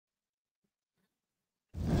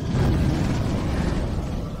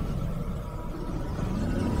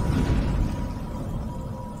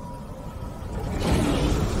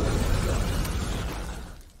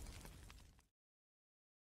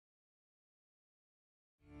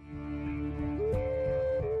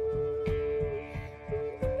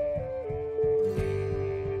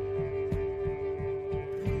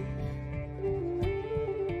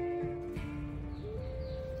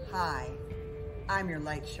I'm your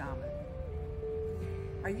light shaman.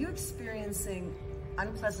 Are you experiencing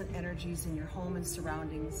unpleasant energies in your home and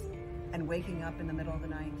surroundings and waking up in the middle of the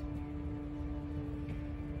night?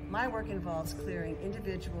 My work involves clearing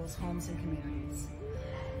individuals, homes, and communities.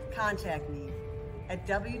 Contact me at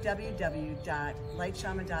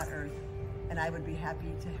www.lightshaman.earth and I would be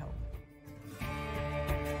happy to help.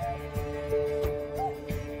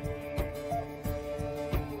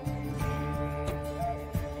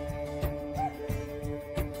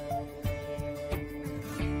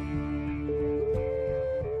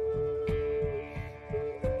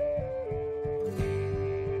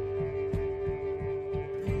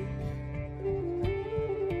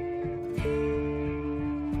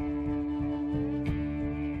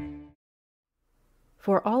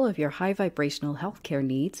 For all of your high vibrational healthcare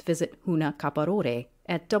needs, visit Huna Kaparore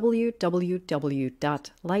at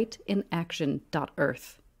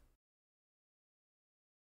www.lightinaction.earth.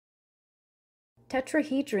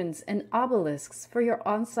 Tetrahedrons and obelisks for your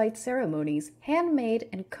on-site ceremonies, handmade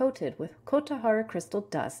and coated with Kotahara crystal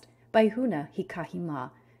dust by Huna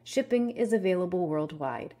Hikahima. Shipping is available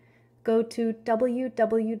worldwide. Go to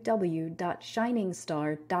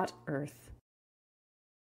www.shiningstar.earth.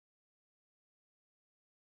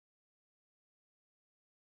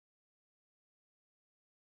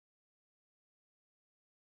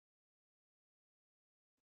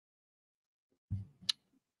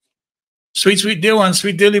 Sweet, sweet dear ones,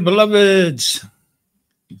 sweet dearly beloveds.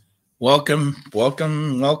 Welcome,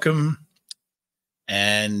 welcome, welcome.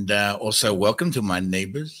 And also welcome to my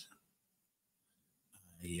neighbors.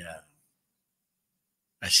 I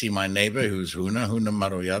see my neighbor who's Huna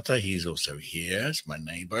Maroyata. He's also here. It's my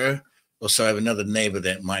neighbor. Also, I have another neighbor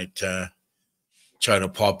that might try to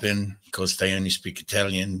pop in because they only speak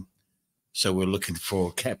Italian. So we're looking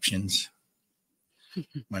for captions.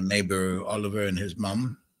 My neighbor Oliver and his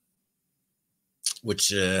mom,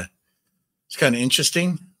 which is kind of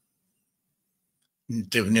interesting.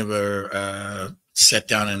 They've never sat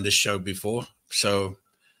down in this show before. So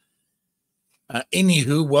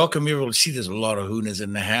anywho, welcome everyone. See, there's a lot of Hunas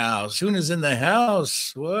in the house. Hunas in the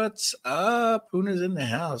house. What's up? Hunas in the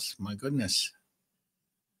house. My goodness.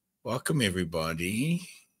 Welcome everybody.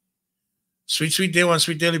 Sweet, sweet dear ones,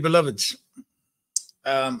 sweet dearly beloveds.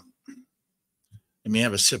 Let me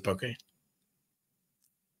have a sip, okay?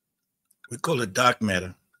 We call it dark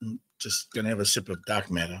matter. I'm just going to have a sip of dark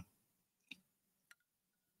matter.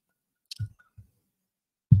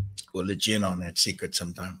 We'll let you in on that secret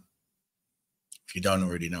sometime. If you don't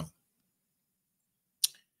already know.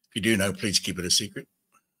 If you do know, please keep it a secret.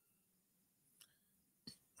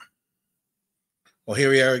 Well,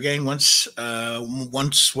 here we are again once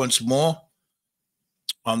more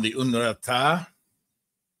on the Unrata.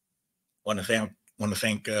 Want to thank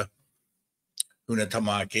Huna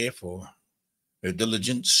Tamake for her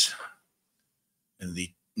diligence in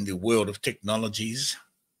the world of technologies,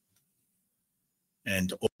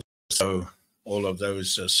 and also all of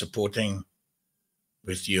those supporting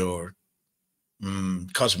with your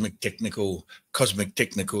cosmic technical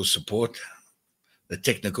support, the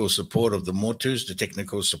technical support of the Motus, the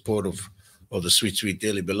technical support of the sweet, sweet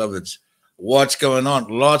dearly beloveds. What's going on?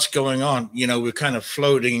 Lots going on. You know, we're kind of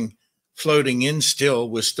floating in still.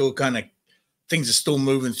 We're still kind of, things are still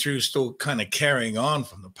moving through, still kind of carrying on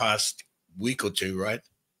from the past week or two, right?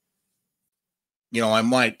 You know, I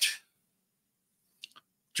might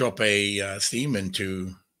drop a theme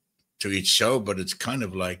into each show, but it's kind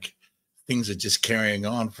of like things are just carrying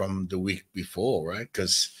on from the week before, right?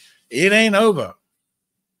 Because it ain't over.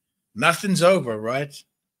 Nothing's over, right?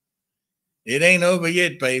 It ain't over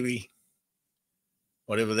yet, baby.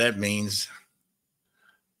 Whatever that means,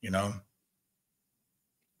 you know.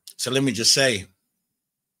 So let me just say,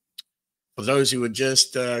 for those who are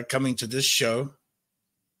just coming to this show,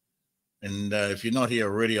 and if you're not here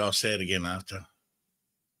already, I'll say it again after.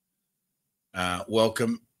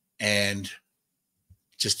 Welcome, and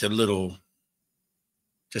just a little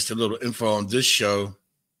info on this show.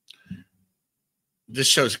 This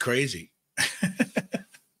show's crazy.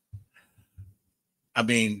 I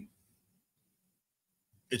mean,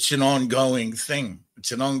 it's an ongoing thing.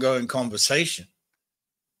 It's an ongoing conversation.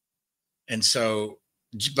 And so,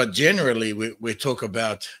 but generally, we talk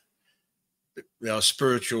about our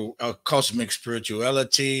spiritual, our cosmic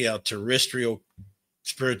spirituality, our terrestrial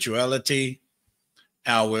spirituality,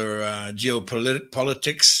 our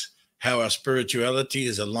geopolitics, how our spirituality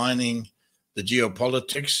is aligning the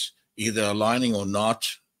geopolitics, either aligning or not.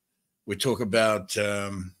 We talk about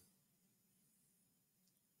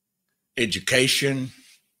education,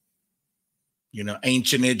 you know,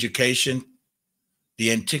 ancient education,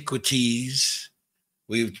 the antiquities,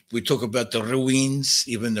 We talk about the ruins,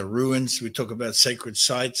 even the ruins. We talk about sacred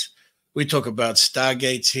sites. We talk about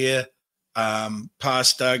stargates here,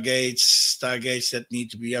 past stargates that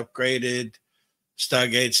need to be upgraded,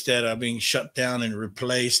 stargates that are being shut down and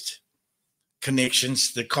replaced,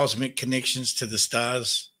 connections, the cosmic connections to the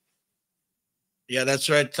stars. Yeah, that's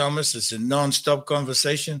right, Thomas. It's a non-stop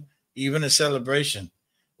conversation, even a celebration.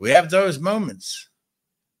 We have those moments,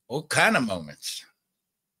 all kind of moments.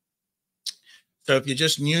 So if you're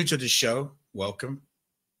just new to the show, welcome.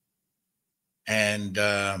 And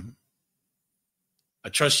I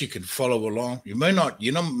trust you can follow along. You may not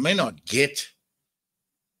get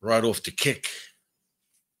right off the kick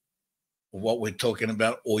what we're talking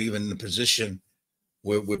about, or even the position.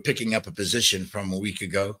 We're picking up a position from a week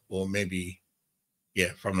ago, or maybe,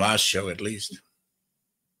 from last show at least.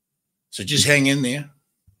 So just hang in there,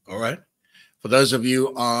 all right? For those of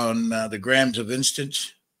you on the Grams of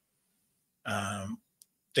Instant,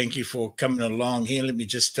 thank you for coming along here. Let me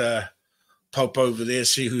just pop over there,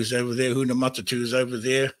 see who's over there. Huna Matatu is over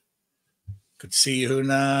there. Good to see you,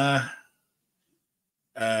 Huna.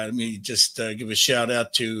 Let me just give a shout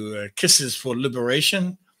out to Kisses for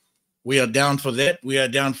Liberation. We are down for that. We are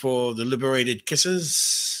down for the liberated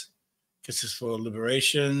kisses. Kisses for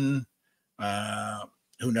Liberation. Huna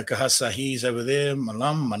Kahasahi's over there.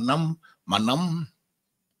 Manam.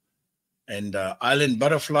 And Island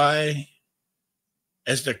Butterfly.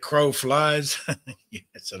 As the crow flies.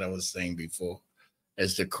 That's what I was saying before.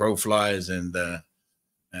 As the crow flies, and the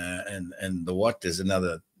what? As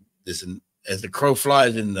the crow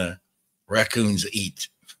flies and the raccoons eat.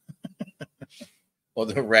 Or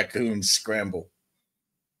the raccoons scramble.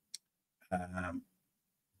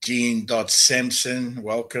 Jean.Sampson,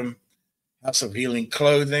 welcome. House of Healing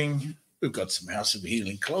Clothing. We've got some House of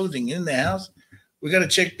Healing Clothing in the house. We got to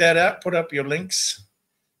check that out. Put up your links.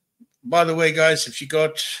 By the way, guys, if you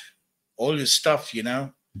got all your stuff,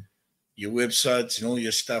 your websites and all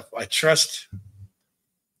your stuff, I trust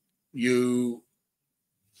you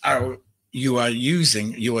are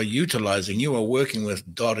utilizing, you are working with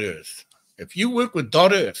 .earth. If you work with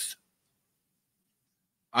 .earth,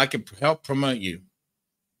 I can help promote you.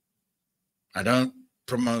 I don't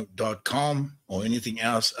promote .com or anything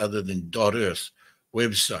else other than .earth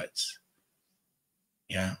websites.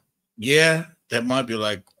 Yeah, that might be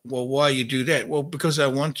like, well, why you do that? Well, because I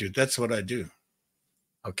want to. That's what I do.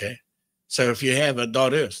 Okay. So if you have a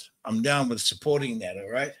 .earth, I'm down with supporting that, all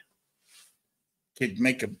right? Could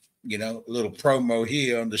make a little promo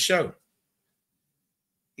here on the show.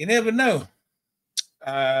 You never know.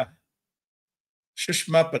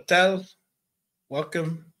 Shushma Patel,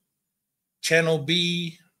 welcome. Channel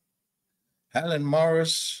B, Helen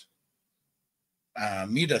Morris,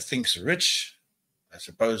 Mita Thinks Rich. I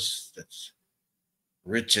suppose that's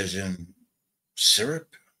rich as in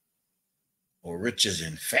syrup or rich as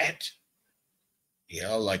in fat.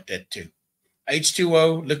 Yeah, I like that too.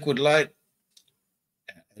 H2O, Liquid Light,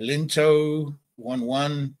 Linto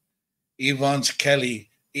 11, Yvonne Skelly,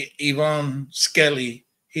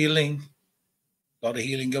 Healing, a lot of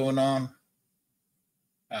healing going on.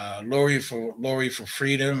 Lori for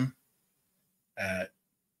Freedom,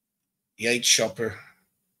 Yates Shopper,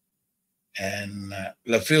 and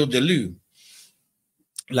La File de Lou.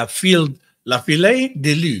 La Filet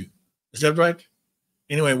de Lou. Is that right?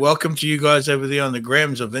 Anyway, welcome to you guys over there on the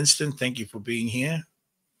Grams of Instant. Thank you for being here.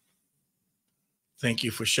 Thank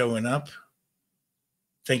you for showing up.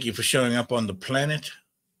 Thank you for showing up on the planet.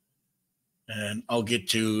 And I'll get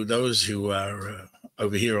to those who are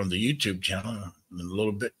over here on the YouTube channel in a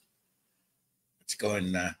little bit. It's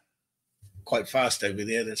going quite fast over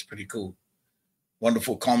there. That's pretty cool.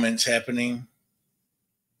 Wonderful comments happening.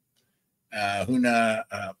 Huna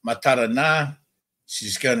Matarana,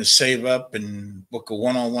 she's going to save up and book a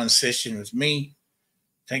one-on-one session with me.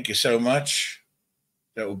 Thank you so much.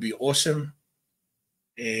 That would be awesome.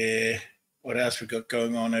 What else we got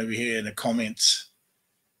going on over here in the comments?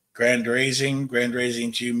 Grand Raising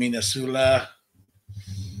to you, Minasula.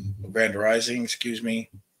 Grand Rising, excuse me.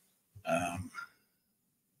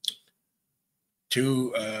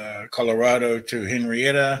 To Colorado, to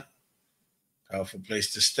Henrietta. Powerful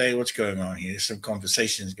place to stay. What's going on here? There's some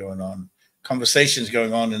conversations going on. Conversations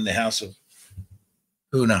going on in the house of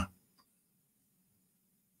Huna.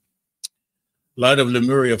 Light of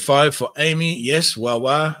Lemuria 5 for Amy. Yes,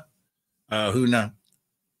 Wawa. Huna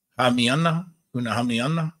Hamiana. Huna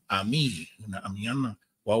Hamiana. Ami. Huna Hamiana.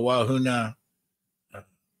 Wawa Huna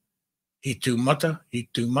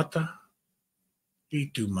Hitumata.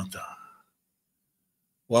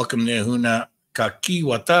 Welcome there, Huna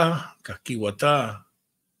Kakiwata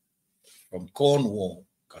from Cornwall.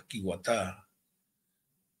 Kakiwata.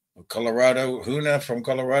 Colorado, Huna from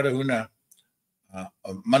Colorado, Huna.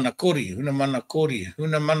 Manakori, Huna Manakori,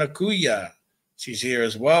 Huna Manakuya. She's here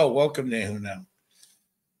as well. Welcome there, Huna.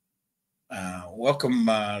 Welcome.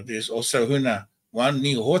 There's also Huna Wan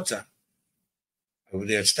Hota over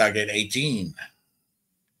there at Stargate 18.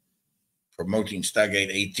 Promoting Stargate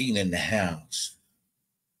 18 in the house.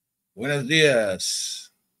 Buenos dias.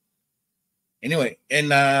 Anyway, and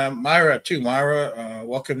Myra too. Myra,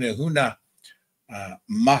 welcome to Huna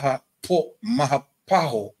Mahapaho.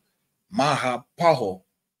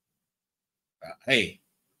 Hey,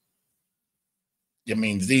 I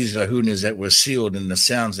mean, these are Hunas that were sealed in the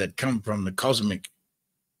sounds that come from the cosmic.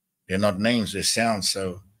 They're not names, they're sounds.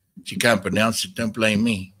 So if you can't pronounce it, don't blame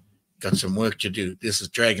me. Got some work to do. This is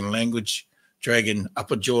dragon language, dragon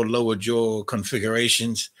upper jaw, lower jaw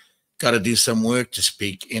configurations. Got to do some work to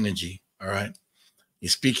speak energy. All right. You're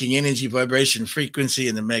speaking energy, vibration, frequency,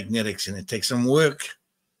 and the magnetics, and it takes some work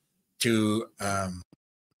to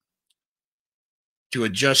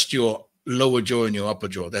adjust your lower jaw and your upper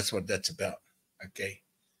jaw. That's what that's about. Okay.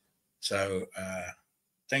 So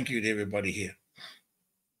thank you to everybody here.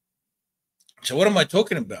 So what am I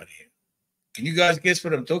talking about here? Can you guys guess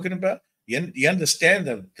what I'm talking about? You understand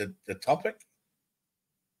the topic?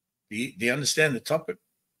 Do you understand the topic?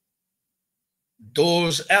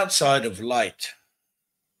 Doors outside of light,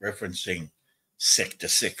 referencing Sector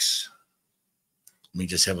 6. Let me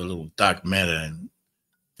just have a little dark matter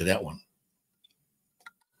to that one.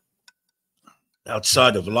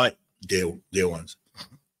 Outside of light, dear ones.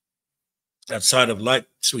 Outside of light,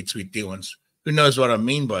 sweet, sweet dear ones. Who knows what I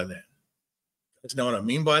mean by that? You know what I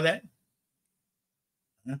mean by that?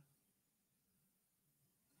 Huh?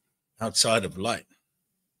 Outside of light.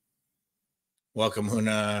 Welcome,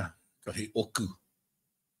 Huna Oku.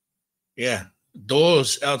 Yeah,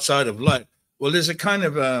 doors outside of light. Well, there's a kind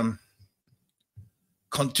of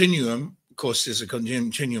continuum. Of course, there's a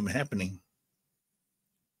continuum happening.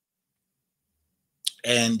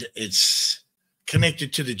 And it's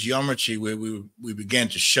connected to the geometry where we began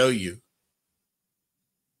to show you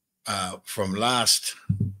from the last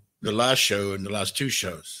show and the last two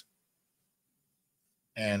shows.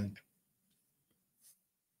 And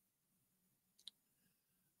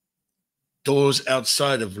doors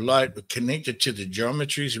outside of light were connected to the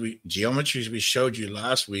geometries we showed you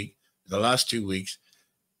last week, the last 2 weeks,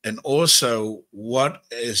 and also what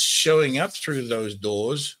is showing up through those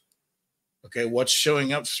doors. Okay, what's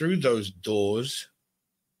showing up through those doors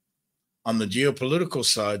on the geopolitical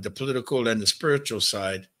side, the political and the spiritual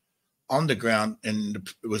side, on the ground and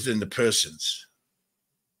within the persons.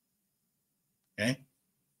 Okay,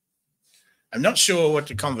 I'm not sure what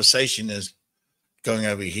the conversation is going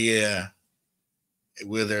over here,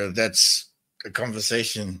 whether that's a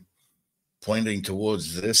conversation pointing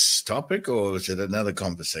towards this topic or is it another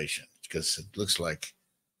conversation? Because it looks like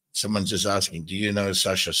someone's just asking, do you know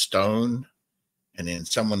Sasha Stone? And then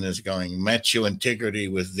someone is going, match your integrity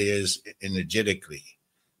with theirs energetically.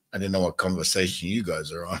 I don't know what conversation you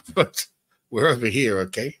guys are on, but we're over here,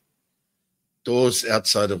 okay? Doors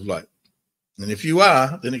outside of light. And if you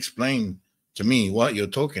are, then explain to me what you're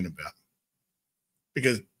talking about.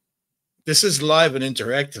 Because this is live and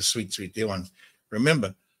interactive, sweet, sweet dear one.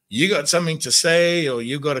 Remember, you got something to say or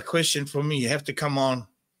you got a question for me, you have to come on,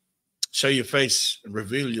 show your face, and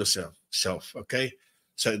reveal yourself, okay?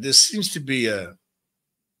 So this seems to be an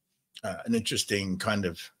interesting kind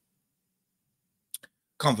of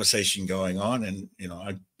conversation going on, and you know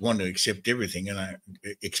I want to accept everything, and I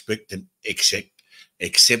expect,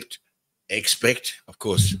 of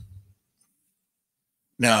course.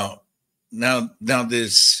 Now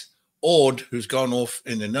there's Ord who's gone off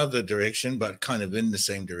in another direction, but kind of in the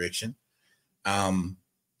same direction,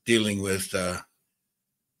 dealing with.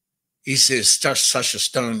 He says Sasha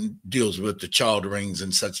Stone deals with the child rings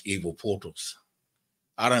and such evil portals.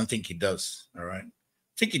 I don't think he does, all right?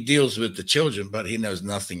 I think he deals with the children, but he knows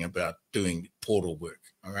nothing about doing portal work,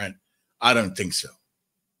 all right? I don't think so.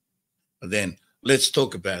 But then let's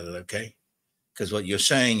talk about it, okay? Because what you're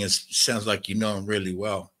saying sounds like you know him really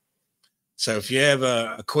well. So if you have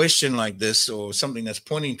a question like this or something that's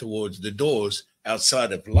pointing towards the doors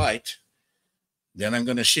outside of light, then I'm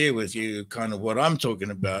going to share with you kind of what I'm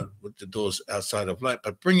talking about with the doors outside of light.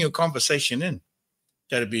 But bring your conversation in.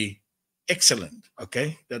 That'd be excellent.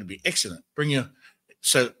 Okay, that'd be excellent. Bring your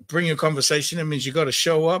conversation in. Means you got to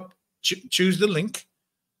show up. Choose the link.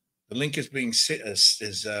 The link is being set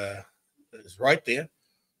is right there.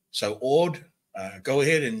 So Ord, go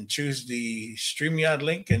ahead and choose the StreamYard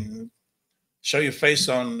link and show your face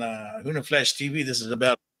on Huna Flash TV. This is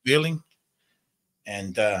about revealing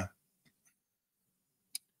and.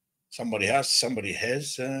 Somebody has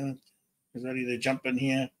is ready to jump in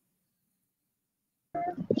here.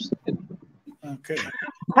 Okay.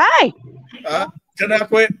 Hi.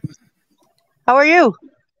 Tanakwe. How are you?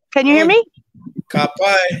 Can you hear me?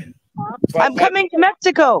 Kapai. I'm coming to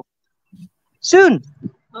Mexico soon.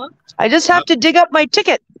 I just have to dig up my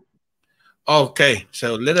ticket. Okay,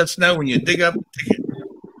 so let us know when you dig up the ticket.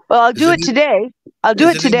 Well, I'll do it today. I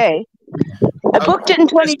booked it in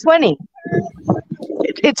 2020.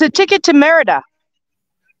 It's a ticket to Merida.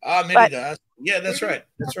 Merida. Yeah, that's right.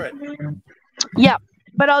 That's right. Yeah,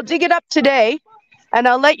 but I'll dig it up today, and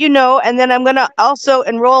I'll let you know, and then I'm going to also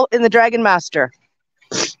enroll in the Dragon Master.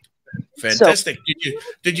 Fantastic. So,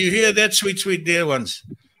 did you hear that, sweet dear ones?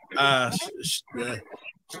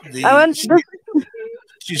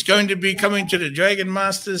 She's going to be coming to the Dragon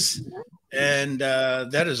Masters, and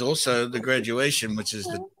that is also the graduation, which is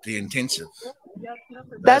the intensive.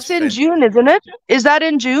 That's in June, isn't it? Is that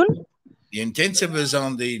in June? The intensive is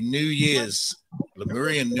on the New Year's,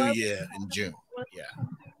 Lemurian New Year in June. Yeah.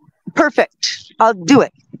 Perfect. I'll do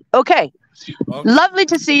it. Okay. Lovely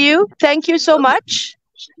to see you. Thank you so much.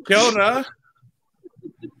 Kia ora.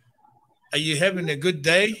 Are you having a good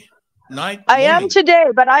day? Night? I am today,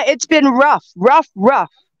 but it's been rough.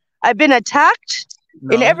 I've been attacked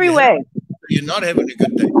in every way. You're not having a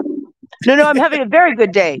good day. No, I'm having a very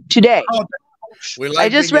good day today. I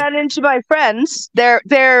just ran into my friends. They're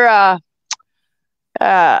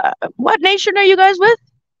what nation are you guys with?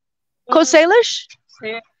 Coast Salish?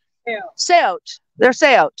 Sayout. They're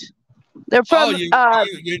Sayout. They're from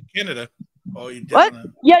you're in Canada. Oh, you what?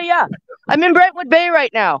 Yeah. I'm in Brentwood Bay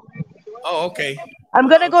right now. Oh, okay. I'm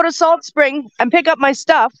gonna go to Salt Spring and pick up my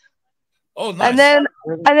stuff. Oh, nice. And then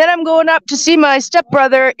I'm going up to see my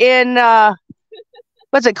stepbrother in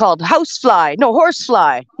what's it called? Housefly. No,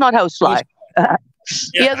 horsefly. Not housefly.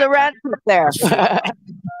 He has a ranch up there.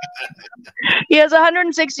 He has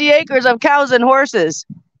 160 acres of cows and horses.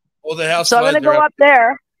 Oh, the house. So I'm gonna go up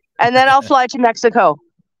there, and then I'll fly to Mexico.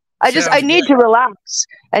 I need to relax.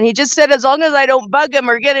 And he just said as long as I don't bug him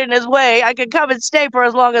or get in his way, I can come and stay for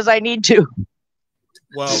as long as I need to.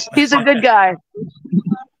 Well, he's a good guy.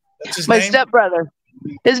 What's his my name? Stepbrother.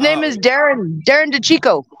 His name is Darren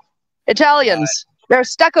DeChico. Italians. They're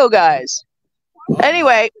stucco guys.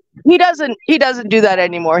 Anyway, he doesn't do that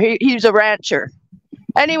anymore. He's a rancher.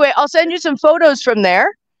 Anyway, I'll send you some photos from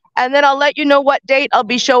there, and then I'll let you know what date I'll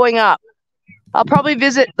be showing up. I'll probably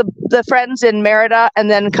visit the friends in Merida and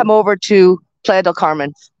then come over to Playa del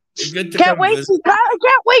Carmen. Can't wait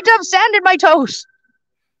to have sand in my toes.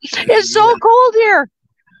 It's so cold here.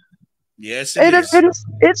 Yes,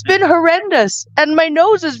 it's been horrendous, and my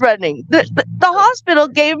nose is running. The hospital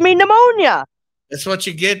gave me pneumonia. That's what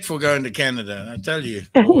you get for going to Canada. I tell you,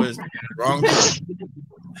 always wrong.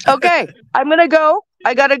 Okay, I'm gonna go.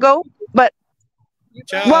 I gotta go. But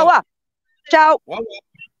ciao. Ciao.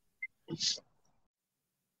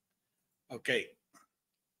 Okay.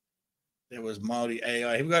 There was Maori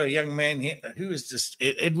AI. We've got a young man here. Who is this?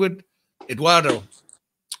 Eduardo.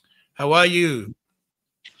 How are you?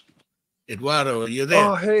 Eduardo, are you there?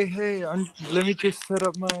 Oh, hey. Let me just set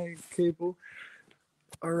up my cable.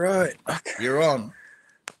 All right. Okay. You're on.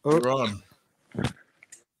 You're on.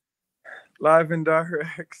 Live and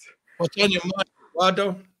direct. What's on your mind,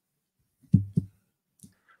 Eduardo?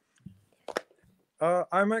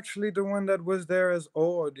 I'm actually the one that was there as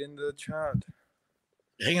odd in the chat.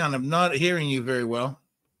 Hang on, I'm not hearing you very well.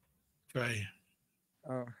 Try.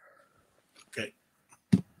 Oh. Okay.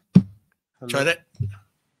 Hello? Try that.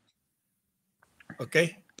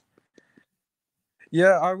 Okay.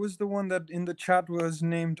 Yeah, I was the one that in the chat was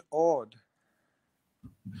named odd.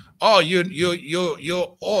 Oh, you're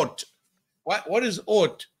odd. What is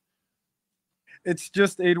odd? It's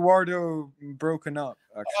just Eduardo broken up,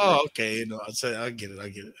 actually. Oh, okay. I get it.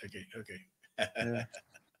 Okay. Yeah.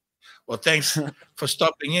 Well, thanks for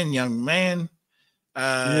stopping in, young man.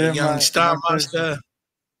 Young Star Master.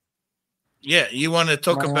 Yeah, you want to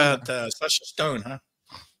talk about Sasha Stone, huh?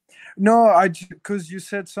 No, because you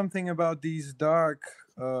said something about these dark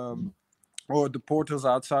or the portals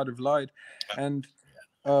outside of light, and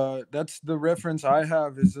that's the reference I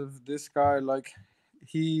have is of this guy. Like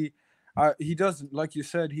he doesn't, like you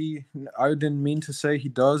said, I didn't mean to say he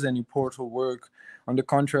does any portal work. On the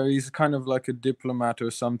contrary, he's kind of like a diplomat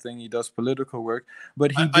or something. He does political work,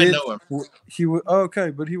 but I know him.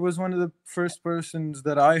 But he was one of the first persons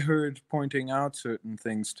that I heard pointing out certain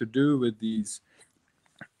things to do with these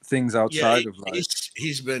things outside of life.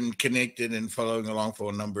 He's been connected and following along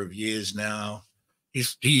for a number of years now. He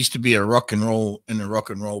used to be in a rock and roll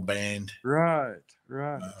band, right,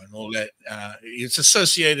 and all that. It's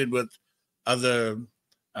associated with other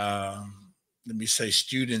let me say,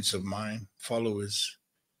 students of mine, followers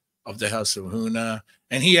of the House of Huna,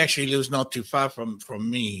 and he actually lives not too far from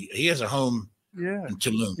me. He has a home in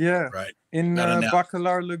Tulum, right? In Not an hour.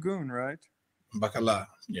 Bacalar Lagoon, right? Bacala,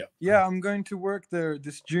 yeah. Yeah, I'm going to work there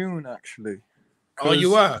this June, actually. Oh,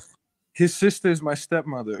 you are? His sister is my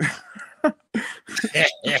stepmother.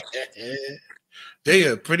 They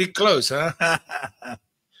are pretty close, huh?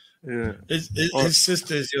 Yeah. His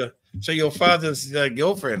sister is your father's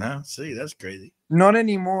girlfriend, huh? See, that's crazy. Not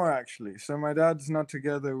anymore, actually. So my dad's not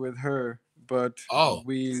together with her, but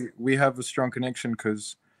we have a strong connection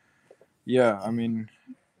because, yeah, I mean,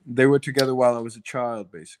 they were together while I was a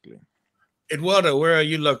child, basically. Eduardo, where are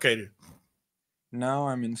you located? Now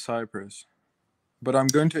I'm in Cyprus, but I'm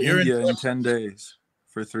going to India in 10 days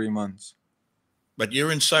for 3 months. But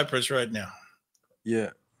you're in Cyprus right now? Yeah.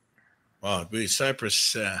 Wow,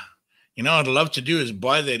 Cyprus, you know what I'd love to do is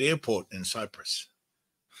buy that airport in Cyprus.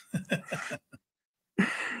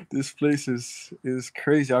 This place is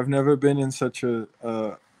crazy. I've never been in such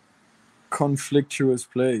a conflictuous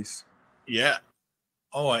place. Yeah.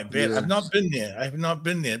 Oh, I bet. Yeah. I've not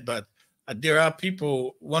been there, but there are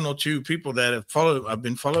people, 1 or 2 people that have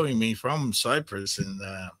been following me from Cyprus, and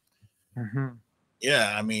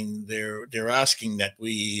yeah, I mean they're asking that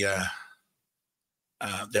we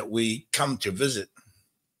come to visit,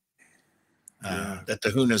 that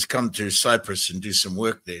the HUNAS come to Cyprus and do some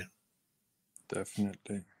work there.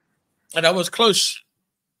 Definitely. And I was close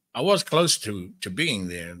to being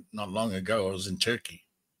there not long ago. I was in Turkey,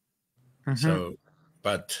 so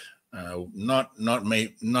but not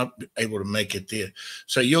able to make it there.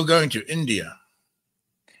 So you're going to India?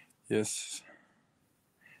 Yes,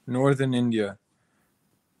 northern India.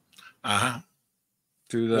 To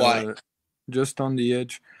the Why? Just on the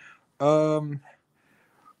edge.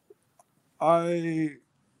 I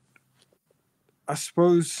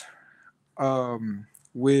suppose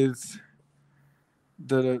with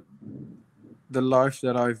the life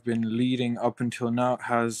that I've been leading up until now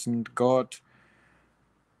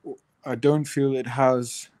I don't feel it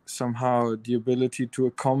has somehow the ability to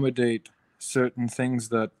accommodate certain things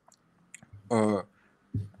that are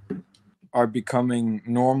becoming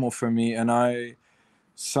normal for me, and I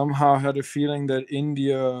somehow had a feeling that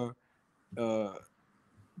India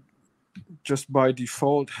just by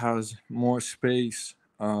default has more space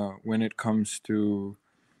when it comes to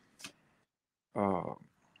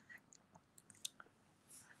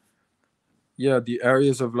the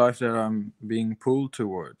areas of life that I'm being pulled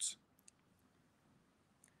towards.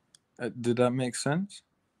 Did that make sense?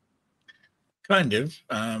 Kind of.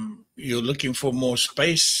 You're looking for more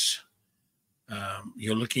space.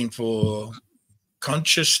 You're looking for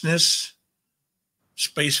consciousness,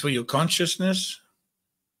 space for your consciousness,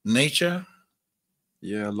 nature.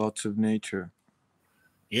 Yeah, lots of nature.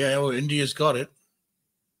 Yeah, well, India's got it.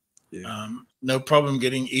 Yeah. No problem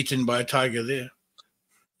getting eaten by a tiger there.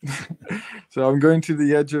 So I'm going to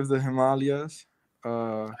the edge of the Himalayas.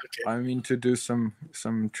 Okay. I mean to do some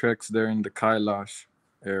treks there in the Kailash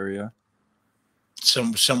area.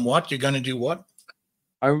 Some what? You're going to do what?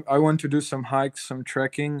 I want to do some hikes, some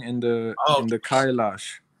trekking in the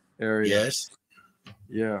Kailash area. Yes.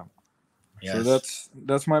 Yeah. Yes. So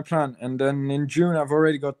that's my plan. And then in June, I've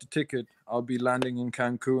already got the ticket. I'll be landing in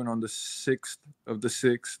Cancun on the 6th of the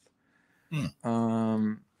 6th.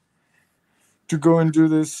 To go and do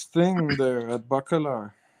this thing there at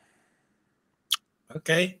Bacalar.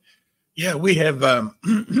 Okay. Yeah, we have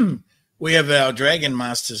we have our Dragon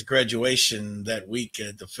Masters graduation that week,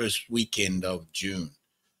 the first weekend of June.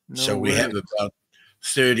 So we have about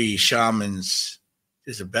 30 shamans.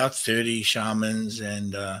 There's about 30 shamans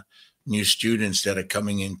and new students that are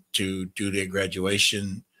coming in to do their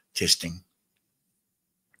graduation testing.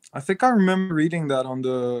 I think I remember reading that on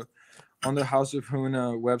the House of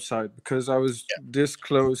Huna website, because I was this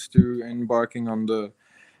close to embarking on the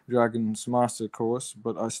Dragon's Master course,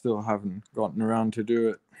 but I still haven't gotten around to do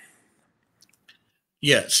it.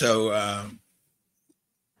 Yeah, so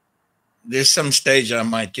there's some stage I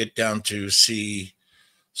might get down to see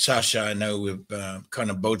Sasha. I know we've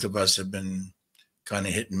kind of, both of us have been kind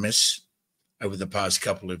of hit and miss over the past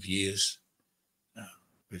couple of years.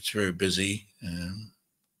 It's very busy.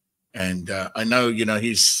 And I know,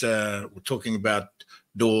 he's talking about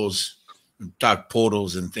doors, dark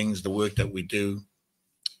portals and things, the work that we do.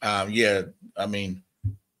 Yeah, I mean,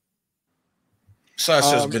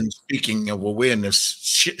 Sasha's been speaking of awareness,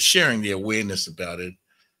 sharing the awareness about it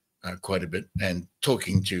quite a bit, and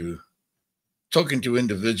talking to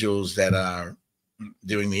individuals that are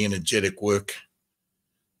doing the energetic work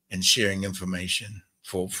and sharing information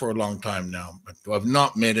for a long time now. But I've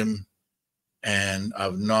not met him. and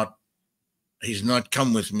he's not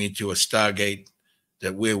come with me to a Stargate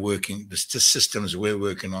that we're working, the systems we're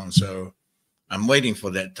working on. So I'm waiting for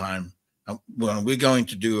that time. Well, we're going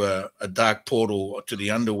to do a dark portal to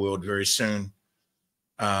the underworld very soon.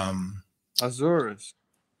 Azores.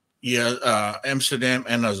 Yeah, Amsterdam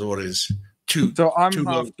and Azores. So I'm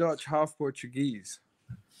half Dutch, half Portuguese.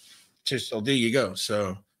 So there you go.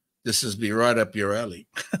 So this is be right up your alley.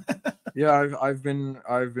 Yeah, I've been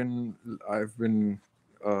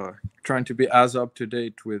trying to be as up to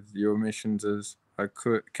date with your missions as I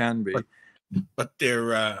can be. But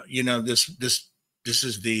they're this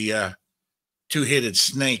is the two-headed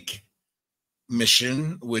snake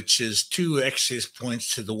mission, which is 2 access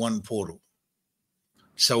points to the one portal.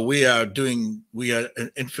 So we are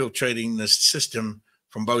infiltrating the system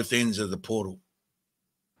from both ends of the portal.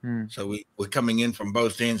 So we're coming in from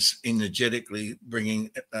both ends, energetically bringing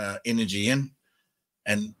energy in.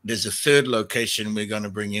 And there's a third location we're going to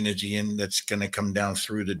bring energy in that's going to come down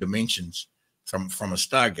through the dimensions from a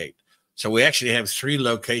Stargate. So we actually have 3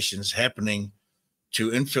 locations happening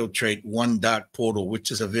to infiltrate one dark portal,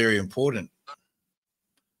 which is a very important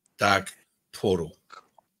dark portal.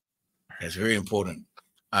 It's very important.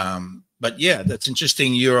 But yeah, that's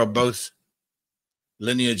interesting. You are both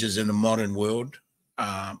lineages in the modern world.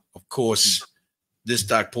 Of course, this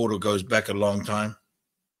dark portal goes back a long time.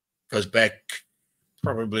 Goes back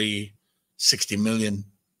probably 60 million,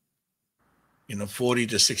 40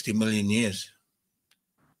 to 60 million years.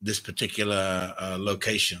 This particular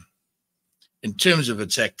location, in terms of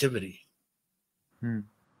its activity.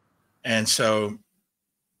 And so,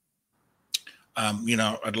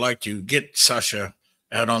 I'd like to get Sasha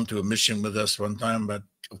out onto a mission with us one time, but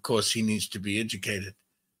of course he needs to be educated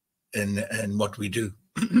in what we do.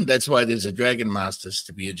 That's why there's a Dragon Masters,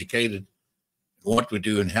 to be educated in what we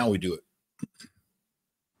do and how we do it.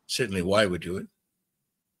 Certainly why we do it.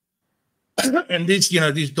 And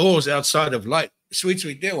these doors outside of light,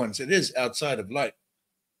 sweet dear ones, it is outside of light.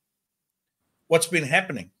 What's been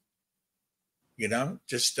happening?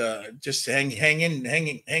 Just hang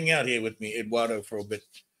out here with me, Eduardo, for a bit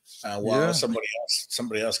while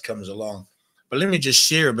somebody else comes along. But let me just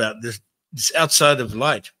share about this outside of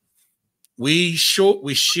light. We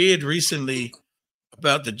shared recently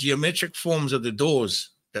about the geometric forms of the doors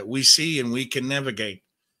that we see and we can navigate.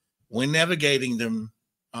 We're navigating them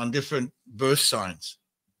on different birth signs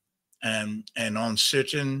and on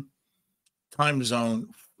certain time zone,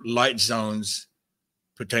 light zones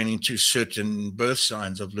pertaining to certain birth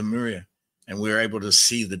signs of Lemuria. And we're able to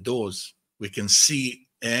see the doors. We can see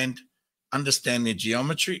and understand the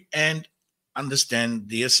geometry and understand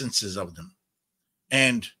the essences of them.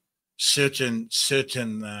 And certain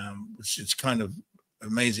it's kind of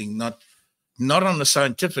amazing, not on the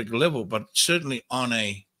scientific level, but certainly on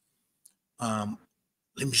a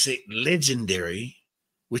let me say legendary,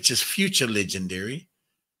 which is future legendary,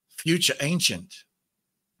 future ancient,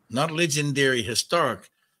 not legendary historic.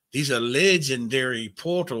 These are legendary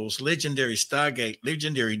portals, legendary Stargate,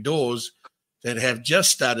 legendary doors that have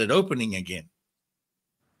just started opening again,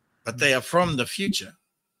 but they are from the future.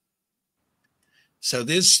 So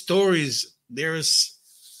there's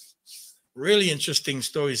really interesting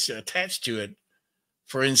stories attached to it.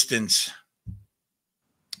 For instance,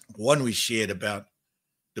 one we shared about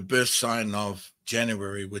the birth sign of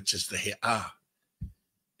January, which is the He'a,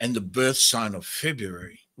 and the birth sign of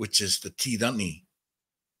February, which is the Tirani,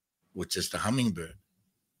 which is the hummingbird,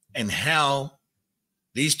 and how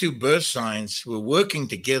these 2 birth signs were working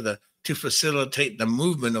together to facilitate the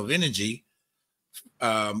movement of energy,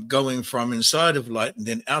 going from inside of light and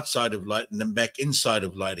then outside of light and then back inside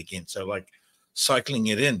of light again. So like cycling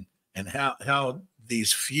it in, and how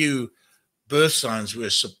these few birth signs were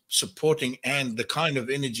supporting and the kind of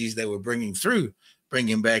energies they were bringing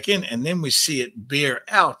back in. And then we see it bear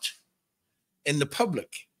out in the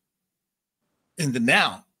public, in the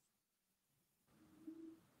now.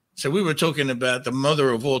 So we were talking about the mother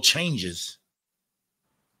of all changes.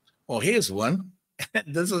 Well, here's one.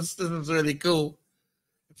 This is really cool.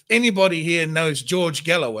 If anybody here knows George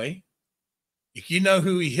Galloway, if you know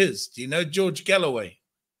who he is, do you know George Galloway?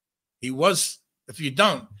 He was, if you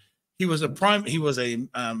don't, he was a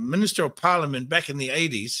minister of parliament back in the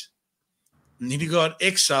 80s, and he got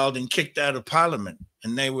exiled and kicked out of parliament.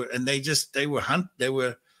 And they were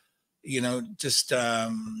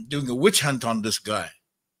doing a witch hunt on this guy.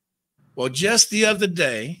 Well, just the other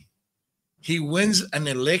day, he wins an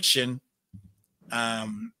election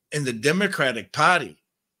in the Democratic Party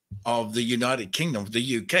of the United Kingdom,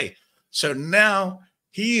 the UK. So now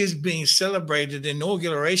he is being celebrated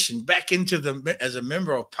inauguration back into as a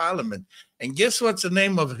member of parliament. And guess what's the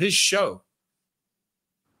name of his show?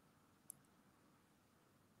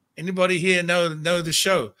 Anybody here know the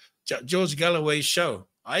show? George Galloway's show.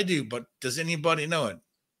 I do, but does anybody know it?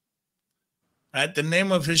 Right? The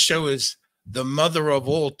name of his show is The Mother of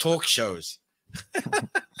All Talk Shows.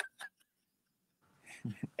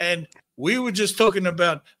 And we were just talking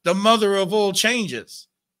about the mother of all changes.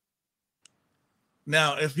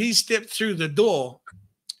 Now, if he stepped through the door,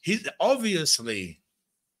 he's obviously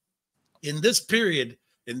in this period,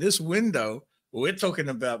 in this window, we're talking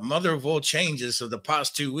about mother of all changes of the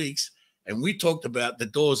past 2 weeks. And we talked about the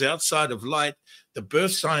doors outside of light, the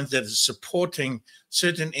birth signs that are supporting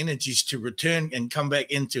certain energies to return and come back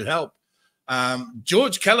in to help.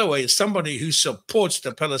 George Galloway is somebody who supports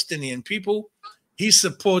the Palestinian people. He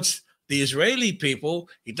supports the Israeli people.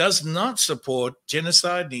 He does not support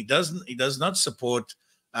genocide. And he does not support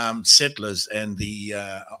settlers and the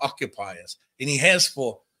occupiers. And he has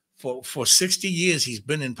for 60 years. He's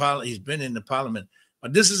been in the parliament.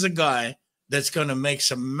 But this is a guy that's going to make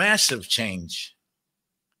some massive change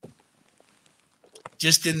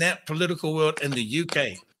just in that political world in the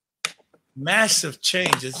UK. Massive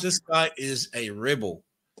changes. This guy is a rebel.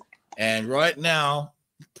 And right now,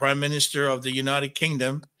 Prime Minister of the United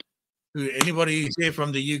Kingdom, who anybody who's here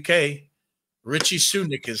from the UK, Richie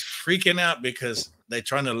Sunak is freaking out because they're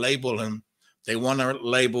trying to label him. They want to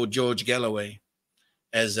label George Galloway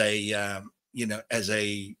as a, as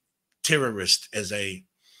a terrorist, as a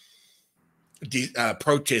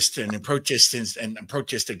protest against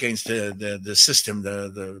the system,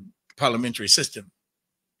 the parliamentary system.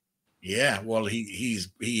 Yeah, well, he's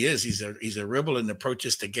a rebel in the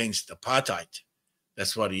protest against apartheid.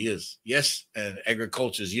 That's what he is. Yes, and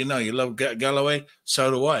agriculture. You love Galloway.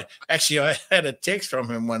 So do I. Actually, I had a text from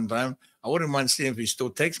him one time. I wouldn't mind seeing if he still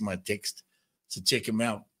takes my text to check him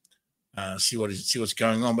out, see what's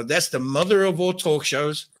going on. But that's the mother of all talk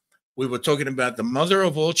shows. We were talking about the mother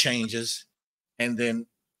of all changes, and then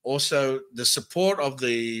also the support of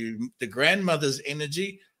the grandmother's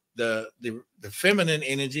energy, the feminine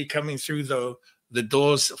energy coming through the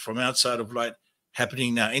doors from outside of light.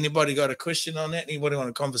 Happening now. Anybody got a question on that? Anybody want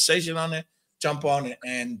a conversation on that? Jump on it,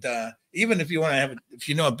 and even if you want to have, if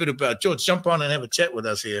you know a bit about George, jump on and have a chat with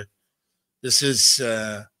us here. This is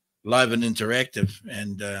live and interactive,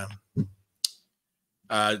 and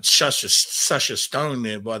Sasha Stone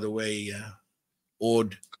there, by the way,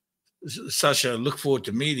 Ord. Sasha, look forward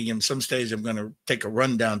to meeting him. Some stage I'm going to take a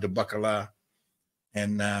run down to Bacala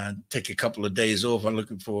and take a couple of days off. I'm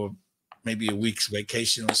looking for maybe a week's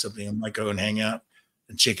vacation or something. I might go and hang out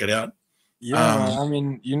and check it out. Yeah, I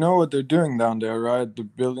mean, you know what they're doing down there, right? They're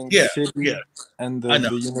building the city and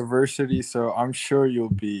the university. So I'm sure you'll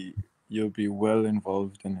be well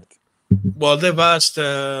involved in it. Well, they've asked.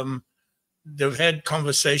 They've had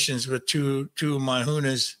conversations with two of my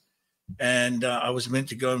HUNAs, and I was meant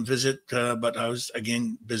to go and visit, but I was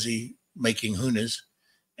again busy making HUNAs.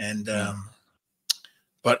 And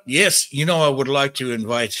but yes, I would like to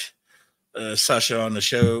invite Sasha on the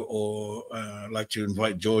show, or like to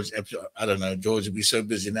invite George. I don't know. George will be so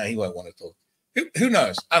busy now he won't want to talk. Who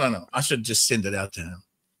knows? I don't know. I should just send it out to him.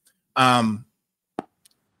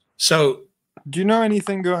 So, do you know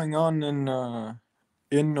anything going on in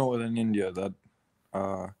northern India that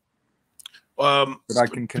I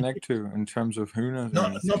can connect to in terms of HUNAS?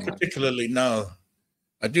 Not particularly. No,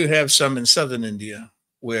 I do have some in southern India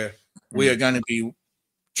where we are going to be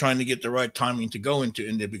trying to get the right timing to go into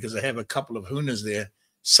India, because I have a couple of HUNAs there,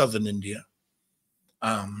 southern India.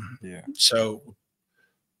 So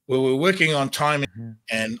we're working on timing,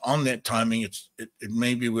 and on that timing, it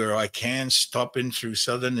may be where I can stop in through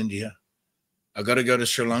southern India. I got to go to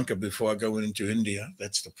Sri Lanka before I go into India.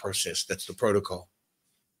 That's the process. That's the protocol.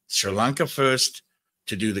 Sri Lanka first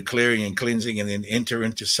to do the clearing and cleansing, and then enter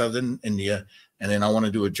into southern India. And then I want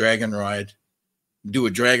to do a dragon ride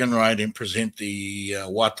and present the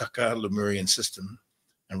Wataka Lemurian system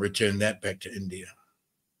and return that back to India.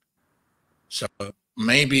 So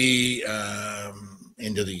maybe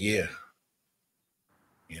end of the year.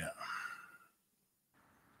 Yeah.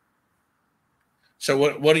 So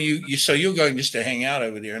what are you? So you're going just to hang out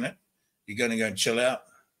over there, isn't it? You're going to go and chill out?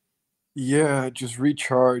 Yeah, just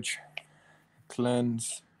recharge,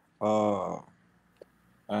 cleanse, and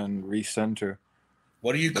recenter.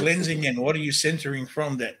 What are you cleansing and what are you centering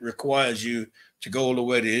from that requires you to go all the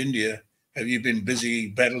way to India? Have you been busy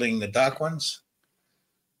battling the dark ones?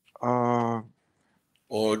 Or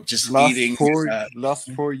just eating?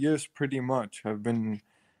 Last 4 years, pretty much, have been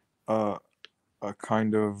a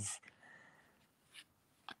kind of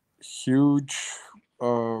huge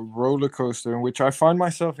roller coaster in which I find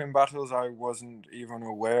myself in battles I wasn't even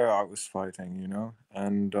aware I was fighting,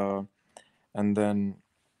 and then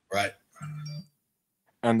right.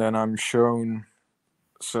 and then I'm shown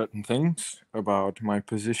certain things about my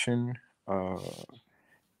position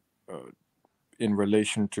in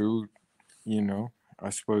relation to, you know, I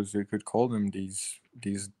suppose you could call them these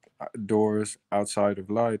doors outside of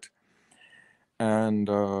light. And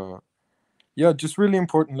yeah, just really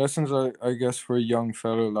important lessons, I guess, for a young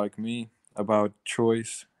fellow like me about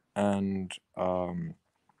choice and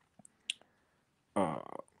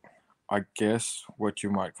I guess what you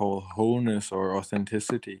might call wholeness or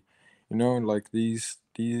authenticity. You know, like these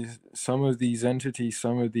some of these entities,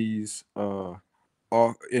 some of these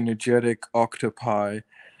energetic octopi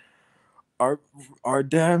are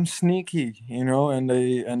damn sneaky, you know, and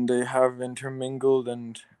they have intermingled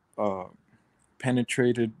and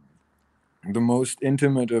penetrated the most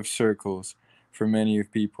intimate of circles for many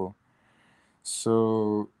of people.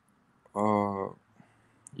 So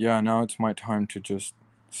yeah, now it's my time to just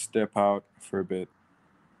step out for a bit,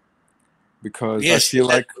 because I Yes. feel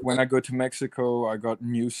like when I go to Mexico, I got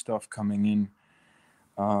new stuff coming in.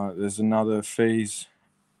 There's another phase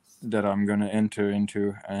that I'm gonna enter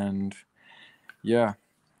into, and yeah,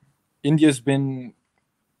 India's been.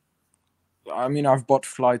 I mean, I've bought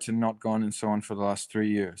flights and not gone and so on for the last 3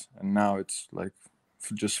 years, and now it's like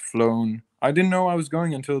just flown. I didn't know I was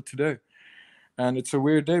going until today, and it's a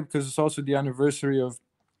weird day because it's also the anniversary of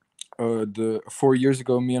the 4 years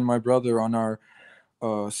ago. Me and my brother on our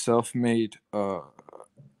self-made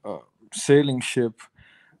sailing ship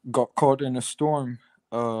got caught in a storm,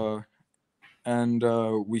 and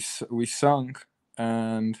we sunk,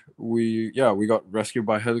 and we got rescued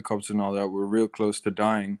by helicopters and all that. We're real close to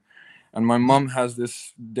dying, and my mom has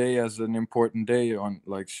this day as an important day on,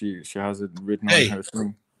 like she has it written on her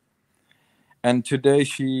thing. And today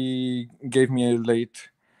she gave me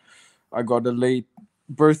I got a late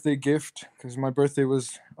birthday gift because my birthday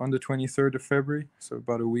was on the 23rd of February, so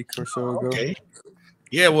about a week or so ago. Okay.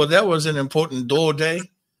 Yeah, well, that was an important door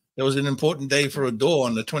day. That was an important day for a door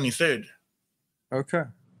on the 23rd. Okay.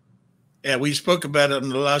 Yeah, we spoke about it on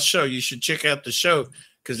the last show. You should check out the show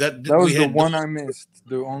because that was the one I missed.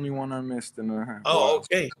 The only one I missed in the. Oh,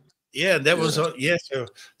 okay. Yeah, that was so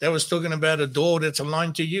that was talking about a door that's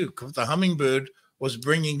aligned to you, because the hummingbird was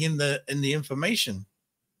bringing in the information,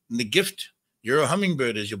 and the gift. You're a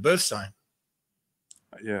hummingbird as your birth sign.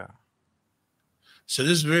 Yeah. So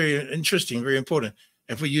this is very interesting, very important.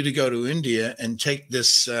 And for you to go to India and take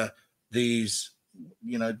this, these,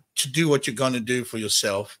 you know, to do what you're going to do for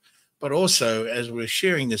yourself, but also as we're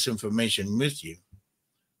sharing this information with you,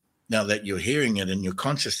 now that you're hearing it in your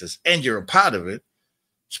consciousness and you're a part of it,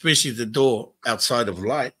 especially the door outside of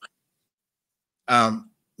light,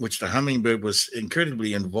 which the hummingbird was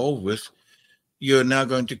incredibly involved with, you're now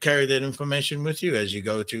going to carry that information with you as you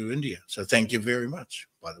go to India. So thank you very much,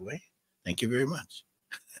 by the way. Thank you very much.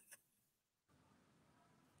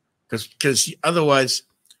 Because otherwise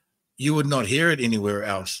you would not hear it anywhere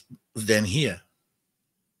else than here.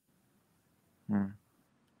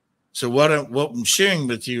 So what I'm sharing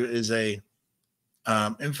with you is a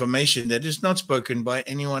information that is not spoken by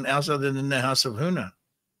anyone else other than the House of Huna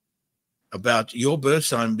about your birth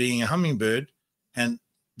sign being a hummingbird, and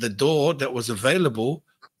the door that was available,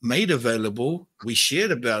 made available. We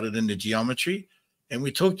shared about it in the geometry, and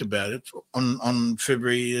we talked about it on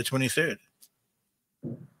February the 23rd.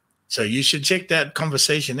 So you should check that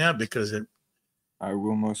conversation out, because I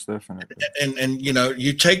will most definitely. And you know,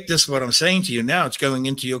 you take this, what I'm saying to you now, it's going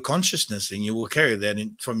into your consciousness, and you will carry that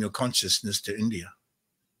from your consciousness to India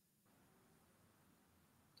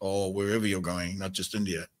or wherever you're going, not just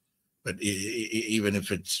India, but even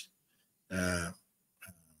if it's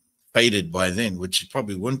faded by then, which it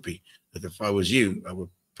probably wouldn't be. But if I was you, I would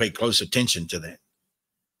pay close attention to that,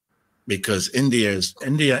 because India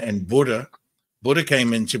and Buddha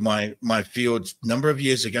came into my field a number of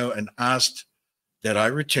years ago and asked that I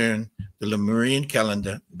return the Lemurian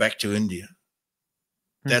calendar back to India.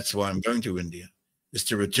 That's why I'm going to India, is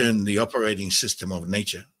to return the operating system of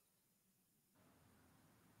nature.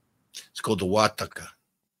 It's called the Wataka.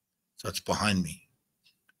 So it's behind me.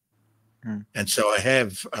 And so I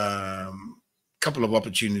have a couple of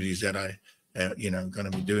opportunities that I,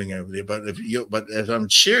 going to be doing over there. But as I'm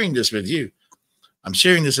sharing this with you, I'm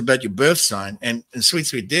sharing this about your birth sign, and sweet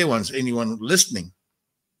dear ones, anyone listening,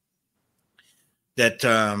 that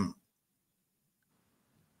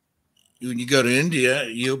when you go to India,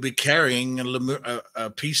 you'll be carrying a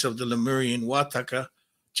piece of the Lemurian Wataka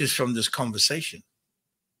just from this conversation.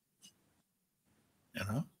 You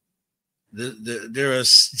know, there are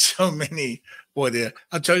so many. Boy,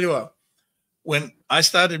 I'll tell you what. When I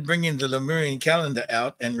started bringing the Lemurian calendar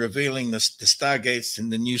out and revealing the stargates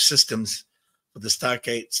and the new systems for the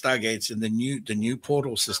stargates and the new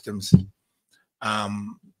portal systems.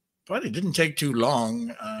 But it didn't take too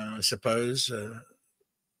long, I suppose. A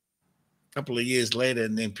couple of years later,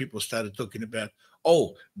 and then people started talking about,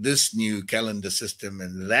 oh, this new calendar system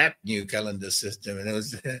and that new calendar system, and it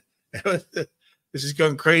was this is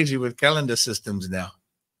going crazy with calendar systems now.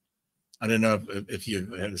 I don't know if you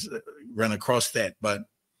have run across that, but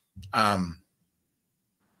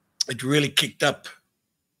it really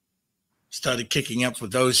started kicking up for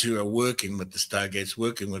those who are working with the stargates,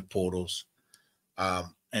 working with portals,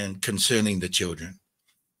 and concerning the children,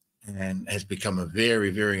 and has become a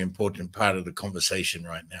very, very important part of the conversation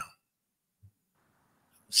right now.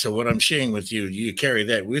 So what I'm sharing with you, you carry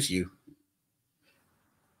that with you.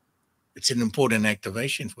 It's an important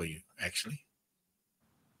activation for you, actually.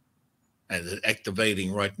 And it's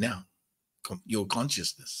activating right now, your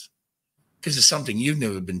consciousness. Because it's something you've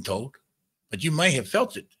never been told, but you may have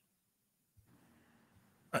felt it.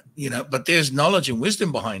 But there's knowledge and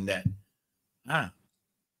wisdom behind that.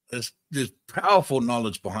 There's powerful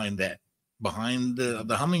knowledge behind that, behind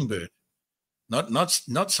the hummingbird.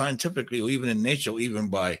 Not scientifically or even in nature, or even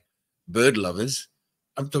by bird lovers.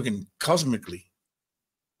 I'm talking cosmically.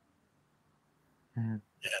 Mm-hmm.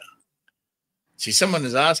 Yeah. See, someone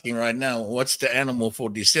is asking right now, what's the animal for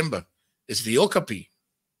December? It's the okapi.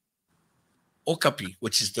 Okapi,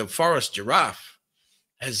 which is the forest giraffe,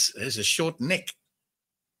 has a short neck.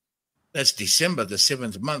 That's December, the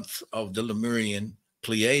 7th month of the Lemurian,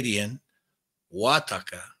 Pleiadian,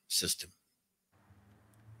 Wataka system.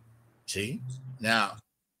 See? Now,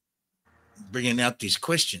 bringing out these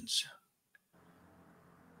questions.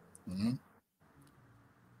 Mm-hmm.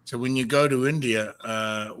 So when you go to India,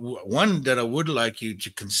 one that I would like you to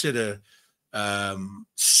consider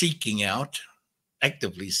seeking out,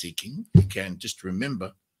 actively seeking, you can just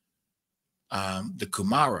remember the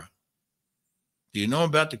Kumara. Do you know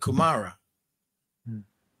about the Kumara?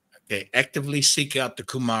 Okay, actively seek out the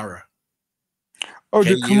Kumara. Oh,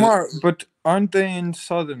 the Kumara, but aren't they in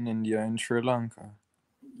southern India, in Sri Lanka?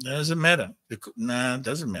 Doesn't matter. It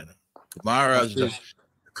doesn't matter. Kumara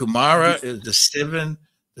is the seven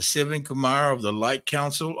Kumara of the Light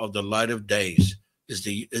Council of the Light of Days. Is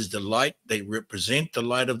the light. They represent the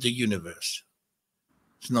light of the universe.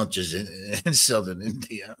 It's not just in southern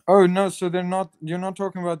India. Oh no, so you're not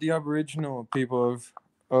talking about the Aboriginal people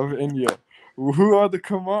of India. Who are the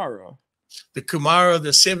Kumara? The Kumara,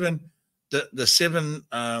 the seven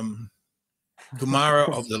Kumara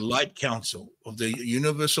of the Light Council of the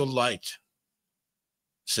Universal Light.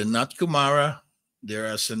 Sanat Kumara. There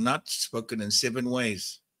are Sanat spoken in 7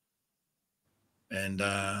 ways. And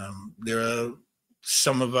there are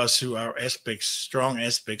some of us who are strong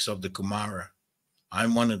aspects of the Kumara.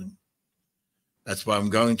 I'm one of them. That's why I'm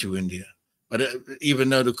going to India. But even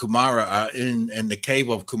though the Kumara are and the cave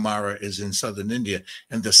of Kumara is in southern India,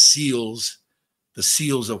 and the seals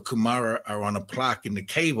of Kumara are on a plaque in the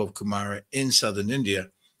cave of Kumara in southern India,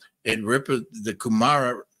 the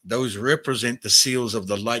Kumara, those represent the seals of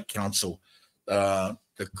the Light Council, the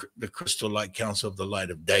Crystal Light Council of the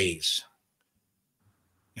Light of Days,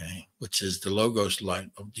 okay, which is the Logos light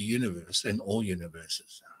of the universe and all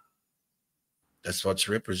universes. That's what's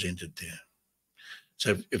represented there.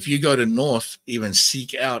 So if you go to North, even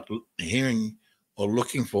seek out hearing or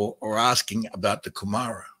looking for or asking about the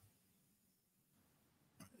Kumara.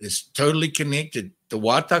 It's totally connected. The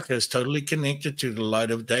Wataka is totally connected to the Light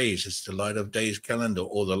of Days. It's the Light of Days calendar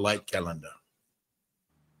or the light calendar.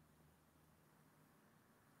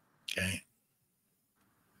 Okay.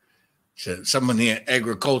 So someone here,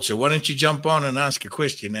 agriculture. Why don't you jump on and ask a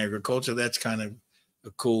question? Agriculture, that's kind of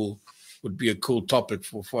would be a cool topic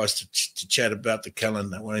for us to chat about the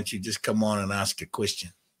calendar. Why don't you just come on and ask a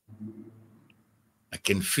question? I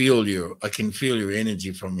can feel your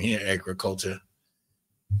energy from here, agriculture.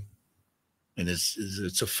 And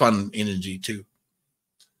it's a fun energy too.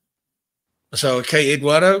 So, okay,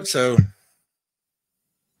 Eduardo, so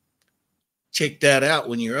check that out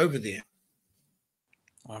when you're over there.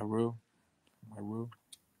 I will.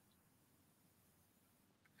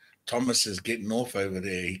 Thomas is getting off over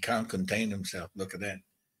there. He can't contain himself. Look at that.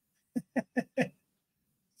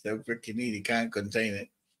 So freaking neat. He can't contain it.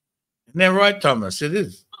 Isn't that right, Thomas? It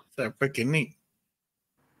is. So freaking neat.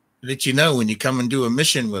 Let you know when you come and do a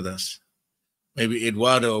mission with us. Maybe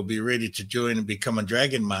Eduardo will be ready to join and become a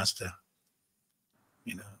Dragon Master.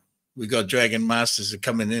 You know, we got Dragon Masters that are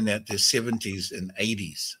coming in at their 70s and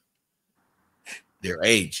 80s. Their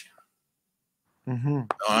age. Mm-hmm. No,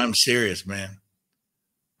 I'm serious, man.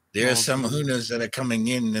 There are some HUNAS that are coming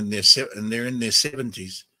in and they're in their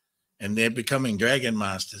 70s and they're becoming Dragon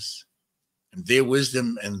Masters. and their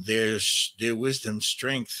wisdom and their wisdom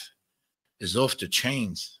strength is off the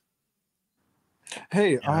chains.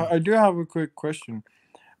 Hey, Yeah. I do have a quick question.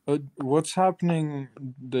 What's happening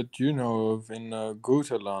that you know of in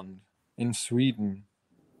Gotaland in Sweden?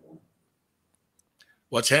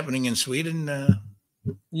 What's happening in Sweden?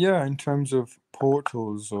 Yeah, in terms of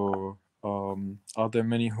portals, or are there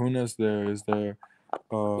many HUNAS there? Is there?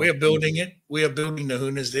 We are building it. We are building the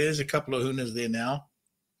HUNAS. There's a couple of HUNAS there now.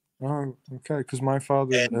 Oh, okay. Because my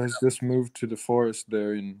father has just moved to the forest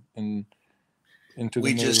there into the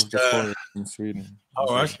middle of the forest in Sweden.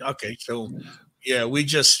 Oh, okay. So, yeah, we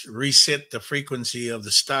just reset the frequency of the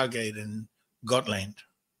Stargate in Gotland.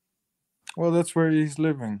 Well, that's where he's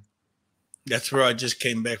living. That's where I just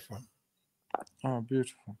came back from. Oh,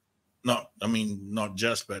 beautiful. Not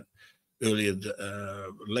just, but earlier,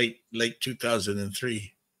 late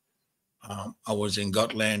 2003. I was in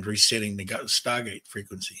Gotland resetting the Stargate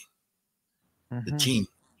frequency. The team,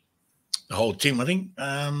 the whole team. I think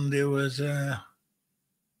there was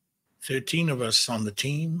 13 of us on the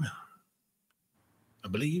team, I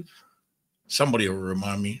believe. Somebody will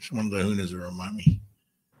remind me. One of the HUNAS will remind me.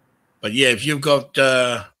 But yeah, if you've got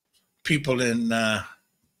people in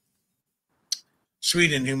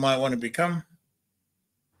Sweden who might want to become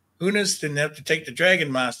HUNAS, then they have to take the Dragon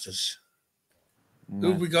Masters. Nice.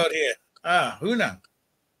 Who have we got here? HUNA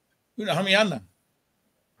Hamiana.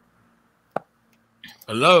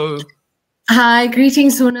 Hello. Hi,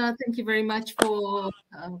 greetings, HUNA. Thank you very much for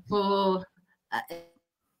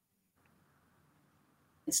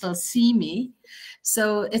still see me.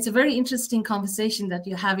 So it's a very interesting conversation that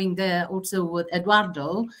you're having there also with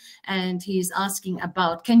Eduardo, and he's asking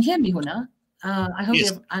about, can you hear me, HUNA? I hope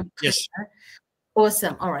yes. I'm clear. Yes.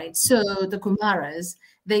 Awesome. All right. So the Kumaras,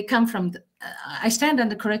 they come from, I stand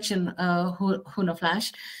under correction, HUNA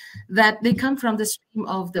Flash, that they come from the stream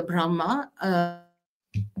of the Brahma,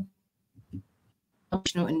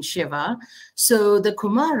 Vishnu and Shiva. So the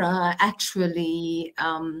Kumara are actually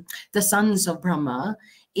the sons of Brahma.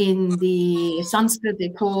 In the Sanskrit, they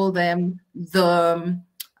call them the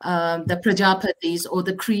Prajapatis, or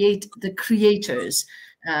the creators.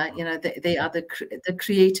 They are the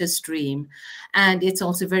creator stream, and it's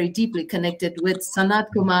also very deeply connected with Sanat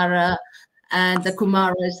Kumara and the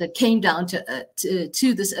Kumaras that came down to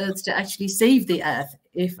this earth to actually save the earth,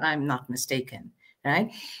 if I'm not mistaken.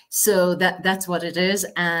 Right, so that's what it is,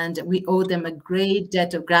 and we owe them a great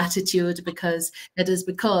debt of gratitude, because it is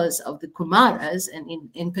because of the Kumaras, and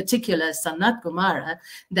in particular Sanat Kumara,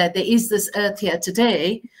 that there is this earth here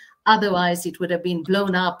today. Otherwise, it would have been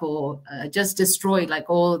blown up or just destroyed, like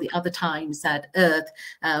all the other times that earth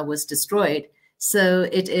was destroyed. So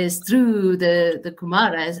it is through the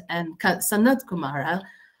Kumaras and Sanat Kumara.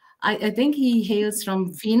 I think he hails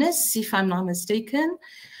from Venus, if I'm not mistaken.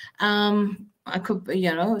 I could,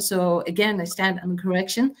 so again, I stand on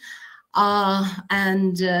correction.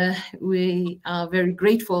 And we are very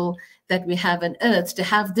grateful that we have an earth to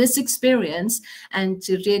have this experience and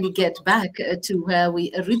to really get back to where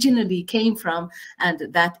we originally came from,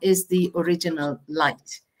 and that is the original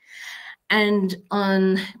light. And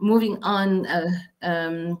on moving on,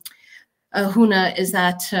 HUNA, is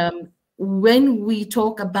that when we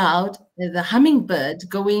talk about the hummingbird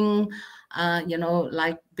going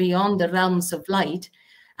like beyond the realms of light,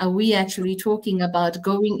 are we actually talking about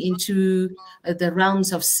going into the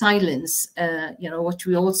realms of silence, what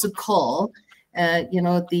we also call,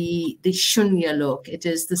 the shunya lok? It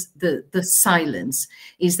is the silence.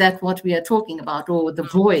 Is that what we are talking about, or the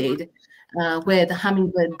void, where the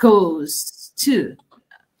hummingbird goes to?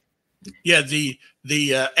 Yeah, the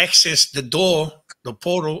access, the door, the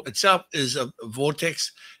portal itself is a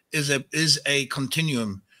vortex, is a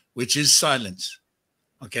continuum, which is silence.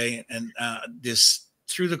 Okay, and this,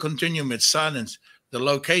 through the continuum, it's silence. The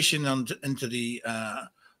location into the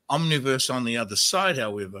omniverse on the other side,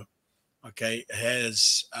 however, okay,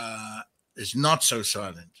 is not so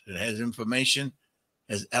silent. It has information,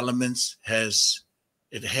 has elements, has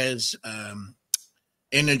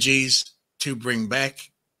energies to bring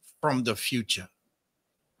back from the future.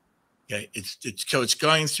 Okay, it's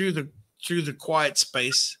going through the quiet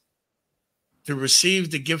space to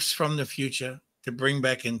receive the gifts from the future, to bring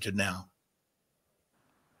back into now.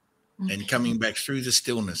 Okay. And coming back through the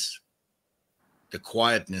stillness, the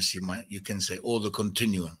quietness, you can say, or the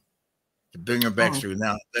continuum, to bring her back through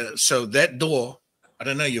now. So that door, I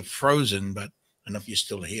don't know, you're frozen, but I don't know if you're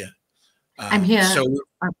still here. I'm here. So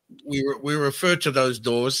we refer to those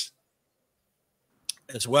doors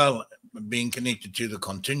as well, being connected to the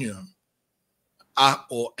continuum,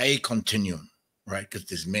 or a continuum, right? Because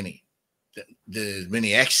there's many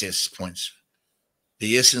access points.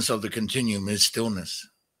 The essence of the continuum is stillness.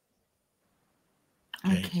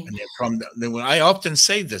 Okay. And then when I often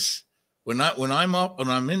say this, when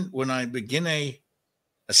I begin a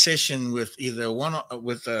session with either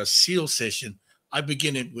with a seal session, I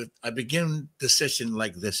begin the session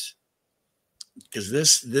like this, because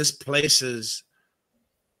this places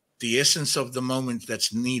the essence of the moment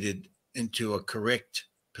that's needed into a correct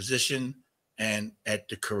position and at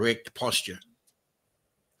the correct posture.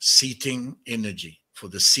 Seating energy, for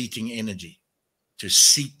the seating energy, to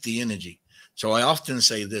seat the energy. So I often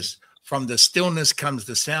say this: from the stillness comes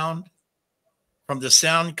the sound, from the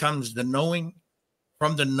sound comes the knowing,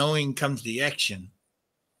 from the knowing comes the action,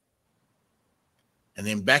 and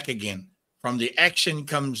then back again. From the action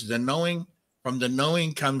comes the knowing, from the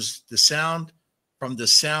knowing comes the sound, from the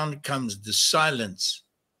sound comes the silence,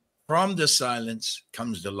 from the silence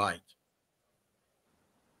comes the light.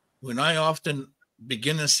 When I often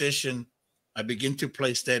begin a session, I begin to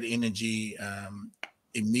place that energy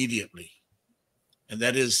immediately, and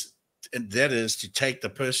that is to take the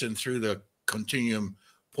person through the continuum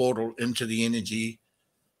portal into the energy,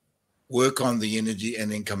 work on the energy,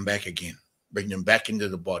 and then come back again, bring them back into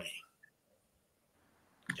the body.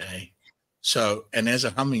 Okay, so, and as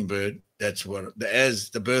a hummingbird, that's what,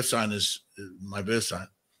 as the birth sign is my birth sign,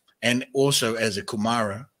 and also as a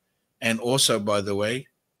Kumara, and also, by the way,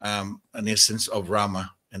 an essence of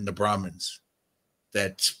Rama and the Brahmins.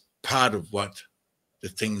 That's part of what the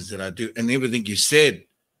things that I do. And everything you said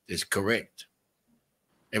is correct.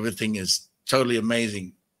 Everything is totally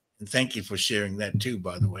amazing. And thank you for sharing that too,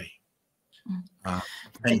 by the way.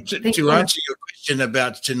 And to answer your question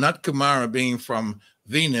about Chinath Kumara being from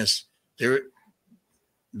Venus,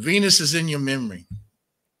 Venus is in your memory.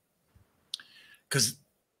 Because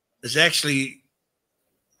it's actually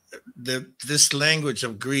this language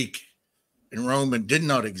of Greek and Roman does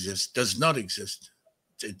not exist.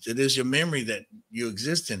 It is your memory that you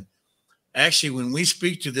exist in. Actually, when we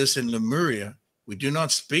speak to this in Lemuria, we do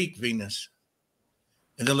not speak Venus.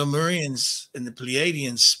 And the Lemurians and the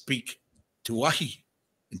Pleiadians speak Tuahi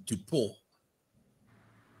and Tupo.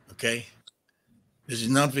 Okay? This is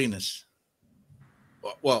not Venus.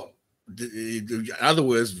 Well, in other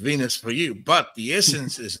words, Venus for you, but the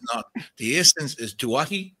essence is not. The essence is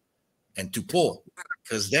Tuahi and Tupo,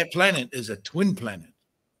 because that planet is a twin planet.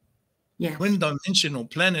 Yeah. Twin-dimensional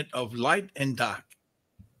planet of light and dark.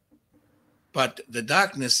 But the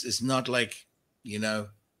darkness is not like,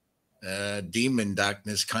 demon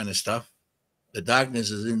darkness kind of stuff. The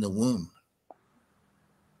darkness is in the womb.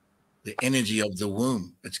 The energy of the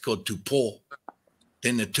womb. It's called Tupo.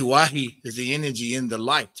 Then the Tuahi is the energy in the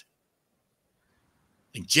light.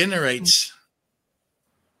 It generates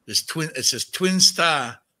this twin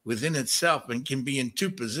star within itself and can be in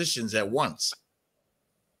two positions at once.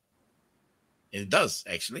 It does,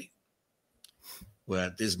 actually.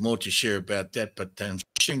 Well, there's more to share about that, but I'm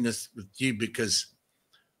sharing this with you because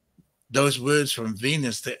those words from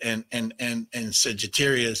Venus and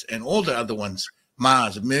Sagittarius and all the other ones,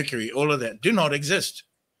 Mars, Mercury, all of that, do not exist.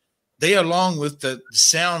 They, along with the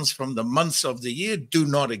sounds from the months of the year, do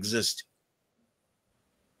not exist.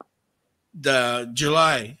 The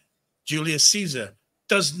July, Julius Caesar,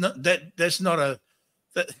 does not. That's not a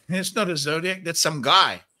zodiac. That's some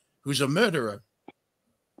guy who's a murderer.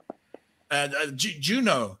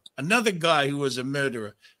 Juno, another guy who was a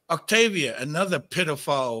murderer. Octavia, another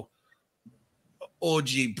pedophile,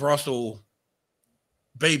 orgy, brothel,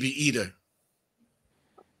 baby eater.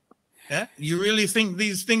 Yeah? You really think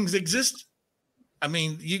these things exist? I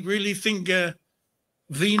mean, you really think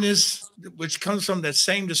Venus, which comes from that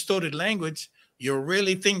same distorted language, you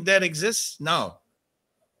really think that exists? No,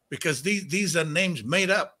 because these are names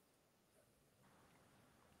made up.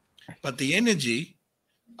 But the energy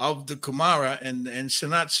of the Kumara and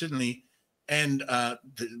Sanat Sydney, and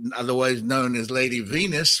otherwise known as Lady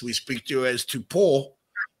Venus, we speak to as Tupo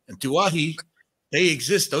and Tuahi, they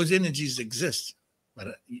exist. Those energies exist.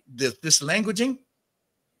 But this languaging,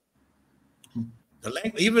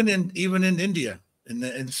 even in India,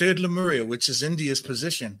 in third Lemuria, which is India's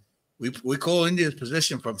position, we call India's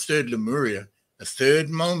position from third Lemuria, the third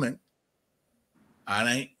moment. All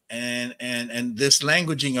right, and this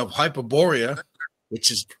languaging of Hyperborea, which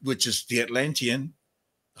is the Atlantean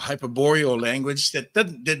Hyperboreal language that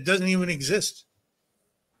doesn't even exist.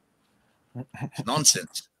 It's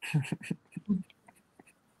nonsense.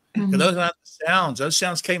 Those aren't the sounds. Those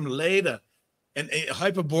sounds came later, and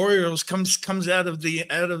Hyperboreals comes out of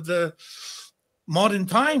the modern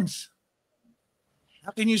times.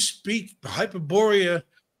 How can you speak Hyperborea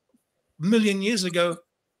a million years ago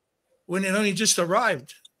when it only just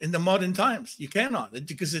arrived? in the modern times. You cannot,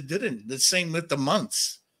 because it didn't. The same with the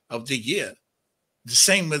months of the year. The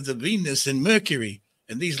same with the Venus and Mercury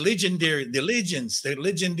and these legendary, the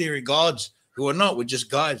legendary gods who are not, were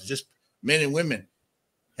just gods, just men and women.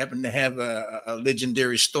 Happen to have a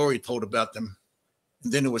legendary story told about them.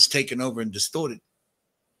 And then it was taken over and distorted.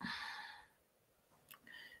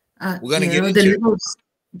 We're going to get into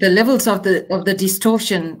the levels of the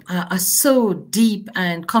distortion are so deep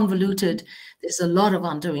and convoluted. There's a lot of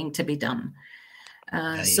undoing to be done.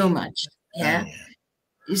 So much. Yeah.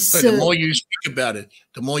 So the more you speak about it,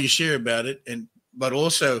 the more you share about it, but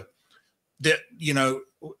also that, you know,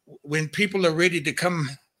 when people are ready to come,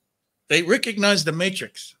 they recognize the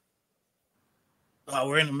matrix. Oh,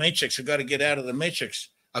 we're in the matrix. We got to get out of the matrix.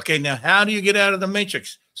 Okay, now how do you get out of the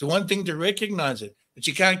matrix? So one thing to recognize it, but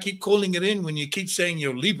you can't keep calling it in when you keep saying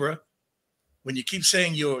you're Libra, when you keep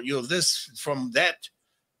saying you're this from that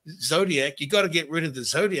zodiac. You got to get rid of the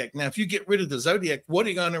zodiac. Now, if you get rid of the zodiac, where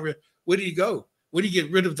do you go? Where do you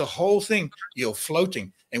get rid of the whole thing? You're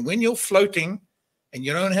floating. And when you're floating and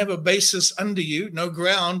you don't have a basis under you, no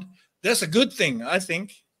ground, that's a good thing, I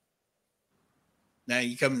think. Now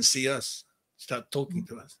you come and see us. Start talking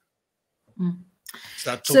to us.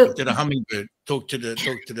 Start talking to the hummingbird. Talk to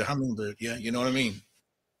the hummingbird. Yeah, you know what I mean?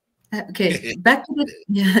 Okay, back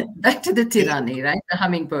to the tyranny, right? The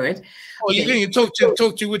hummingbird. Oh, okay. You can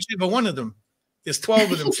talk to whichever one of them. There's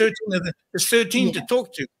 12 of them, 13 of them. There's 13 to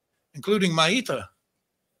talk to, including Maita.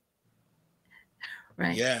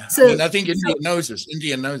 Right. Yeah. So, I think India knows this.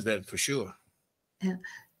 India knows that for sure. Yeah.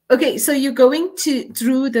 Okay, so you're going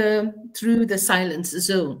through the silence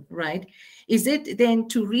zone, right? Is it then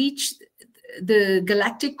to reach the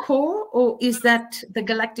galactic core, or is that the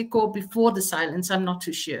galactic core before the silence? I'm not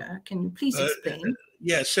too sure. Can you please explain?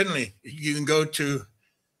 Yeah, certainly. You're going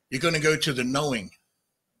to go to the knowing.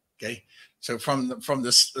 Okay. So from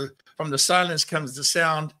the silence comes the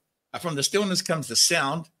sound. From the stillness comes the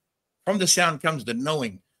sound. From the sound comes the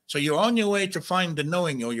knowing. So you're on your way to find the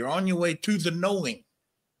knowing, or you're on your way to the knowing.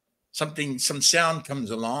 Some sound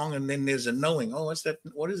comes along, and then there's a knowing. Oh, what's that?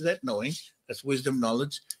 What is that knowing? That's wisdom,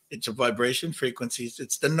 knowledge. It's a vibration, frequencies.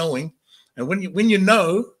 It's the knowing. And when you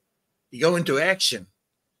know, you go into action.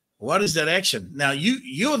 What is that action? Now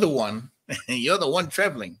you're the one. You're the one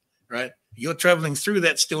traveling, right? You're traveling through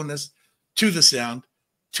that stillness to the sound,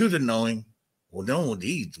 to the knowing. Well, no,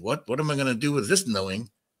 indeed. What am I going to do with this knowing?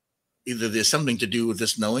 Either there's something to do with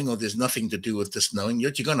this knowing, or there's nothing to do with this knowing.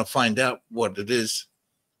 Yet you're going to find out what it is.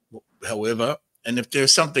 However, and if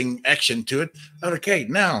there's something action to it, okay,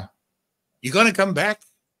 now you're going to come back,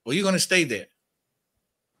 or you're going to stay there.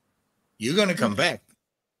 You're going to come back.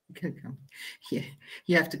 Yeah,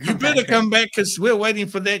 you have to come. You better come back, because we're waiting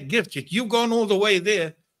for that gift. You've gone all the way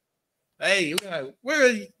there. Hey,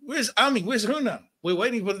 where's Ami? Where's Huna? We're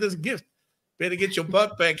waiting for this gift. Better get your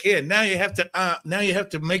butt back here. Now you have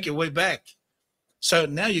to make your way back. So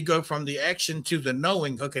now you go from the action to the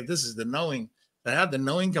knowing. Okay, this is the knowing. Now how did the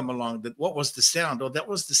knowing come along? What was the sound? Oh, that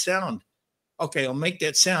was the sound. Okay, I'll make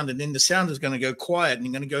that sound, and then the sound is going to go quiet, and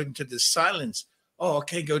you're going to go into the silence. Oh,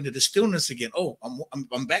 okay, go into the stillness again. Oh,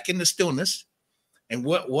 I'm back in the stillness. And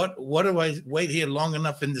what do I wait here long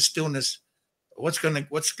enough in the stillness? What's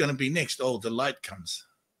gonna be next? Oh, the light comes.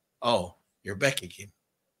 Oh, you're back again.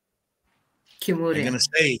 Kimuria. I'm gonna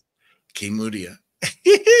say Kimuria.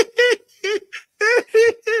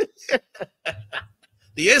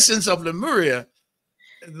 The essence of Lemuria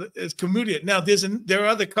is Kimuria. Now there are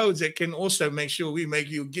other codes that can also make sure we make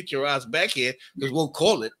you get your ass back here, because we'll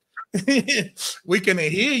call it. We can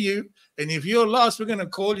hear you, and if you're lost, we're gonna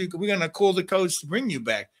call you. We're gonna call the codes to bring you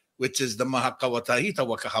back, which is the Mahakawatahita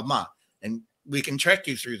Wakahama, and we can track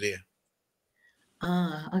you through there.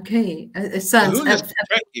 Okay. It sounds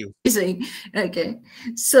amazing. Okay,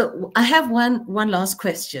 so I have one last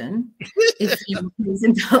question, if you please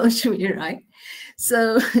indulge me, right?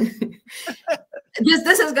 So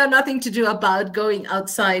this has got nothing to do about going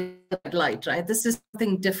outside light, right? This is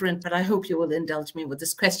something different, but I hope you will indulge me with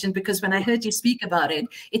this question, because when I heard you speak about it,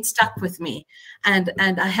 it stuck with me, and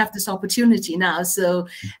I have this opportunity now. So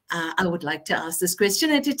I would like to ask this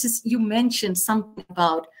question. And it is, you mentioned something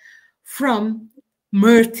about from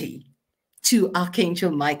Murti to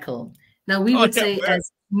Archangel Michael. Now we would say as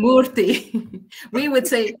Murti. We would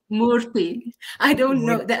say Murti. I don't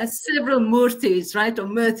know. There are several Murtis, right, or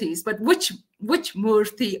Murtis, but which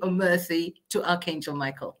Murti or Murti to Archangel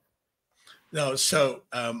Michael? No, so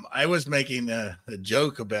I was making a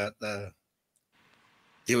joke about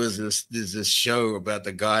there's this show about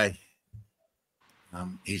the guy.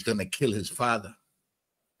 He's going to kill his father,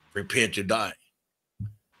 prepare to die.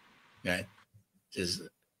 Right?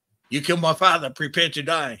 You killed my father, prepare to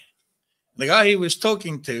die. The guy he was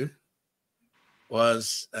talking to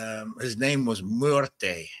was, his name was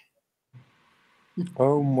Muerte.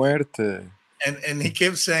 Oh, muerte. And he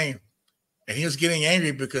kept saying, and he was getting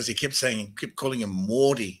angry because he kept calling him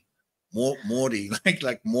Morty. Morty,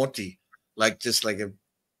 like Morty, like just like a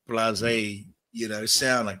blasé,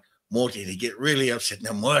 sound like Morty. And he get really upset.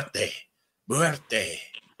 No, Muerte.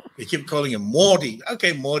 He kept calling him Morty.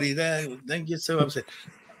 Okay, Morty, then get so upset.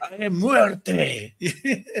 I am Muerte.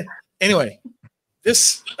 Anyway,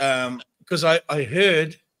 this because I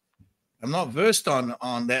heard, I'm not versed on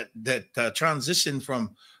that transition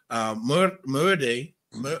from Muerte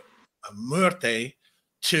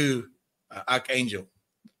to Archangel.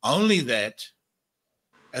 Only that,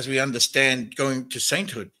 as we understand, going to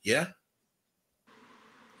sainthood. Yeah,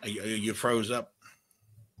 you froze up.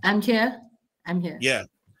 I'm here. Yeah.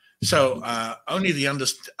 So only the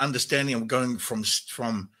understanding of going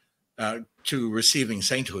from to receiving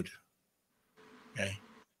sainthood. Okay,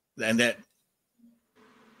 and that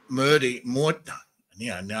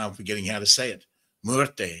yeah. Now I'm forgetting how to say it.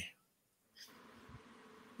 Muerte.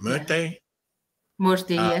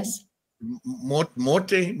 Yes.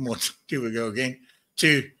 Morte. Here we go again.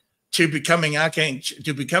 To becoming archangel,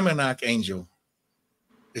 to become an archangel,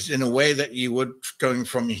 is in a way that you would going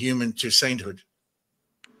from human to sainthood.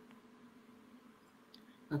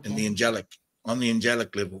 Okay. In the angelic, on the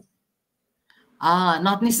angelic level.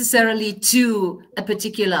 Not necessarily to a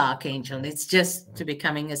particular archangel. It's just to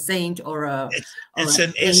becoming a saint or it's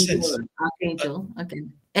an essence. Archangel. Okay.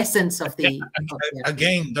 Essence of the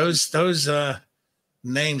again, those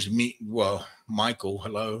names, Michael,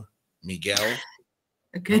 hello, Miguel,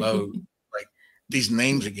 okay. Hello, like these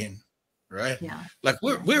names again, right? Yeah. Like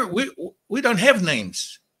we don't have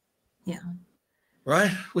names. Yeah.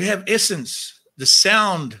 Right? We have essence. The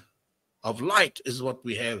sound of light is what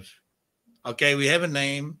we have. Okay, we have a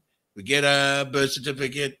name. We get a birth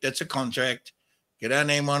certificate. That's a contract. Get our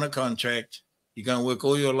name on a contract. You're gonna work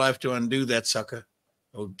all your life to undo that sucker,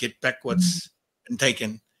 or get back what's been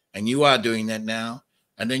taken. And you are doing that now.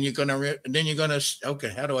 And then you're gonna okay,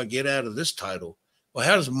 how do I get out of this title? Well,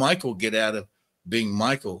 how does Michael get out of being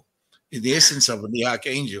Michael? In the essence of the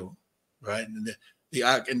archangel, right? And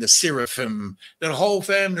the seraphim, the whole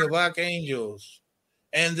family of archangels,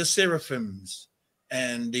 and the seraphims,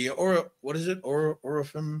 and the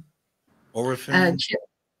Oraphim. All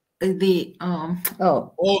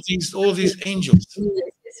these angels.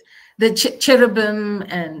 Yes. The cherubim,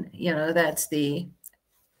 and that's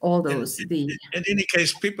all those. In any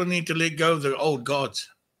case, people need to let go of their old gods.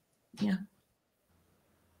 Yeah.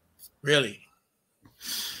 Really.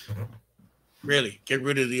 Really, get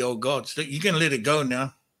rid of the old gods. You can let it go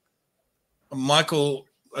now. Michael,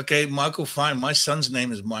 okay, Michael, fine. My son's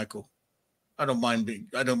name is Michael. I don't mind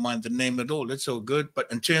the name at all. That's all good.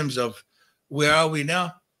 But in terms of where are we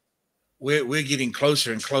now? We're getting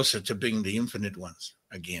closer and closer to being the infinite ones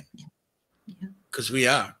again. Because we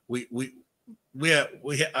are. We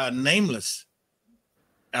are nameless.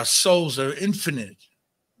 Our souls are infinite.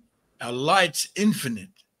 Our light's infinite.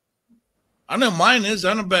 I know mine is. I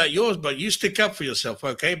don't know about yours, but you stick up for yourself,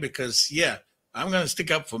 okay? Because, I'm going to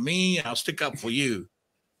stick up for me. I'll stick up for you.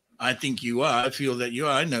 I think you are. I feel that you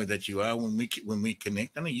are. I know that you are when we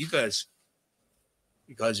connect. I know you guys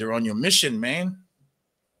are on your mission, man.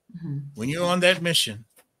 Mm-hmm. When you're on that mission.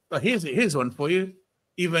 But here's one for you.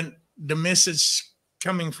 Even the message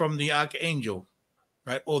coming from the archangel,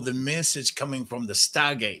 right? Or the message coming from the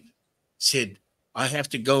Stargate said, I have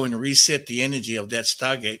to go and reset the energy of that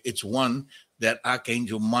Stargate. It's one that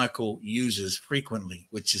Archangel Michael uses frequently,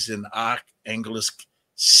 which is in Arkhangelsk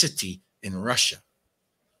city in Russia,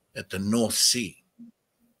 at the North Sea,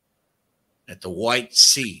 at the White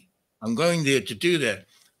Sea. I'm going there to do that.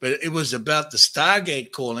 But it was about the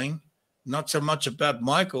Stargate calling, not so much about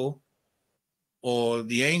Michael or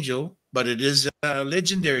the angel, but it is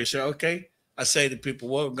legendary. So, okay, I say to people,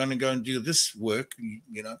 well, we're going to go and do this work,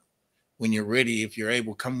 when you're ready, if you're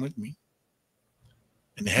able, come with me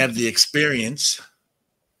and have the experience,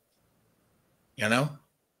 Yeah.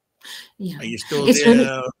 Are you still it's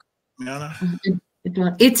there,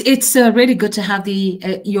 really, it's really good to have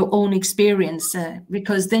your own experience,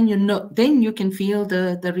 because then you can feel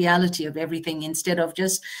the reality of everything instead of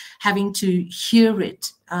just having to hear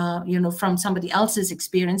it from somebody else's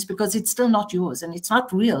experience, because it's still not yours and it's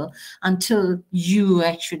not real until you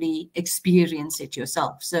actually experience it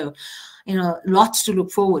yourself. So lots to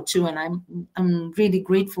look forward to, and I'm really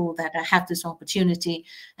grateful that I have this opportunity,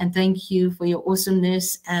 and thank you for your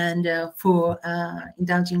awesomeness and for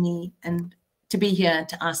indulging me and to be here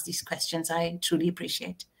to ask these questions. I truly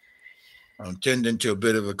appreciate. Turned into a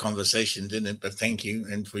bit of a conversation, didn't it? But thank you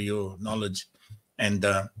and for your knowledge. And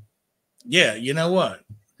yeah, you know what?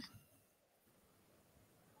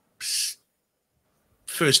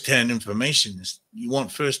 First-hand information is, you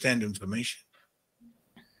want first-hand information.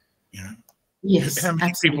 You know, Yes, how many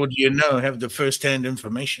absolutely. people do you know have the first-hand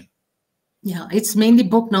information? Yeah, it's mainly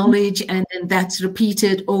book knowledge, and then that's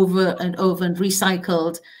repeated over and over and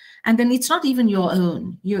recycled. And then it's not even your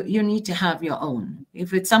own. You need to have your own.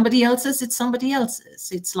 If it's somebody else's, it's somebody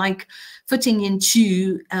else's. It's like fitting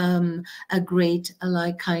into a great,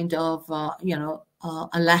 like kind of, a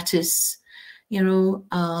lattice,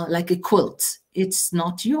 like a quilt. It's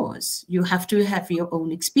not yours. You have to have your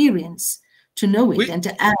own experience to know it and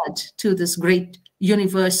to add to this great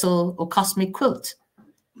universal or cosmic quilt.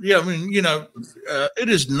 Yeah, I mean, it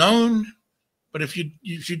is known. But if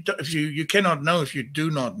you cannot know if you do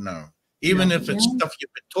not know, even if it's stuff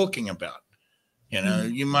you've been talking about,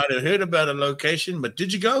 you might have heard about a location, but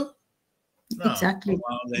did you go? No. Exactly.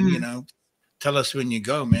 Well, then tell us when you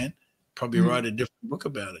go, man. Probably write a different book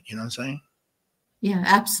about it. You know what I'm saying? Yeah,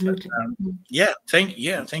 absolutely. But, thank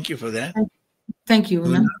you for that. Thank you,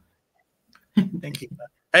 Una. Thank you.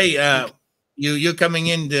 Hey, you're coming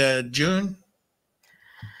in June.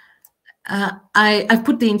 I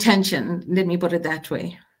put the intention. Let me put it that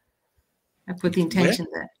way. I put the intention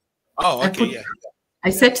there. Oh, okay.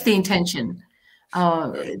 I set the intention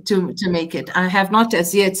to make it. I have not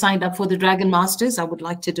as yet signed up for the Dragon Masters. I would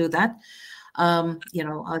like to do that. I'll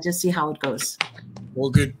just see how it goes.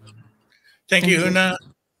 All good. Thank you, Huna.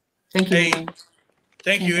 Thank you. Hey,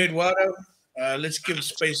 thank you, Eduardo. Let's give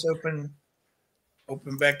space open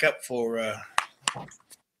back up for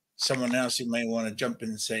someone else who may want to jump in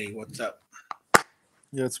and say what's up.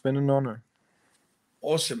 Yeah, it's been an honor.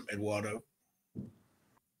 Awesome, Eduardo.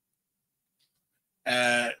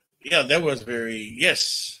 That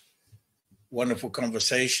was wonderful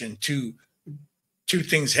conversation. Two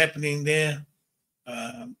things happening there.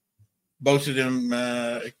 Both of them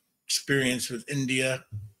experience with India,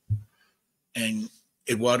 and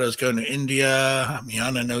Eduardo's going to India.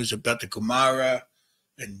 Miana knows about the Kumara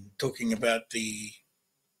and talking about the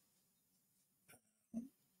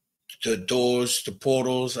doors, the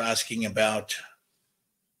portals, asking about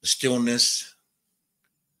the stillness.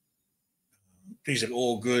 These are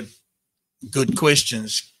all good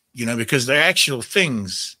questions, because they're actual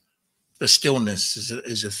things. The stillness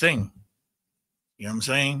is a thing. You know what I'm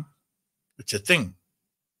saying? It's a thing.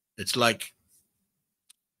 It's like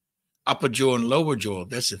upper jaw and lower jaw.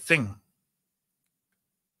 That's a thing.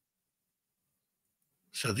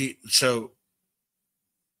 So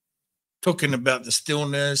talking about the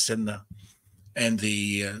stillness and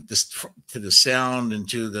to the sound and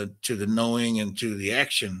to the knowing and to the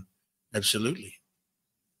action, absolutely.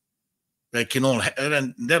 That can all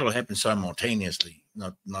that'll happen simultaneously,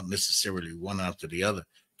 not necessarily one after the other.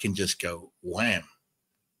 Can just go wham,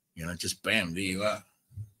 just bam, there you are.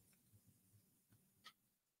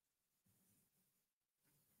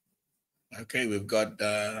 Okay, we've got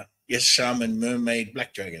Shaman, Mermaid,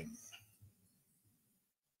 Black Dragon,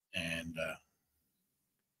 and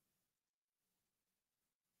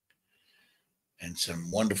some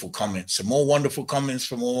wonderful comments. Some more wonderful comments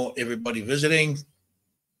from everybody visiting.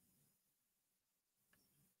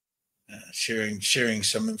 Sharing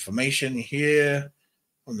some information here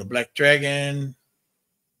on the Black Dragon.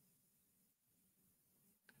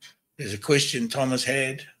 There's a question Thomas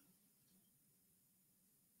had.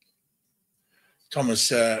 Thomas,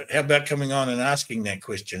 how about coming on and asking that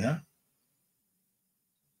question, huh?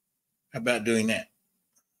 How about doing that?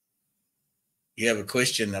 You have a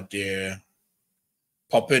question up there,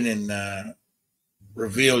 pop in and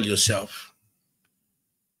reveal yourself.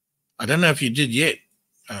 I don't know if you did yet.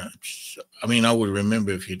 I would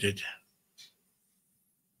remember if you did.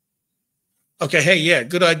 Okay, hey, yeah,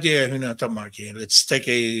 good idea, Huna. Let's take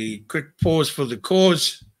a quick pause for the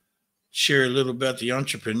cause, share a little about the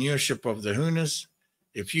entrepreneurship of the HUNAS.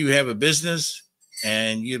 If you have a business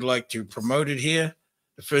and you'd like to promote it here,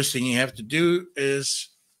 the first thing you have to do is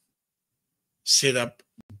set up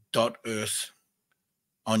 .earth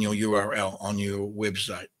on your URL, on your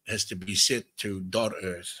website. It has to be set to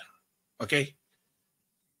 .earth, okay?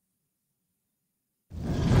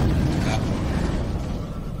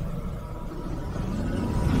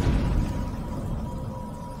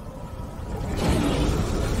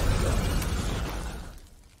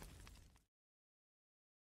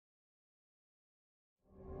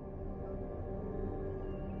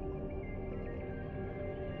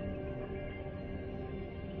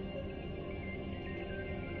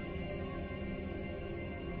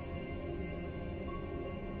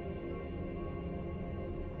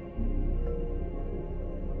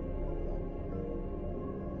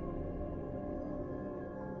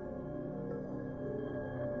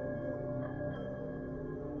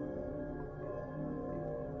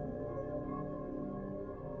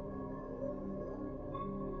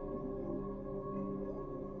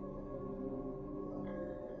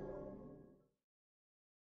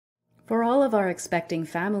 For all of our expecting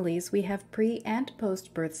families, we have pre- and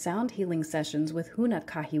post-birth sound healing sessions with Huna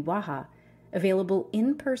Kahiwaha, available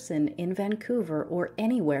in person in Vancouver or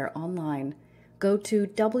anywhere online. Go to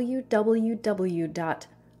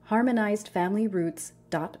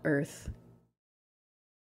www.harmonizedfamilyroots.earth.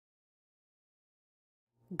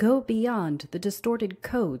 Go beyond the distorted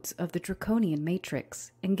codes of the draconian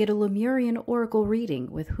matrix and get a Lemurian oracle reading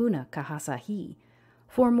with Huna Kahasahi.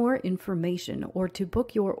 For more information or to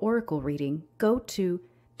book your oracle reading, go to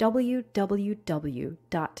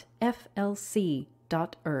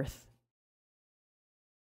www.flc.earth.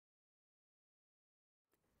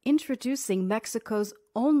 Introducing Mexico's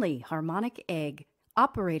only harmonic egg,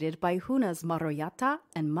 operated by HUNAS Maroyata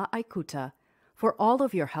and Ma'aikuta. For all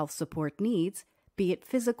of your health support needs, be it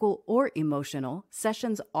physical or emotional,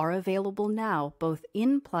 sessions are available now both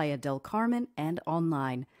in Playa del Carmen and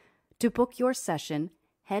online. To book your session,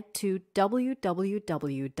 head to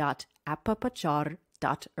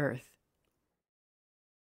www.apapachar.earth.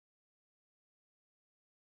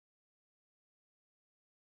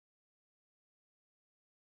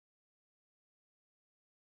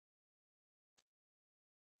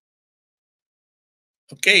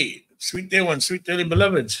 Okay, sweet dear ones, sweet dearly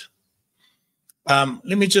beloveds.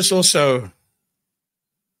 Let me just also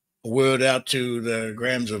word out to the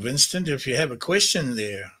grams of instant. If you have a question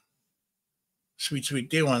there, sweet, sweet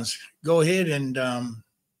dear ones, go ahead and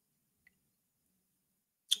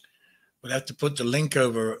we'll have to put the link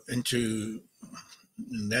over into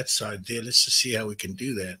that side there. Let's just see how we can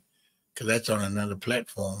do that, because that's on another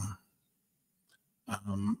platform.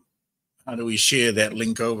 How do we share that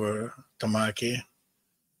link over, Tamaki,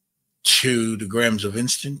 to the grams of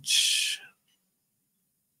instant?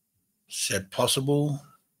 Is that possible?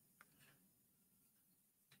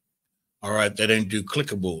 All right, they don't do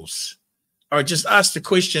clickables. All right, just ask the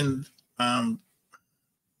question, I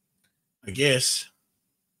guess.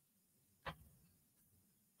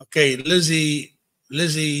 Okay, Lizzie,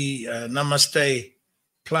 namaste,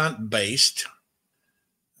 plant-based,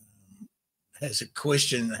 has a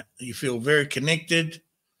question. You feel very connected.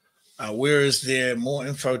 Where is there more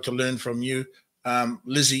info to learn from you?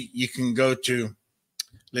 Lizzie, you can go to,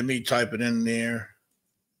 let me type it in there,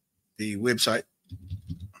 the website.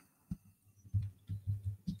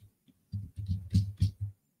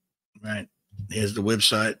 Right, here's the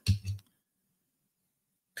website.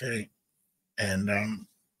 Okay, and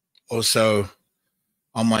also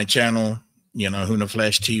on my channel, Huna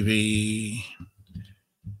Flash TV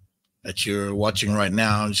that you're watching right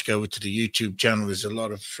now, just go to the YouTube channel. There's a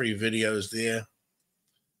lot of free videos there.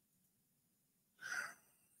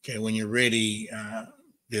 Okay, when you're ready,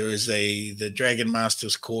 there is the Dragon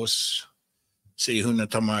Masters course. See, Huna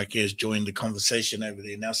Tamaki has joined the conversation over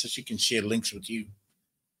there now, so she can share links with you.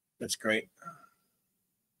 That's great.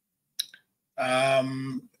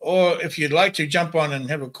 Or if you'd like to jump on and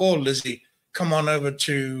have a call, Lizzie, come on over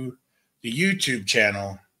to the YouTube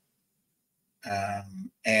channel,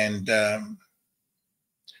 and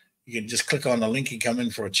you can just click on the link and come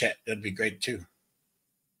in for a chat. That'd be great too.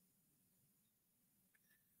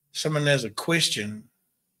 Someone has a question.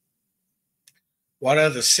 What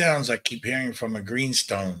are the sounds I keep hearing from a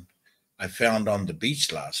greenstone I found on the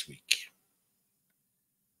beach last week?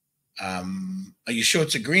 Are you sure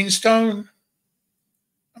it's a greenstone?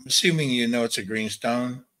 I'm assuming you know it's a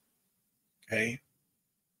greenstone. Okay.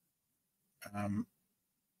 I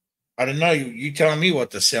don't know. You telling me what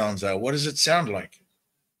the sounds are. What does it sound like?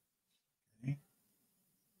 Okay.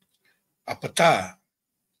 Apata.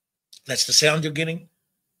 That's the sound you're getting?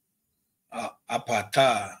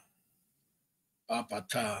 Apata.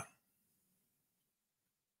 Apata.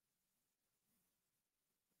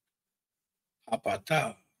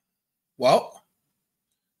 Apata. Well,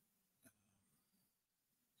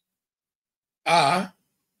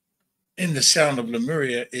 in the sound of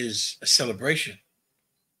Lemuria is a celebration.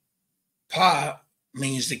 Pa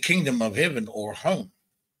means the kingdom of heaven or home.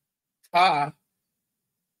 Pa,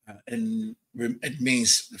 and it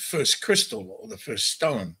means the first crystal or the first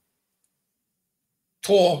stone.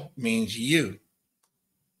 Tor means you.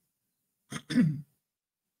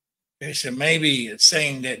 Okay, so maybe it's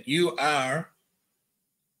saying that you are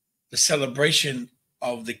the celebration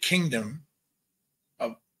of the kingdom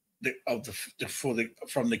from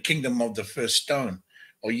the kingdom of the first stone,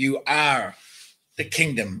 or you are the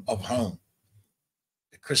kingdom of home,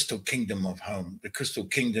 the crystal kingdom of home, the crystal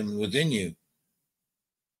kingdom within you,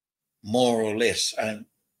 more or less. And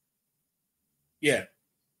yeah,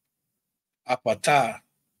 apata,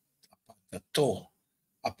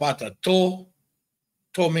 apata to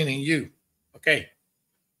meaning you. Okay.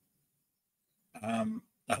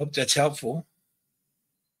 I hope that's helpful.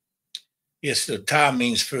 Yes, the Ta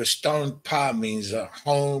means first stone. Pa means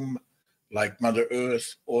home, like Mother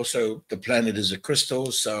Earth. Also, the planet is a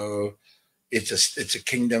crystal, so it's a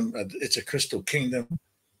kingdom. It's a crystal kingdom,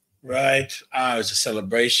 right? Ah is a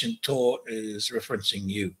celebration. Tor is referencing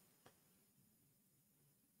you.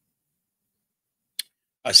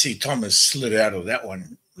 I see Thomas slid out of that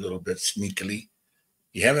one a little bit sneakily.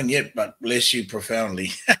 You haven't yet, but bless you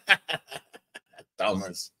profoundly,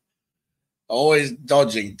 Thomas. Always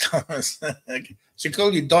dodging, Thomas. She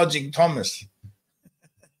called you dodging Thomas.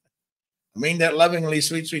 I mean that lovingly,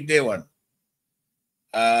 sweet, sweet dear one.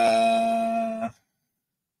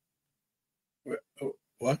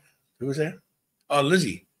 What? Who was that? Oh,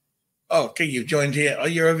 Lizzie. Oh, okay, you've joined here. Oh,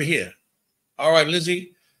 you're over here. All right,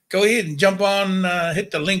 Lizzie. Go ahead and jump on,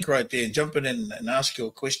 hit the link right there and jump in and ask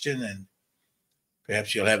your question, and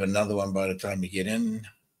perhaps you'll have another one by the time you get in.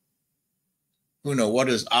 Who knows? What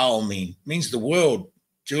does owl mean? It means the world,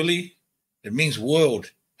 Julie. It means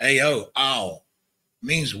world. A-O, owl. It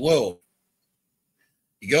means world.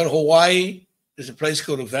 You go to Hawaii, there's a place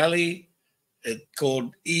called a valley. It's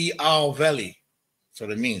called Owl Valley. That's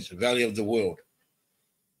what it means, the valley of the world.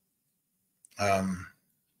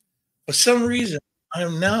 For some reason, I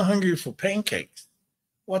am now hungry for pancakes.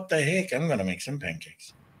 What the heck? I'm going to make some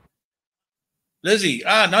pancakes. Lizzie,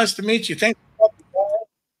 nice to meet you. Thank you.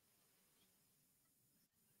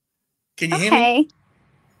 Can you hear me?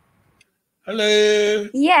 Hello.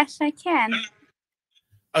 Yes, I can.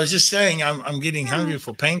 I was just saying I'm getting hungry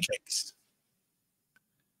for pancakes.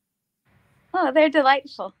 Oh, they're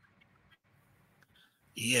delightful.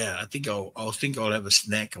 Yeah, I think I'll have a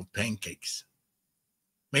snack of pancakes.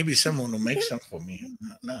 Maybe someone will make some for me.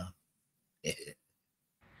 No.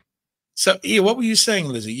 So, yeah, what were you saying,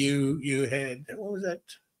 Lizzie? You had, what was that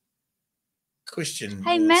question?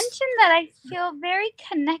 I mentioned that I feel very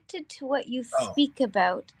connected to what you speak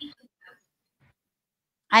about.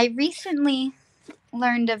 I recently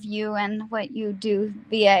learned of you and what you do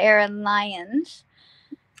via Aaron Lyons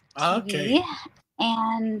TV, okay.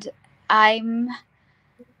 and I've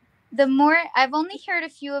only heard a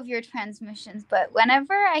few of your transmissions, but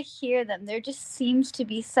whenever I hear them, there just seems to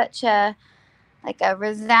be such a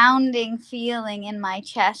resounding feeling in my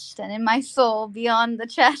chest and in my soul beyond the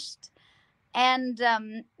chest. And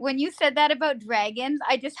when you said that about dragons,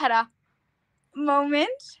 I just had a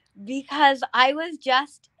moment, because I was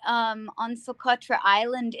just on Socotra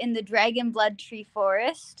Island in the Dragon Blood Tree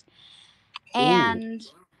Forest, and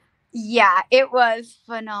yeah, it was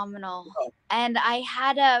phenomenal. And I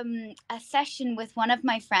had a session with one of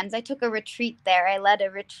my friends. I took a retreat there. I led a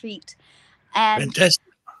retreat, and fantastic.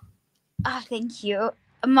 Oh, thank you.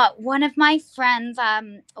 One of my friends,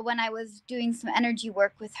 when I was doing some energy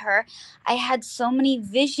work with her, I had so many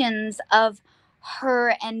visions of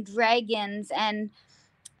her and dragons, and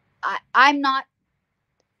I'm not,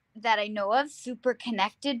 that I know of, super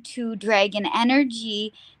connected to dragon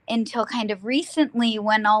energy until kind of recently,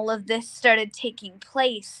 when all of this started taking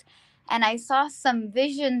place. And I saw some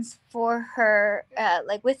visions for her,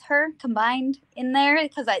 with her combined in there,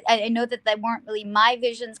 because I know that they weren't really my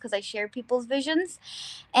visions, because I share people's visions.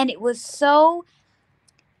 And it was so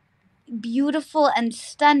beautiful and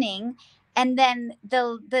stunning. And then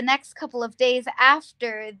the next couple of days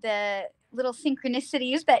after, the little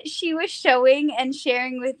synchronicities that she was showing and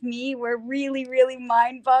sharing with me were really, really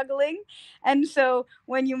mind-boggling. And so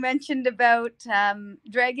when you mentioned about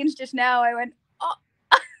dragons just now, I went, oh,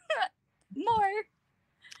 more.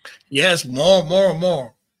 Yes,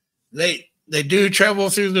 more. They do travel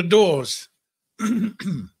through the doors.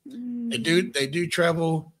 They do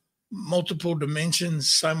travel multiple dimensions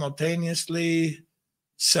simultaneously.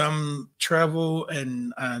 Some travel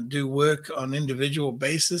and do work on individual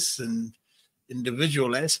basis and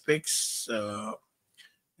individual aspects,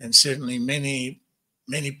 and certainly many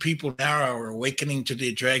people now are awakening to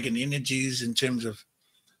their dragon energies in terms of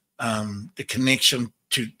the connection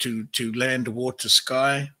to land, water,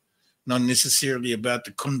 sky. Not necessarily about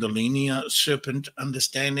the Kundalini serpent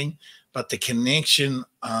understanding, but the connection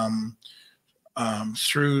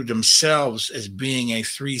through themselves as being a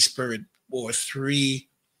three spirit, or a three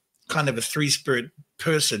spirit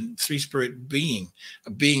person, three spirit being, a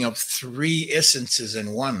being of three essences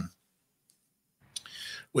in one,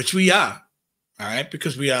 which we are, all right,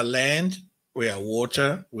 because we are land, we are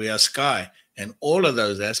water, we are sky, and all of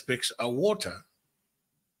those aspects are water.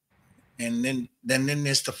 And then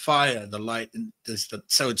there's the fire, the light, and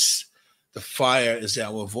so it's the fire is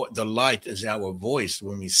our voice, the light is our voice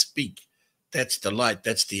when we speak. That's the light,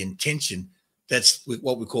 that's the intention, that's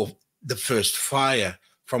what we call the first fire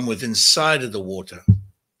from within inside of the water,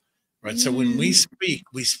 right? So when we speak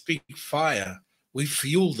fire, we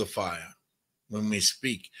fuel the fire. when we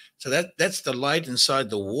speak. So that's the light inside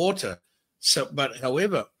the water. So, but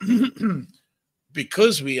however,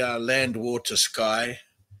 because we are land, water, sky,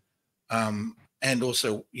 and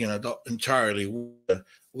also, you know, not entirely water,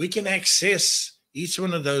 we can access each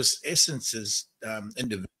one of those essences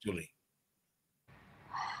individually.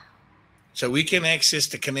 So we can access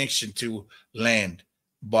the connection to land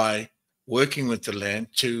by working with the land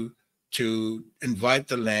to invite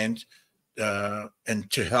the land and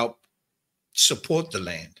to help support the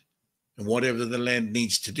land and whatever the land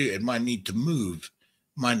needs to do. It might need to move,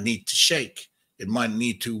 might need to shake, it might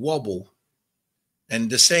need to wobble, and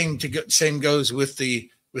the same goes with the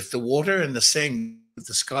water, and the same with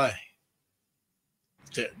the sky.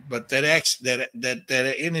 But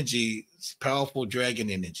that energy is powerful dragon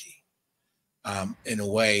energy. In a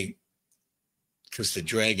way, because the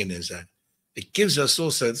dragon is it gives us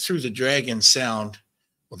also through the dragon sound,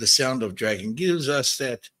 or the sound of dragon gives us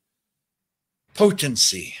that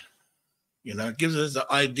potency. You know, it gives us the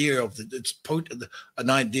idea of the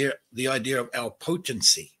idea of our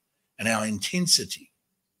potency and our intensity.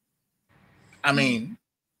 I mean,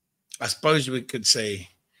 I suppose we could say,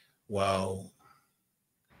 well,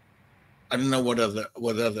 I don't know what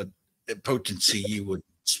other potency you would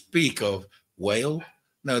speak of. Whale?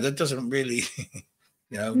 No, that doesn't really,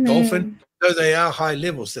 you know, dolphin, though they are high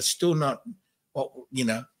levels, that's still not what, you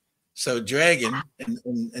know. So dragon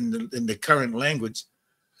in the current language,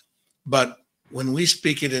 but when we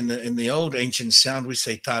speak it in the old ancient sound, we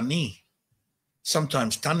say tani,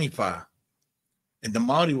 sometimes tanifa. And the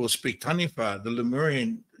Maori will speak tanifa. The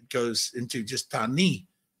Lemurian goes into just tani,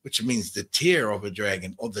 which means the tear of a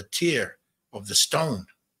dragon, or the tear of the stone,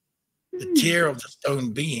 the tear of the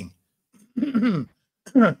stone being.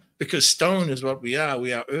 Because stone is what we are.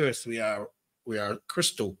 We are earth. We are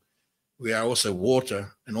crystal. We are also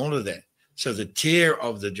water, and all of that. So the tear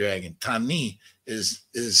of the dragon, tani,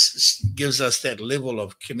 gives us that level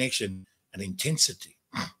of connection and intensity.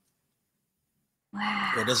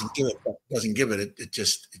 Wow. Well, it doesn't give it.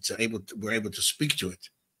 We're able to speak to it.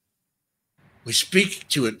 We speak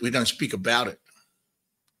to it. We don't speak about it.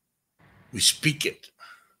 We speak it.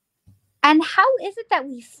 And how is it that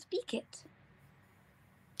we speak it?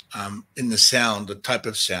 In the sound, the type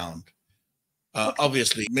of sound. Okay.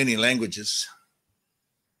 Obviously, many languages,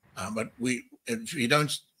 but we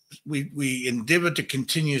endeavor to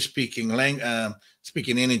continue speaking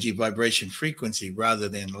energy, vibration, frequency rather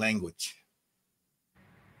than language.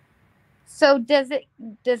 So does it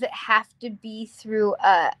have to be through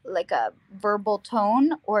like a verbal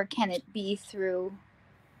tone, or can it be through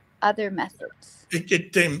other methods?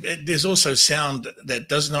 There's also sound that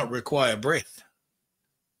does not require breath.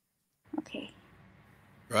 Okay.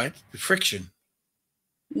 Right? Friction.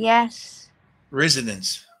 Yes.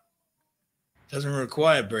 Resonance doesn't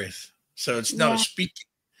require breath. So it's not a speaking.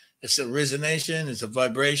 It's a resonation, it's a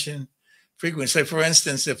vibration, frequency. So for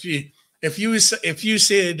instance, if you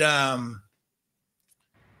said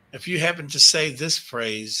if you happen to say this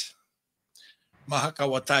phrase,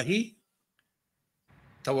 mahakawatahi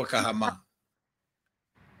tawakahama.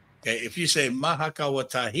 Okay, if you say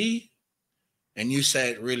mahakawatahi and you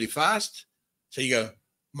say it really fast, so you go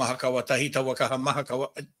mahakawatahi tawakaha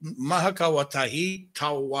mahakawatahi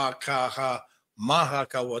tawakaha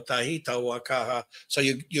mahakawatahi tawakaha. So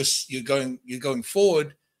you're going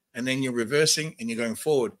forward, and then you're reversing, and you're going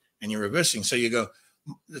forward, and you're reversing. So you go,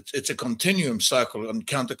 it's a continuum cycle and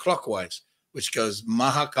counterclockwise, which goes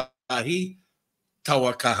mahakahi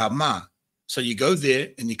tawakahama. So you go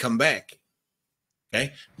there and you come back.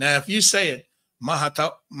 Okay. Now, if you say it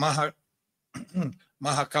mahakawatahi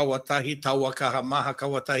tawakaha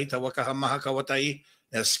mahakawatahi tawakaha mahakawatahi,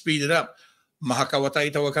 now speed it up.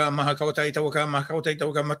 Mahakawatahi tawakaha mahakawatahi tawakaha mahakawatahi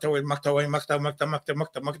tawakaha maktawi maktawi makta makta makta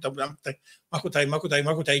makta makta makutai makutai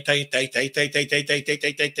makutai tai tai tai tai tai tai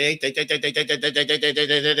tai tai tai tai tai tai tai tai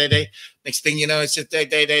tai tai tai. Next thing you know, it's just it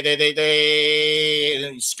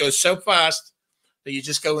just goes so fast that you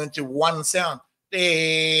just go into one sound.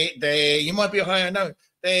 You might be a higher note.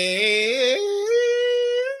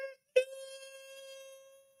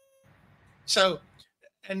 So,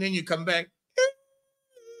 and then you come back.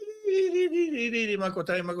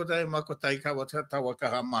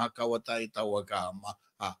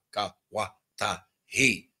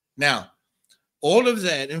 Now, all of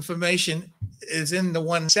that information is in the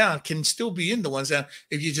one sound, can still be in the one sound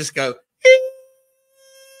if you just go.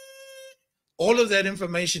 All of that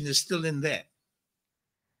information is still in that.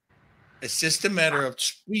 It's just a matter of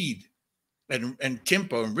speed and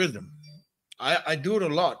tempo and rhythm. I do it a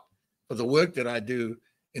lot for the work that I do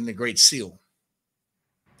in the Great Seal.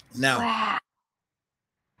 Now,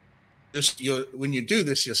 when you do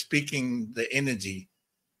this, you're speaking the energy.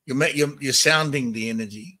 You're sounding the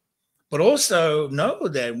energy. But also know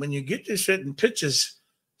that when you get to certain pitches,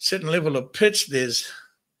 certain level of pitch, there's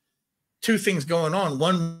two things going on,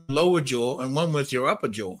 one lower jaw and one with your upper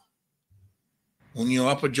jaw. When your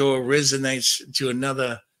upper jaw resonates to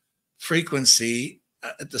another frequency,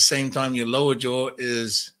 at the same time your lower jaw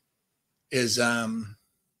is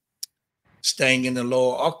staying in the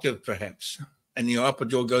lower octave perhaps, and your upper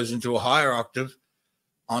jaw goes into a higher octave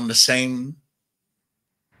on the same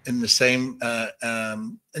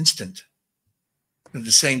instant, in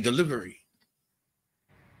the same delivery.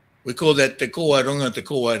 We call that te kōwairunga, te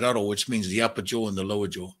kōwairaro, which means the upper jaw and the lower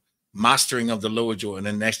jaw, mastering of the lower jaw, and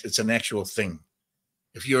then it's an actual thing.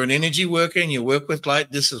 If you're an energy worker and you work with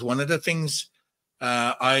light, this is one of the things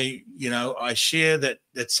I share,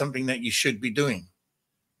 that's something that you should be doing,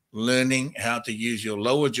 learning how to use your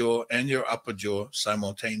lower jaw and your upper jaw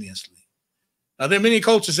simultaneously. Now, there are many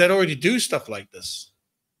cultures that already do stuff like this.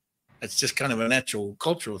 It's just kind of a natural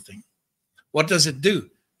cultural thing. What does it do?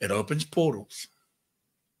 It opens portals,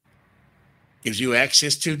 gives you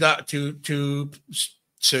access to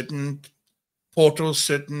certain portals,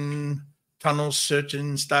 certain tunnels,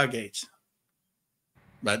 certain stargates.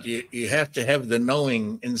 But you have to have the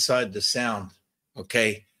knowing inside the sound,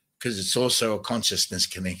 okay? Because it's also a consciousness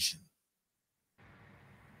connection.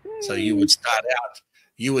 So you would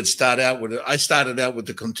start out with I started out with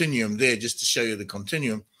the continuum there just to show you the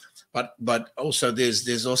continuum. But also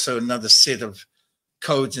there's also another set of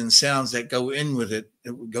codes and sounds that go in with it,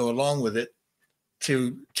 that would go along with it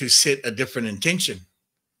to set a different intention.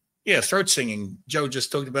 Yeah, throat singing. Joe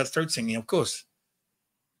just talked about throat singing, of course.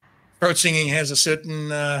 Throat singing has a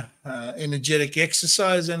certain energetic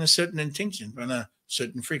exercise and a certain intention and a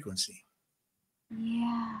certain frequency.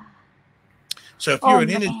 Yeah. So if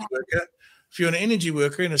you're an energy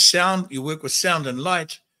worker in a sound, you work with sound and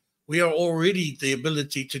light, we are already the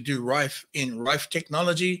ability to do Rife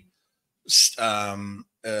technology, Tesla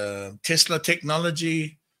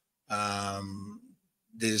technology.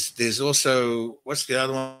 There's also, what's the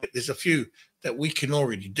other one? There's a few that we can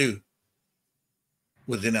already do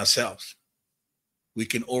within ourselves. We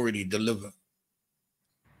can already deliver.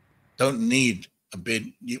 Don't need a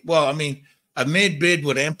bed. Well, I mean, a made bed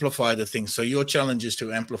would amplify the thing. So your challenge is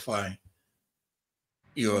to amplify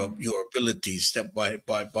your abilities that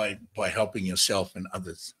by helping yourself and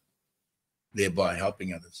others, thereby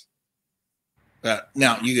helping others.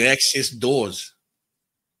 Now you access doors,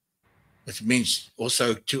 which means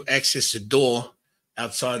also to access a door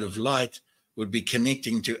outside of light would be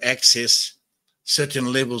connecting to access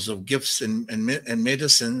certain levels of gifts and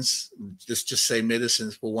medicines. Just say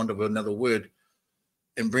medicines for want of another word,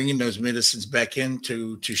 and bringing those medicines back in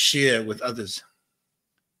to share with others.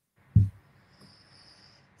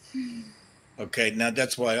 Okay, now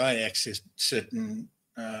that's why I access certain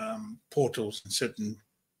portals and certain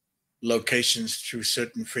locations through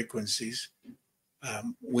certain frequencies.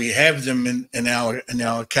 We have them in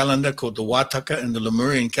our calendar called the Wataka and the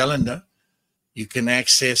Lemurian calendar. You can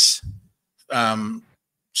access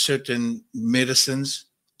certain medicines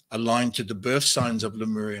aligned to the birth signs of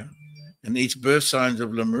Lemuria. And each birth signs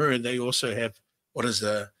of Lemuria, they also have what is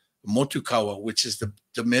the motukawa, which is the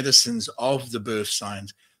medicines of the birth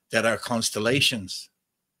signs that are constellations.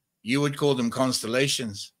 You would call them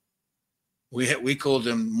constellations. We call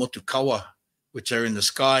them motukawa, which are in the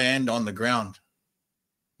sky and on the ground.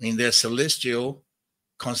 I mean, they're celestial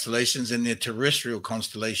constellations and they're terrestrial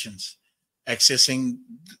constellations, accessing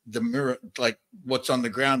the mirror, like what's on the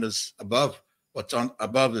ground is above, what's on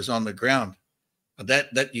above is on the ground.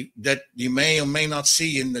 That you may or may not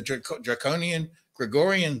see in the draconian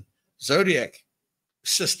Gregorian zodiac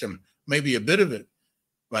system, maybe a bit of it,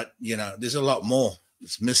 but there's a lot more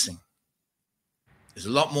that's missing. There's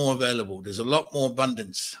a lot more available. There's a lot more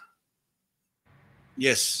abundance.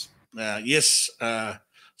 Yes,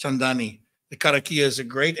 Chandani, the Karakia is a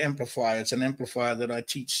great amplifier. It's an amplifier that I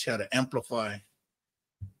teach how to amplify,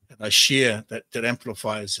 that I share, that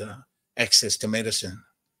amplifies access to medicine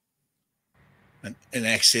and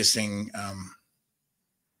accessing,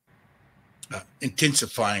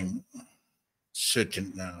 intensifying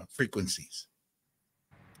certain frequencies,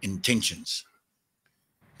 intentions.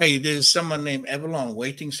 Hey, there's someone named Avalon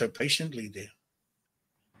waiting so patiently there.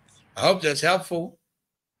 I hope that's helpful.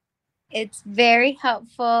 It's very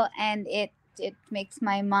helpful, and it makes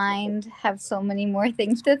my mind have so many more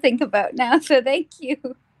things to think about now. So thank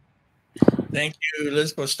you. Thank you,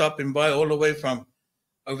 Liz, for stopping by all the way from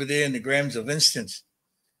over there in the grams of instance.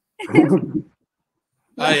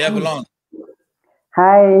 Hi, Avalon.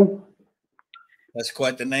 Hi. That's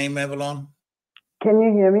quite the name, Avalon. Can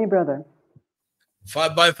you hear me, brother?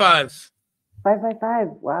 5 by 5.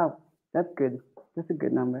 555. Wow, that's good. That's a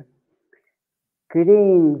good number.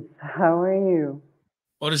 Greetings. How are you?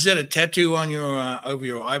 What is that? A tattoo on your over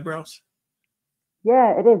your eyebrows?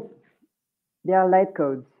 Yeah, it is. They are light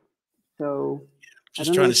codes. So I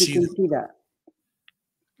Just don't know trying to if you see can them. see that.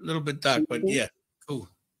 A little bit dark, but See? yeah, cool.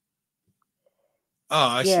 Oh,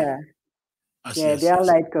 I see. Yeah, I see. yeah, I they see. are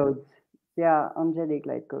light codes. They are angelic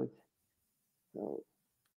light codes. So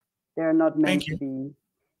they're not meant Thank to you. be.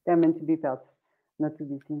 They're meant to be felt, not to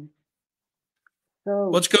be seen. So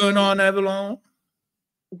What's going on, Avalon?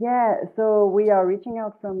 yeah, so we are reaching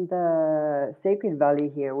out from the Sacred Valley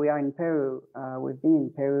here. We are in Peru. We've been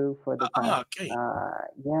in Peru for the past. Okay.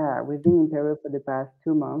 Yeah, we've been in Peru for the past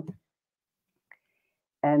 2 months,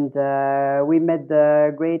 and we met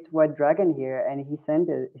the Great White Dragon here, and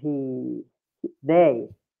they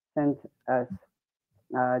sent us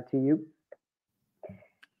to you,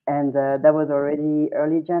 and that was already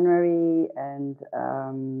early January, and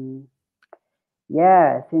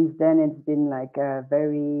yeah, since then it's been like a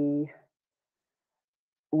very.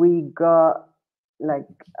 We got like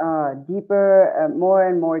deeper, more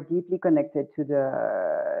and more deeply connected to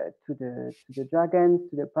the dragons,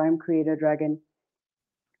 to the prime creator dragon.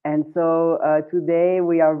 And so today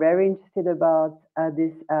we are very interested about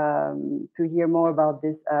this to hear more about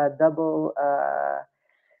this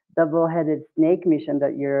double-headed snake mission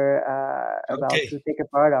that you're about Okay. to take a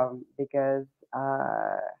part of, because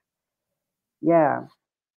yeah,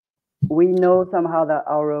 we know somehow that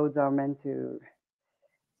our roads are meant to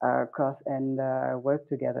cross and work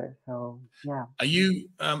together. So yeah. Are you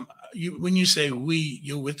when you say we,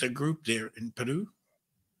 you're with a group there in Peru?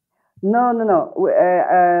 No.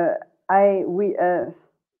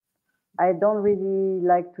 I don't really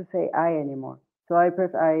like to say I anymore. So I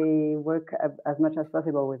work as much as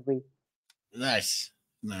possible with we. Nice.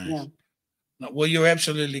 Nice. Yeah. No, well, you're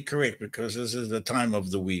absolutely correct, because this is the time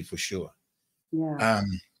of the we for sure. Yeah.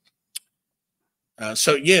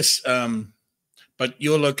 So yes, but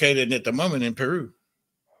you're located at the moment in Peru.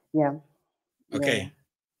 Yeah. Okay. Yeah.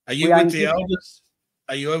 Are you with the elders?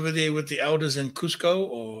 Are you over there with the elders in Cusco,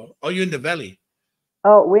 or are you in the valley?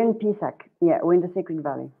 Oh, we're in Pisac. Yeah, we're in the Sacred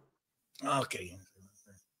Valley. Okay.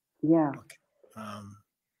 Yeah. Okay.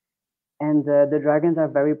 And the dragons are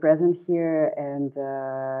very present here, and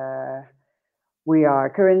we are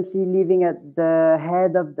currently living at the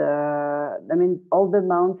head of all the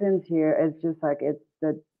mountains here. It's just like it's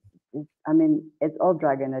all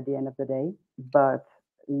dragon at the end of the day, but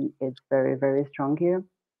it's very, very strong here.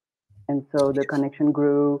 And so the connection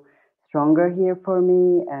grew stronger here for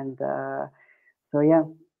me. And so, yeah,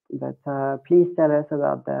 but please tell us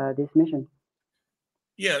about this mission.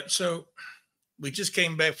 Yeah, so we just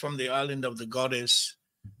came back from the island of the goddess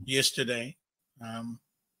yesterday.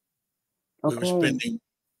 We were spending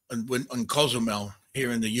on Cozumel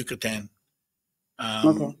here in the Yucatan.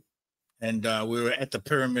 Okay. And we were at the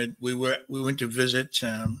pyramid. We went to visit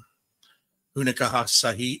Hunaka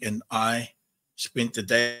Sahi, and I spent the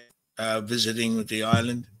day visiting with the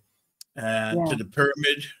island, to the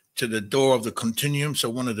pyramid, to the door of the continuum. So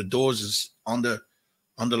one of the doors is on the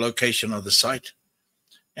location of the site,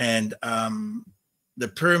 and the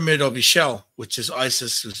pyramid of Ishel, which is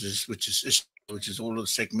Isis, which is all of the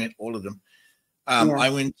segment, all of them. I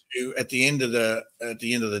went to at the end of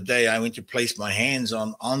the day. I went to place my hands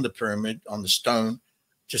on the pyramid, on the stone.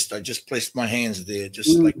 I just placed my hands there,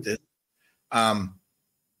 just like this.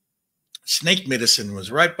 Snake medicine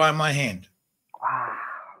was right by my hand. Wow.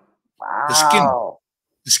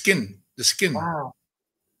 The skin. Wow.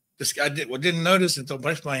 I didn't notice until I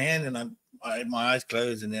placed my hand, and I had my eyes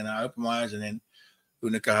closed, and then I opened my eyes, and then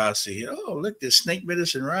Unakahasi, oh, look, there's snake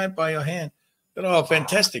medicine right by your hand. But, oh,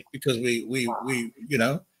 fantastic, because we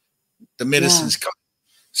the medicine's coming.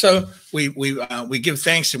 So we give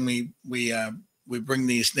thanks, and we bring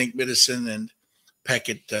the snake medicine and pack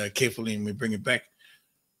it carefully, and we bring it back.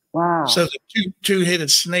 Wow. So the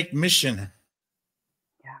two-headed snake mission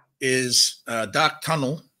is a dark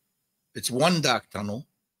tunnel. It's one dark tunnel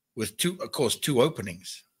with two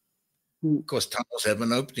openings. Of course, tunnels have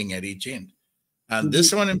an opening at each end. And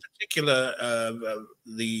this one in particular,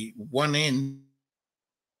 the one end,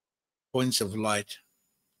 points of light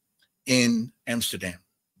in Amsterdam.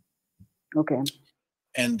 Okay.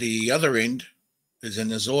 And the other end is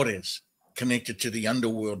in Azores, connected to the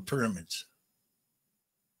underworld pyramids.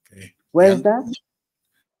 Okay. Where is that?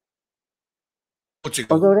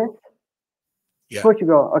 Portugal. Azores? Yeah.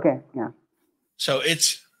 Portugal. Okay. Yeah. So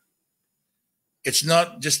it's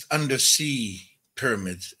not just undersea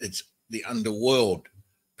pyramids, it's the underworld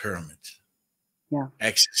pyramids. Yeah.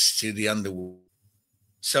 Access to the underworld.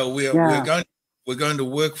 So we're going to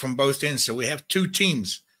work from both ends. So we have 2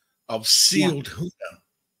 teams of sealed HUNA.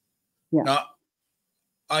 Yeah. Now,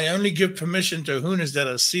 I only give permission to HUNAs that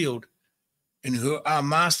are sealed and who are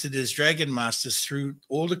mastered as dragon masters through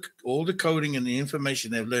all the coding and the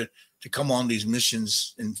information they've learned to come on these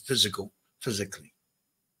missions in physically.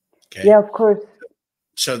 Okay. Yeah, of course.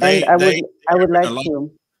 So I would like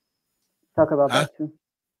to talk about that too.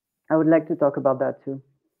 I would like to talk about that too.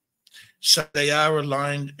 So they are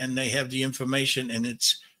aligned and they have the information, and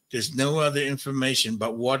there's no other information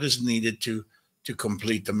but what is needed to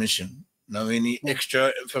complete the mission. No any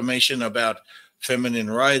extra information about feminine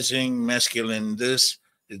rising, masculine this.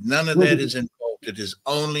 None of that is involved. It is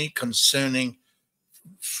only concerning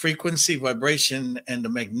frequency, vibration, and the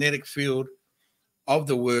magnetic field of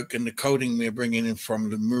the work and the coding we're bringing in from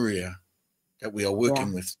Lemuria that we are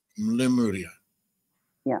working with. Lemuria.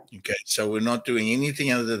 Yeah. Okay. So we're not doing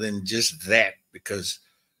anything other than just that because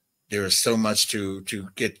there is so much to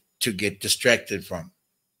get distracted from.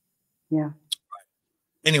 Yeah.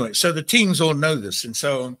 Anyway, so the teams all know this, and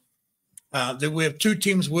so we have 2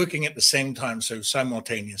 teams working at the same time, so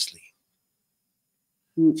simultaneously.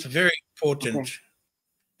 It's very important. Okay.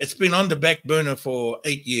 It's been on the back burner for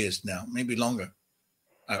 8 years now, maybe longer.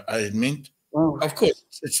 I admit. Wow. Of course,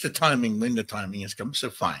 it's the timing when the timing has come. So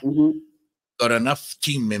fine. Got enough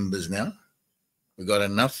team members now. We got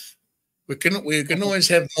enough. We can always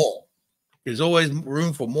have more. There's always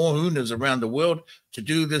room for more HUNAs around the world to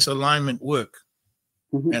do this alignment work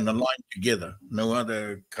and align together. No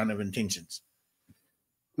other kind of intentions.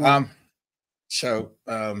 So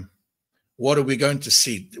what are we going to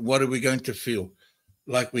see? What are we going to feel?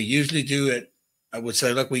 Like we usually do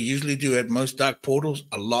like we usually do at most dark portals,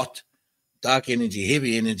 a lot. Dark energy,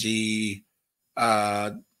 heavy energy,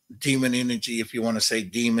 demon energy, if you want to say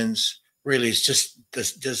demons. Really, it's just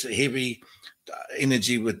this heavy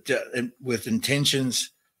energy with intentions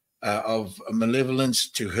of malevolence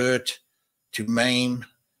to hurt, to maim,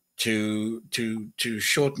 to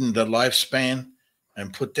shorten the lifespan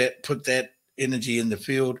and put that energy in the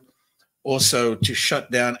field. Also to shut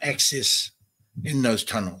down access in those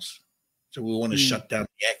tunnels. So we want to shut down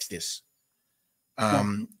the access.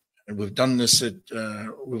 And we've done this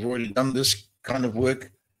we've already done this kind of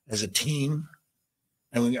work as a team.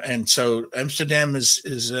 And so Amsterdam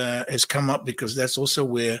has come up because that's also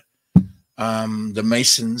where the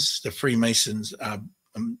Masons, the Freemasons, are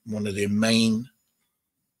one of their main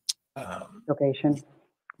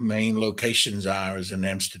locations are is in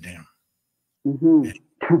Amsterdam.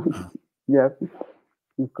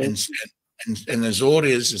 And as all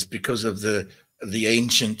is because of the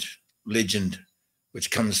ancient legend which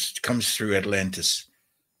comes through Atlantis,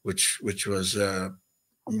 which was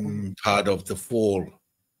part of the fall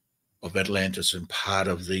of Atlantis and part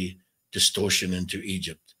of the distortion into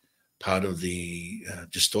Egypt, part of the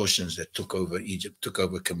distortions that took over Egypt, took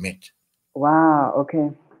over Kemet. Wow. Okay.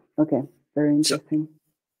 Very interesting.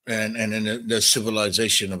 So, and in the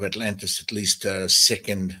civilization of Atlantis, at least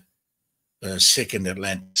second and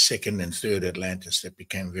third Atlantis, that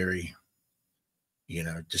became very,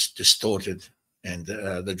 distorted, and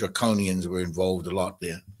the Draconians were involved a lot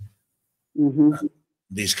there.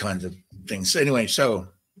 These kinds of things. Anyway, so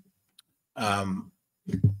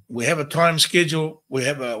we have a time schedule. We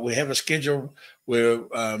have a schedule. We're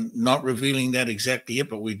not revealing that exactly yet,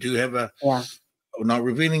 but we do have we're not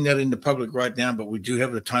revealing that in the public right now, but we do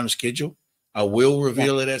have a time schedule. I will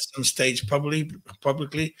reveal it at some stage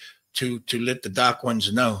publicly to let the Dark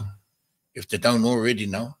Ones know, if they don't already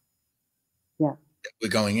know, that we're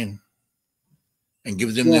going in, and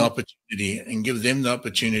give them the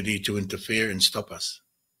opportunity to interfere and stop us.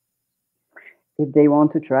 If they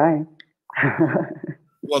want to try.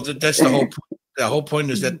 Well, that's the whole point. The whole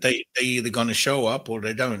point is that they either going to show up or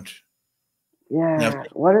they don't. Yeah. Now,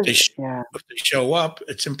 if they show up,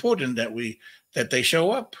 it's important that they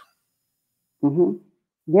show up.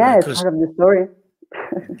 Yeah, it's part of the story.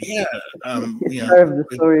 Yeah, it's part of the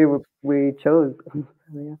story we chose.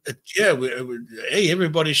 Hey,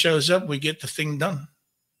 everybody shows up, we get the thing done.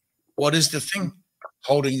 What is the thing?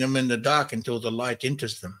 Holding them in the dark until the light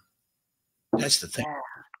enters them. That's the thing.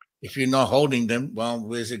 If you're not holding them, well,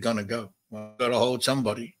 where's it gonna go? Well, we've got to hold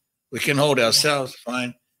somebody. We can hold ourselves,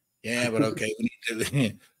 fine. Yeah, but okay, we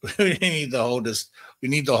need to hold this. We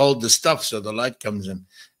need to hold the stuff so the light comes in.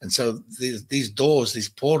 And so these doors, these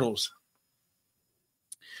portals,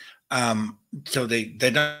 so they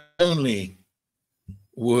don't only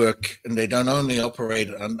work and they don't only operate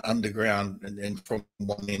underground and from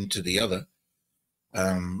one end to the other.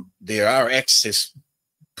 There are access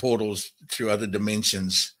portals through other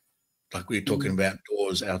dimensions, like we're talking about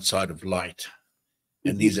doors outside of light.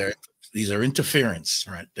 and these are interference,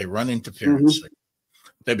 right? They run interference. Mm-hmm.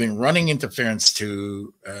 They've been running interference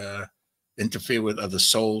to interfere with other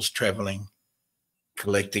souls traveling,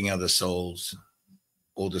 collecting other souls,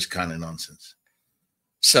 all this kind of nonsense.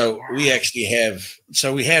 So we actually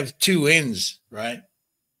have two ends, right?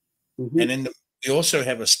 Mm-hmm. And then we also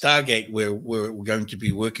have a Stargate where we're going to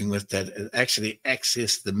be working with that actually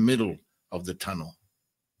access the middle of the tunnel.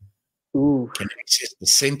 Ooh. Can access the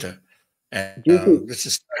center. And this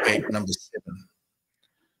is Stargate number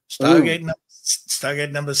 7.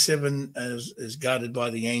 Stargate number 7 is guarded by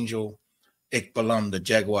the angel Ikbalam, the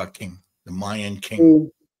Jaguar King, the Mayan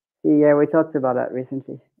King. Yeah, we talked about that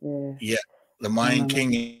recently. Yeah, the Mayan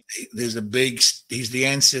King. He's the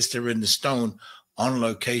ancestor in the stone on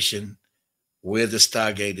location where the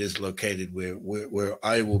Stargate is located, where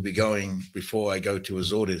I will be going before I go to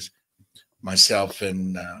Azores. Myself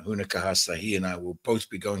and HUNAS, he and I will both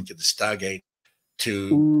be going to the Stargate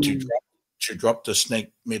to drop the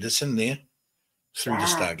snake medicine there through the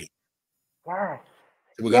Stargate. Yes.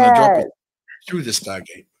 So we're going to drop it through the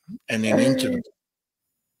Stargate and then into the.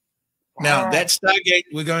 Now that Stargate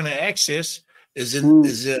we're going to access is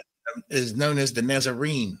known as the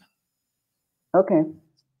Nazarene. Okay.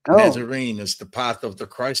 Nazarene is the path of the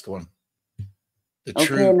Christ one. The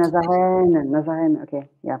true Nazarene. Okay,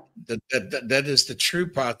 yeah. That is the true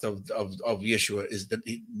path of Yeshua. Is that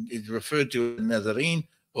it's referred to as Nazarene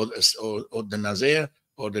or the Nazir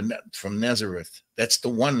or from Nazareth. That's the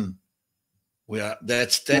one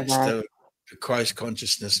that's the Christ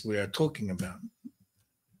consciousness we are talking about.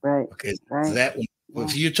 Right. Okay. Right. That one. Well,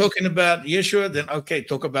 if you're talking about Yeshua, then okay,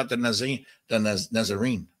 talk about the Nazarene, because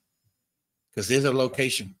there's a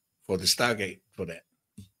location for the Stargate for that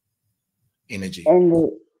energy. And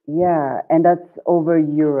and that's over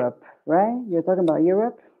Europe, right? You're talking about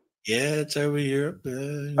Europe? Yeah, it's over Europe.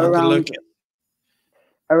 Around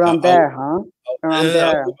there, huh? Around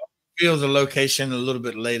there. I'll feel the location a little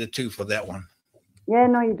bit later too for that one. Yeah,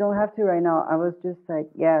 no, you don't have to right now. I was just like,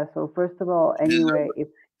 so first of all, anyway, it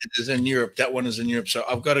is in Europe. That one is in Europe. So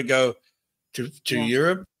I've got to go to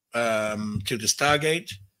Europe, to the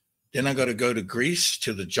Stargate. Then I got to go to Greece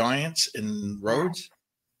to the giants in Rhodes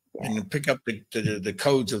and pick up the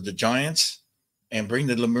codes of the giants and bring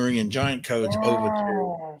the Lemurian giant codes over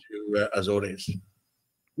to Azores.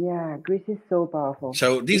 Yeah, Greece is so powerful.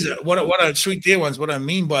 So these are what are sweet dear ones. What I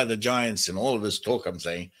mean by the giants and all of this talk I'm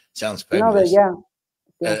saying sounds fabulous. No,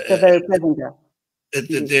 but they're very present there.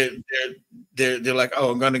 They're like,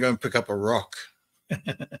 oh, I'm going to go and pick up a rock.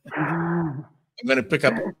 I'm going to pick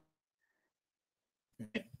up.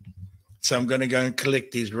 So I'm going to go and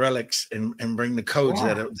collect these relics and bring the codes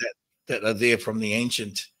that are there from the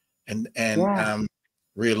ancient and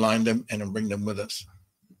realign them and bring them with us.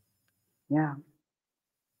 Yeah.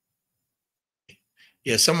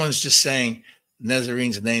 Yeah, someone's just saying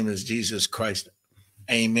Nazarene's name is Jesus Christ.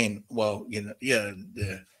 Amen. Well,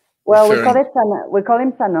 well, we call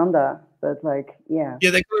him Sananda, but like, yeah,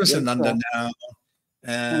 they call him Sananda now.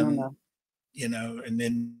 Sananda. And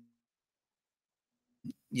then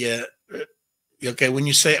okay. When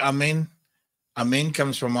you say Amen, Amen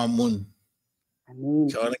comes from Amun. Amen.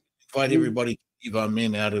 So I invite everybody to leave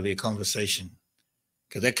Amen out of their conversation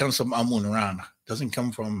because that comes from Amun Ra. Doesn't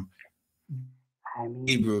come from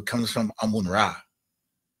Hebrew. It comes from Amun Ra.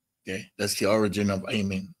 Okay, that's the origin of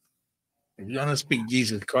Amen. If you want to speak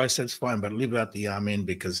Jesus Christ, that's fine, but leave out the Amen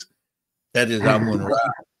because that is Amun Ra.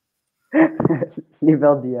 Leave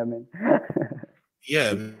out the Amen.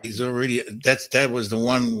 Yeah, he's already. That was the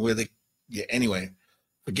one where anyway,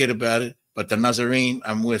 forget about it. But the Nazarene,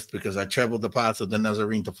 I'm with because I traveled the path of the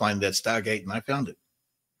Nazarene to find that Stargate, and I found it.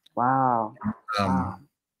 Wow.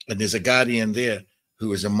 And there's a guardian there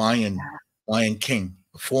who is a Mayan king,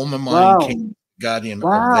 a former Mayan king, guardian of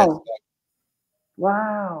that.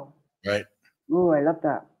 Wow. Right. Oh, I love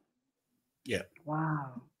that. Yeah.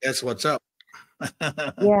 Wow. That's what's up.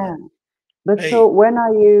 Yeah. But so when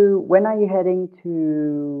are you heading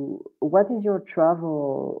to, what is your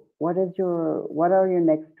travel? What are your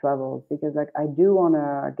next travels? Because like I do want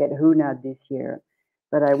to get HUNAS this year,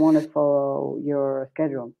 but I want to follow your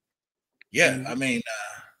schedule. Yeah, I mean,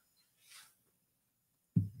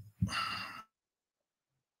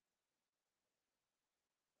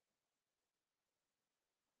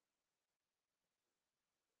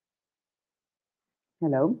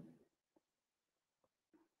 Hello.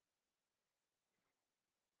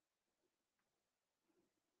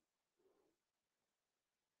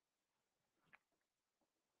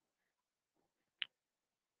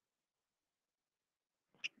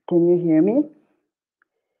 Can you hear me?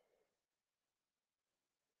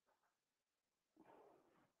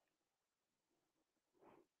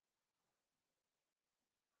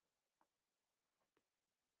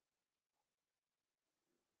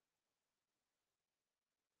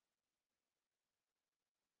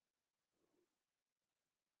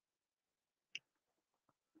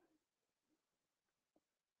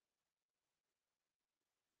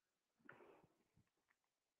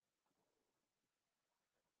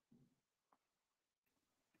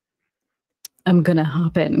 I'm gonna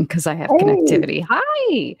hop in because I have Hey. connectivity.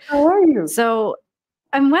 Hi. How are you? So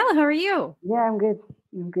I'm well. How are you? Yeah, I'm good.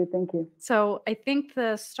 I'm good, thank you. So I think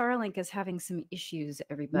the Starlink is having some issues,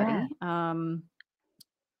 everybody.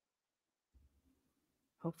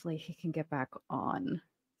 Hopefully he can get back on.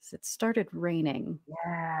 It started raining.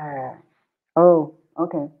 Yeah. Oh,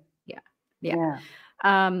 okay. Yeah.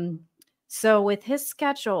 So with his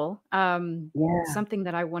schedule, something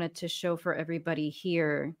that I wanted to show for everybody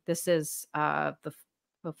here, this is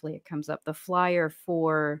hopefully it comes up, the flyer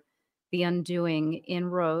for the Undoing in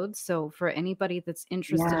Rhodes. So for anybody that's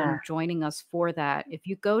interested in joining us for that, if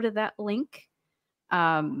you go to that link,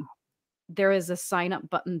 there is a sign up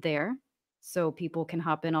button there, so people can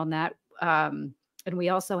hop in on that. And we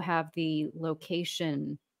also have the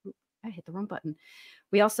location. I hit the wrong button.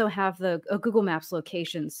 We also have a Google Maps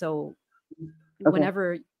location. So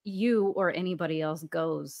whenever you or anybody else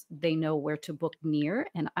goes, they know where to book near.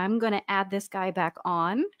 And I'm going to add this guy back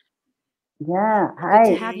on. Yeah.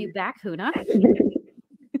 Good to have you back, Huna.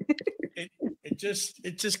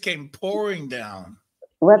 It just came pouring down.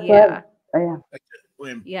 What? Yeah. Oh,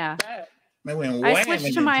 yeah. I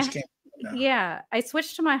switched to my I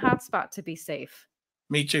switched to my hotspot to be safe.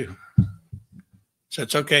 Me too. So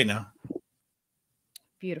it's okay now.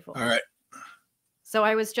 Beautiful. All right. So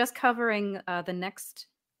I was just covering the next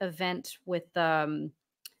event with the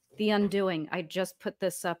Undoing. I just put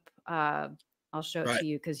this up. I'll show it to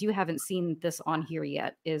you because you haven't seen this on here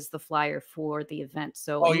yet. Is the flyer for the event?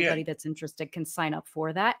 So anybody that's interested can sign up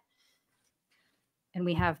for that. And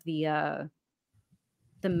we have the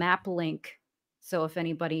map link. So if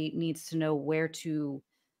anybody needs to know where to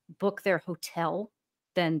book their hotel,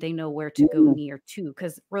 then they know where to go near to,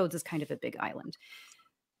 because Rhodes is kind of a big island.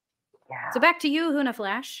 Yeah. So back to you, Huna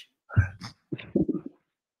Flash.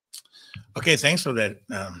 Okay, thanks for that,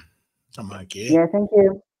 Tamaki. Yeah, thank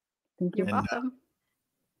you. Thank you. You're welcome.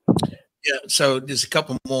 Yeah, so there's a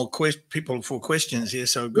couple more people for questions here.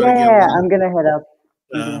 So I'm gonna head up.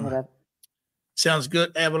 Sounds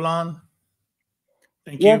good, Avalon.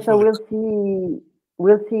 Thank you. Yeah, so we'll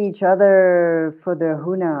see each other for the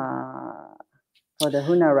HUNA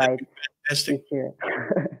ride this year.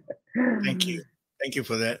 Thank you. Thank you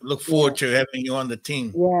for that. Look forward to having you on the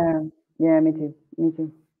team. Yeah, me too. Thank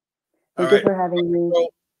you for having me.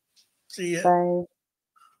 See ya. Bye.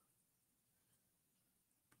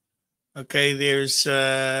 Okay, there's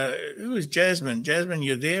who is Jasmine? Jasmine,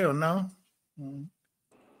 you there or no?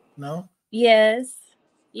 No? Yes.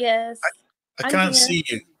 I can't see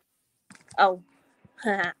you. Oh.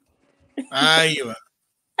 Ah, you are.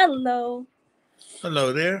 Hello.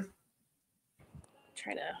 Hello there.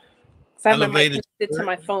 Trying to. So I have my mic connected to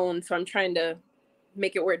my phone, so I'm trying to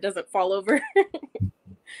make it where it doesn't fall over.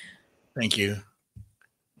 Thank you.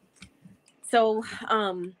 So,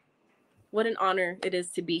 what an honor it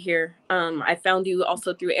is to be here. I found you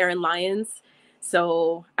also through Erin Lyons.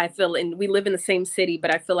 So I feel, and we live in the same city,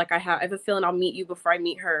 but I feel like I have a feeling I'll meet you before I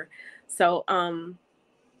meet her. So I'm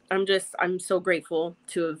so grateful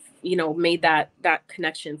to have, made that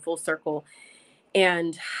connection full circle.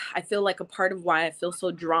 And I feel like a part of why I feel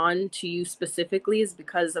so drawn to you specifically is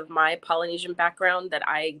because of my Polynesian background that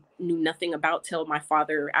I knew nothing about till my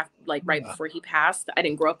father, right before he passed. I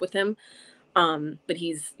didn't grow up with him, but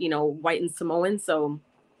he's, white and Samoan. So,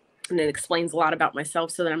 and it explains a lot about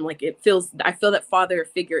myself. So that I'm like, I feel that father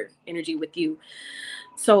figure energy with you.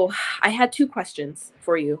 So I had two questions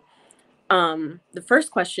for you. The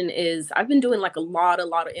first question is, I've been doing like a lot of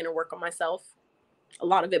inner work on myself. A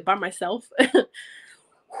lot of it by myself.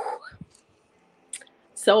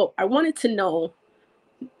 So I wanted to know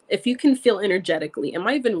if you can feel energetically, am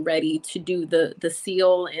I even ready to do the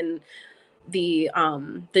seal and the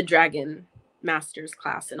dragon master's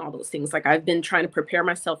class and all those things? Like, I've been trying to prepare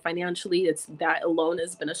myself financially. That alone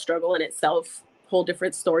has been a struggle in itself, whole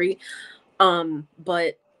different story.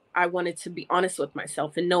 But I wanted to be honest with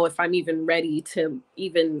myself and know if I'm even ready to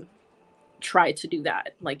even try to do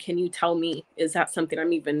that. Like, can you tell me, is that something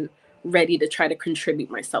I'm even ready to try to contribute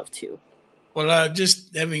myself to? Well,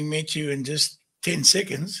 just having met you in just 10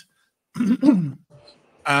 seconds,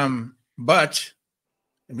 but let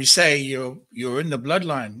me say you're in the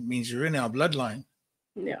bloodline, means you're in our bloodline.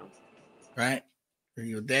 Yeah. Right? You're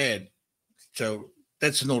your dad. So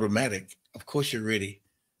that's an automatic. Of course you're ready,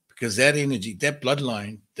 because that energy, that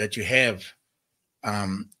bloodline that you have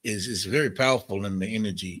is very powerful in the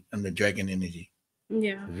energy and the dragon energy.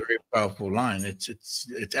 Yeah. A very powerful line.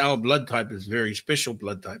 It's our blood type is very special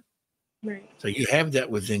blood type. Right. So you have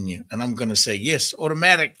that within you. And I'm going to say, yes,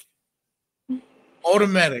 automatic.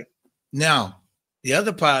 Automatic. Now, the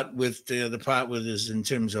other part with is in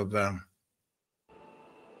terms of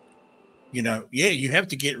you know, yeah, you have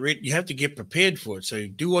to get you have to get prepared for it. So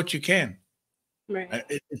do what you can. Right.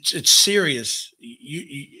 It's serious.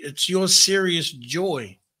 It's your serious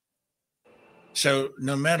joy. So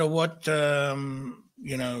no matter what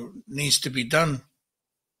you know needs to be done,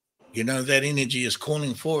 you know that energy is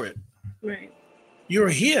calling for it. Right. You're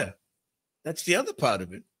here. That's the other part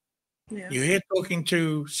of it. Yeah. You're here talking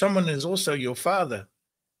to someone that is also your father,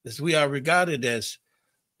 as we are regarded as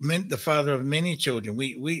the father of many children.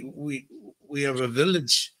 We have a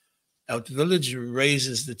village. Our village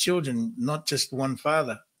raises the children, not just one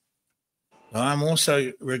father. I'm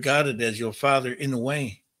also regarded as your father in a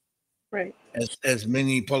way. Right. As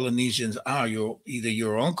many Polynesians are, you're either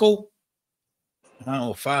your uncle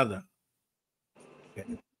or father.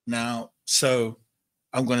 Okay. Now, so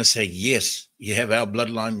I'm going to say, yes, you have our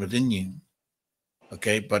bloodline within you.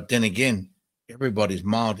 Okay. But then again, everybody's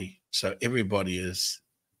Māori. So everybody is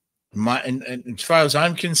and as far as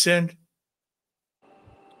I'm concerned,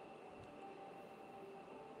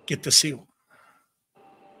 get the seal.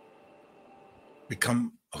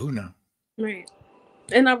 Become a huna. Right.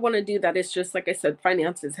 And I want to do that. It's just like I said,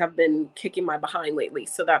 finances have been kicking my behind lately.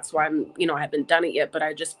 So that's why I haven't done it yet. But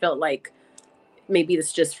I just felt like maybe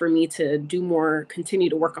it's just for me to do more, continue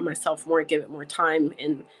to work on myself more, give it more time.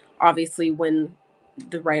 And obviously when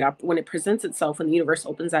when it presents itself, when the universe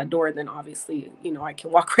opens that door, then obviously, I can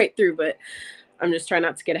walk right through. But I'm just trying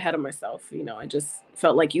not to get ahead of myself. I just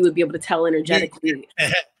felt like you would be able to tell energetically.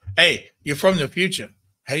 Hey, you're from the future.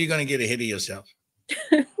 How are you going to get ahead of yourself?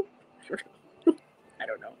 I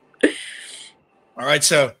don't know. All right.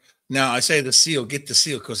 So now I say the seal, get the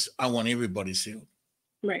seal, because I want everybody sealed.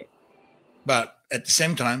 Right. But at the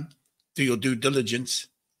same time, do your due diligence,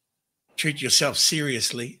 treat yourself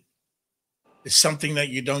seriously. It's something that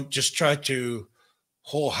you don't just try to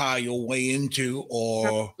haw-ha your way into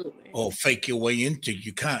or fake your way into.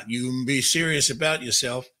 You can't. You can be serious about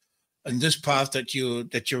yourself and this path that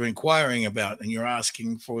you're inquiring about, and you're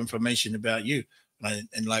asking for information about you.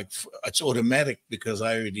 And like it's automatic because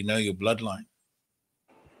I already know your bloodline.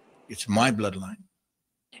 It's my bloodline.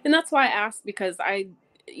 And that's why I asked, because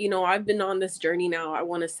I've been on this journey now, I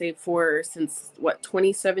want to say since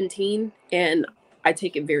 2017, and I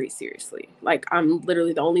take it very seriously. Like I'm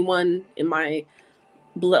literally the only one in my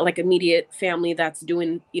immediate family that's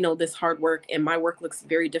doing, this hard work, and my work looks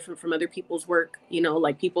very different from other people's work.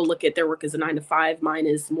 Like people look at their work as a 9 to 5. Mine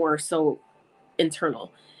is more so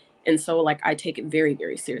internal. And so like I take it very,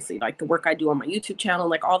 very seriously. Like the work I do on my YouTube channel,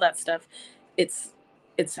 like all that stuff,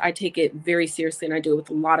 I take it very seriously, and I do it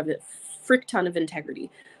with a lot of frick ton of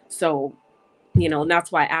integrity. So, and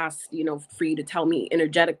that's why I asked, for you to tell me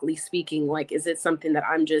energetically speaking, like, is it something that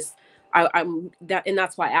and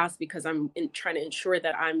that's why I asked, because I'm trying to ensure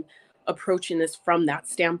that I'm approaching this from that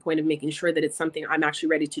standpoint of making sure that it's something I'm actually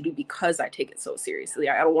ready to do, because I take it so seriously.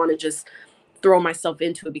 I don't want to just throw myself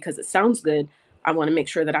into it because it sounds good. I want to make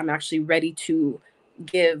sure that I'm actually ready to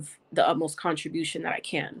give the utmost contribution that I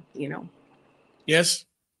can, Yes.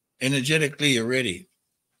 Energetically, you're ready.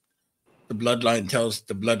 The bloodline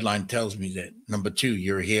tells me that. Number 2,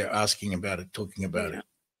 you're here asking about it, talking about it.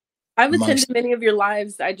 I've attended many of your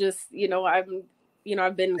lives. I just, I've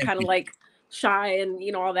been kind of like shy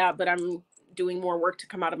and, all that, but I'm doing more work to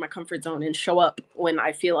come out of my comfort zone and show up when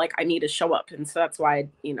I feel like I need to show up. And so that's why,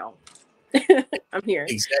 I'm here.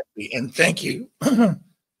 Exactly. And thank you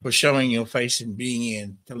for showing your face and being here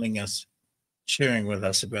and telling us, sharing with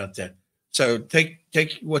us about that. So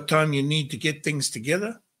take what time you need to get things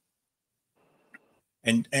together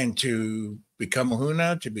and to become a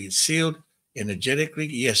huna, to be sealed energetically.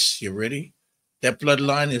 Yes, you're ready. That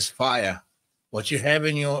bloodline is fire. What you have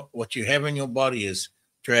in your body is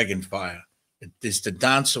dragon fire. It is the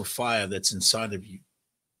dance of fire that's inside of you.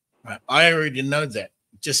 I already know that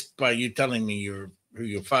just by you telling me who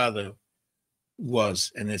your father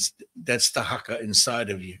was, and that's the haka inside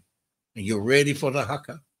of you, and you're ready for the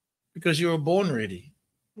haka because you were born ready.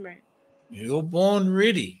 Right. You're born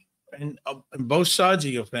ready, and on both sides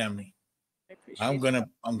of your family. I'm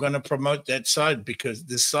gonna promote that side because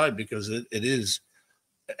it is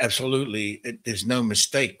absolutely. There's no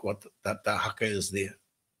mistake that the haka is there.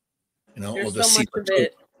 There's so much of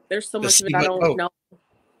it. There's so much of it I don't know.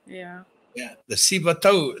 Yeah. Yeah, the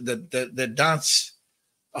sivato, the dance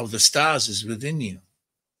of the stars is within you.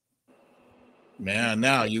 Man,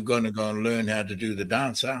 now you're going to go and learn how to do the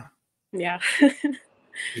dance, huh? Yeah.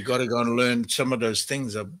 You got to go and learn some of those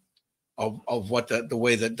things of what the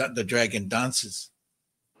way that the dragon dances.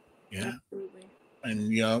 Yeah. Absolutely.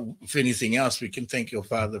 And if anything else, we can thank your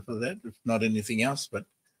father for that. If not anything else, but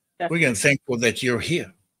Definitely. We're going to thankful that you're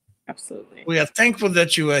here. Absolutely. We are thankful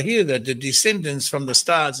that you are here, that the descendants from the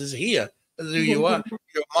stars is here That's who you are.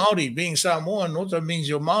 You're Maori. Being Samoan also means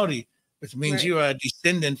you're Maori, which means you are a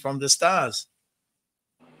descendant from the stars.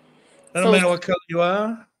 Doesn't matter what color you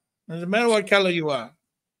are. Doesn't matter what color you are.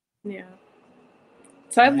 Yeah.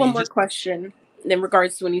 So I have one more question in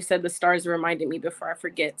regards to when you said the stars reminded me before I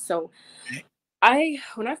forget. So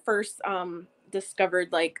when I first discovered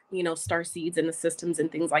like, you know, star seeds and the systems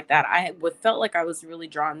and things like that, I felt like I was really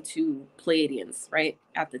drawn to Pleiadians, right,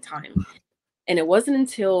 at the time. And it wasn't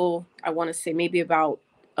until I want to say maybe about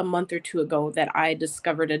a month or two ago that I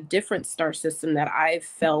discovered a different star system that I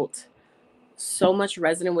felt so much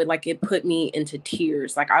resonant with, like it put me into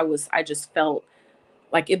tears. Like I just felt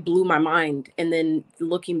like it blew my mind. And then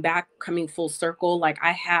looking back, coming full circle, like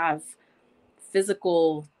I have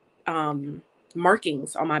physical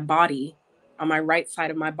markings on my body, on my right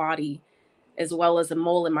side of my body, as well as a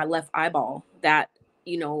mole in my left eyeball that,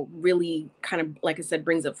 you know, really kind of, like I said,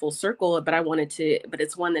 brings it full circle. But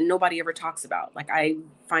it's one that nobody ever talks about. Like I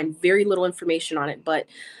find very little information on it, but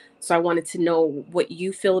so I wanted to know what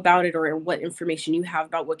you feel about it, or what information you have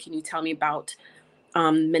about. What can you tell me about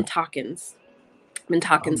Mintakan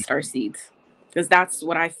star seeds? Because that's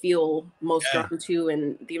what I feel most drawn to,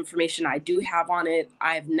 and the information I do have on it,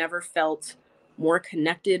 I've never felt more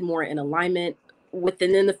connected, more in alignment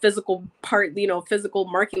within the physical part, you know, physical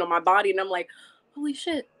marking on my body. And I'm like, holy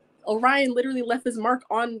shit, Orion literally left his mark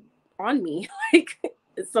on me. Like,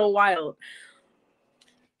 it's so wild.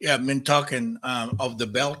 Yeah, Mintakan of the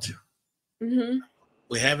belt. Mm-hmm.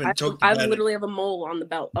 We haven't talked about I literally have a mole on the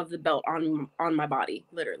belt on my body,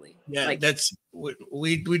 literally. Yeah, like, that's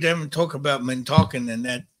we haven't talked about Mintakan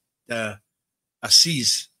and that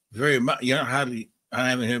Assis very much. You know, I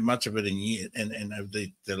haven't heard much of it in years, and of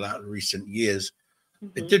the recent years.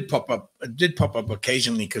 Mm-hmm. It did pop up. It did pop up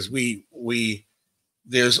occasionally because we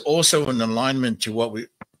there's also an alignment to when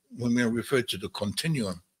we refer to the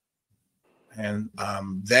continuum, and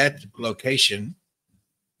that location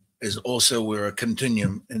is also where a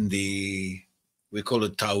continuum in we call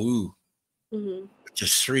it Tau. Mm-hmm.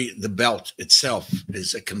 Just the belt itself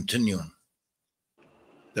is a continuum.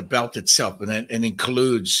 The belt itself, and it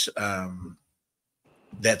includes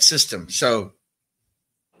that system. So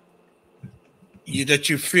that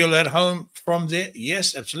you feel at home from there?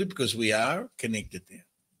 Yes, absolutely, because we are connected there.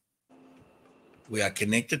 We are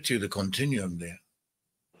connected to the continuum there.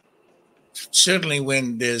 Certainly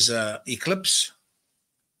when there's an eclipse,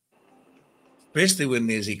 especially when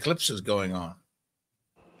there's eclipses going on.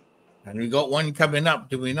 And we got one coming up,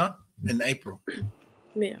 do we not? In April.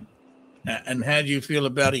 Yeah. And how do you feel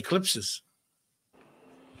about eclipses?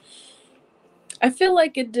 I feel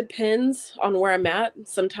like it depends on where I'm at.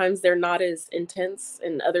 Sometimes they're not as intense,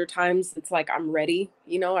 and other times it's like I'm ready.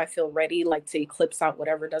 You know, I feel ready, like to eclipse out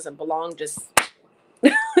whatever doesn't belong. Just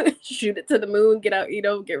shoot it to the moon, get out, you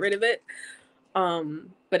know, get rid of it.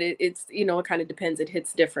 But it's, you know, it kind of depends. It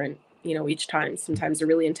hits different, you know, each time. Sometimes they're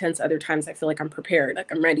really intense. Other times I feel like I'm prepared,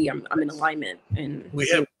 like I'm ready. I'm in alignment, and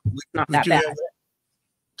not that bad.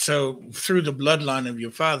 So through the bloodline of your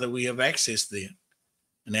father, we have access there,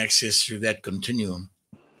 and access through that continuum.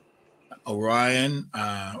 Orion,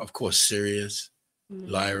 of course, Sirius,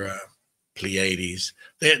 Lyra, Pleiades.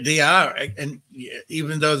 They are, and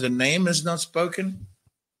even though the name is not spoken,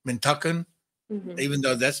 Mintakan, even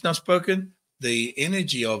though that's not spoken, the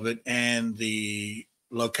energy of it and the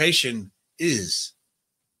location is,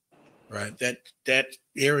 right? That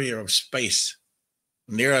area of space.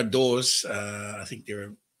 And there are doors. I think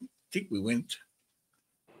we went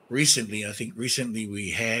recently. I think recently we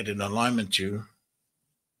had an alignment to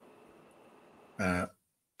a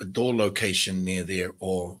door location near there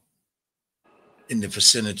or in the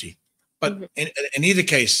vicinity. But in either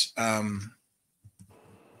case,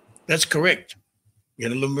 that's correct. You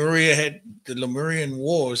know, the Lemurian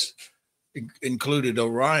wars included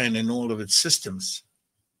Orion in all of its systems,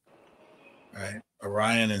 right?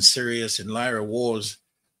 Orion and Sirius and Lyra wars,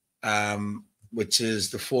 which is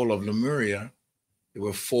the fall of Lemuria. There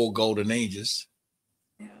were 4 golden ages,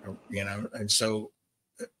 you know, and so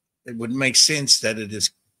it would make sense that it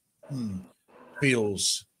is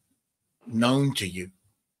feels known to you.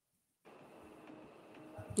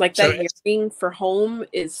 Like that yearning for home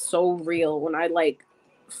is so real. When I like,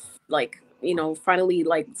 you know, finally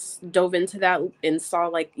like dove into that and saw,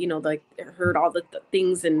 like, you know, like heard all the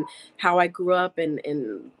things and how I grew up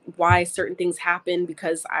and why certain things happen,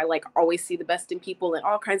 because I like always see the best in people and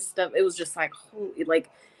all kinds of stuff. It was just like, holy, like,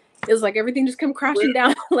 it was like everything just come crashing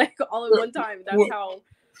down like all at one time. That's how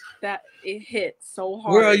that it hit so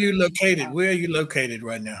hard. Where are you located? Where are you located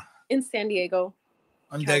right now? In San Diego.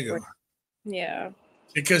 San Diego. Yeah.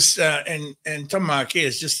 Because and Tamaki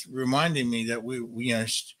is just reminding me that we you know,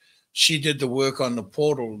 she did the work on the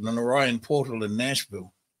portal, the Narayan portal in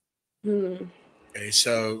Nashville. Okay,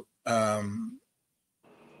 so I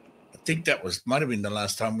think that might have been the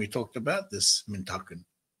last time we talked about this Mintakan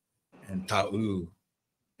and Ta'u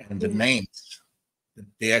and the names,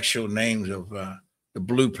 the actual names of the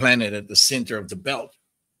blue planet at the center of the belt,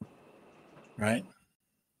 right?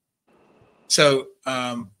 So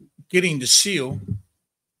getting the seal,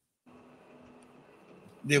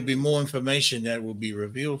 there'll be more information that will be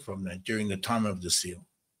revealed from that during the time of the seal.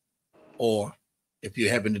 Or if you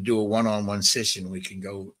happen to do a one-on-one session, we can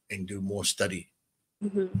go and do more study.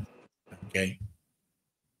 Okay.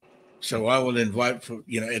 So I will invite, for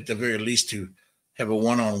at the very least, to have a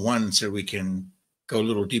one-on-one so we can go a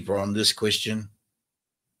little deeper on this question,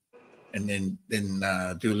 and then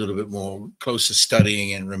do a little bit more closer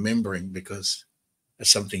studying and remembering, because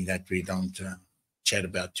that's something that we don't chat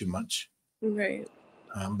about too much. Right.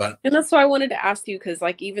 And that's why I wanted to ask you, because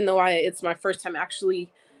like, even though it's my first time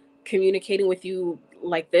actually communicating with you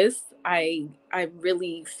like this, I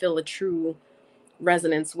really feel a true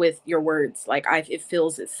resonance with your words. Like it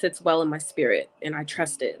sits well in my spirit, and I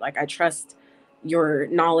trust it. Like I trust your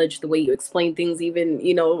knowledge, the way you explain things, even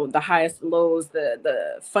the highest lows,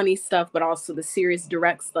 the funny stuff, but also the serious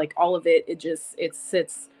directs, like all of it. It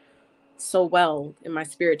sits so well in my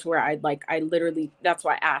spirit to where I literally, that's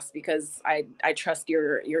why I asked, because I trust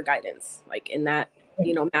your guidance, like in that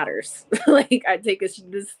matters. Like I take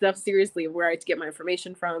this stuff seriously, of where I get my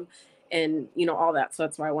information from, and all that. So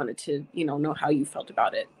that's why I wanted to know how you felt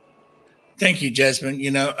about it. Thank you, Jasmine.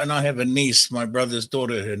 And I have a niece, my brother's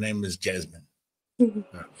daughter. Her name is Jasmine.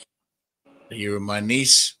 You're my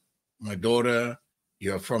niece, my daughter.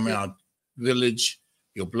 You're from our village.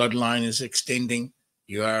 Your bloodline is extending.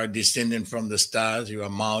 You are a descendant from the stars. You are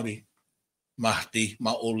Maori, Mahdi,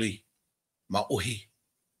 Maoli, Mauhi,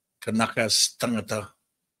 Kanakas, Tangata.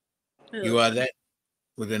 You are that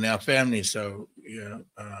within our family. So,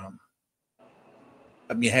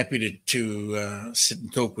 I'd be happy to sit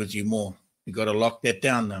and talk with you more. You got to lock that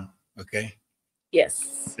down now, okay?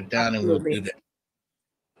 Yes. Sit down and we'll do that.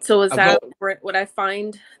 So would I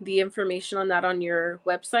find the information on that on your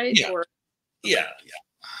website? Yeah. Or? Yeah.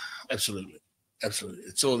 Absolutely.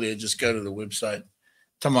 It's all there. Just go to the website.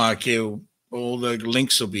 Tamaki, all the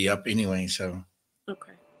links will be up anyway. So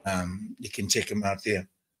okay. You can check them out there.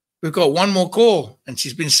 We've got one more call, and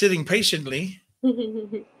she's been sitting patiently.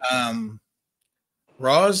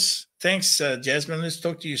 Roz, thanks, Jasmine. Let's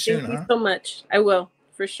talk to you soon. Thank you so much. I will,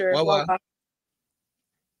 for sure.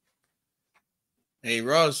 Hey,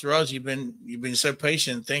 Roz, you've been so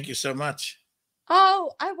patient. Thank you so much.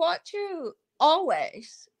 Oh, I watch you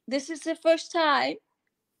always. This is the first time.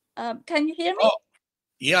 Can you hear me? Oh,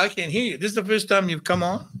 yeah, I can hear you. This is the first time you've come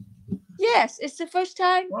on? Yes, it's the first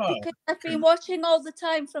time. Wow. Because I've been watching all the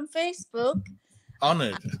time from Facebook.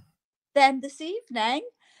 Honored. Then this evening,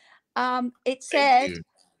 it said,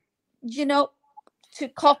 to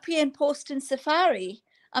copy and post in Safari.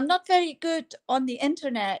 I'm not very good on the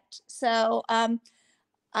internet, so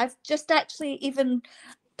I've just actually even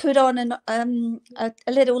put on a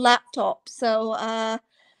little laptop. So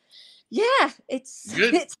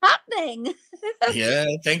it's happening. Yeah,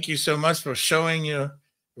 thank you so much for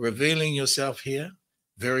revealing yourself here.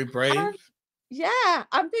 Very brave.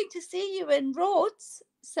 I'm going to see you in Rhodes.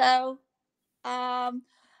 So I've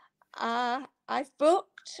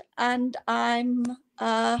booked, and I'm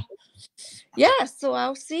so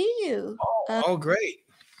I'll see you. Oh, great.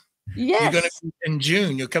 Yes. You're going to be in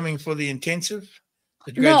June. You're coming for the intensive?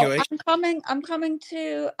 The graduation? No, I'm coming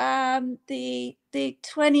to the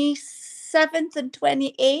 27th and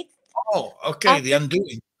 28th. Oh, okay. The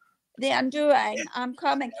Undoing. The Undoing. Yeah. I'm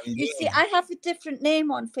coming. You see, I have a different name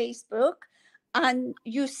on Facebook, and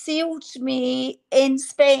you sealed me in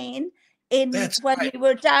Spain when we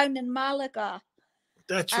were down in Malaga.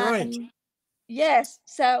 That's right. Yes.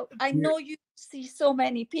 So I know you see so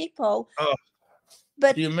many people. Oh.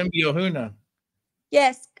 But do you remember your huna?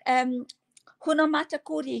 Yes. Huna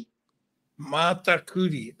Matakuri.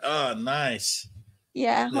 Matakuri. Oh, nice.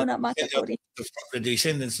 Yeah, Huna Matakuri. The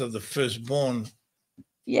descendants of the firstborn.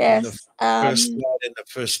 Yes. The first blood and the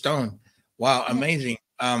first stone. Wow, amazing.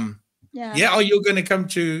 Yeah. Oh, you're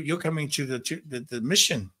coming to the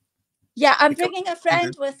mission. Yeah, I'm bringing a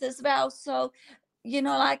friend with as well. So,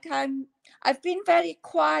 I've been very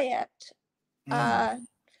quiet.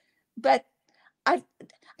 But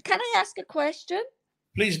can I ask a question?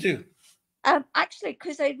 Please do. Actually,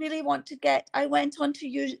 because I really want to I went on to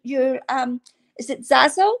your is it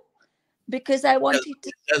Zazzle? Because I wanted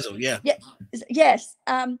to Zazzle, yeah. Yes.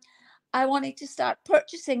 I wanted to start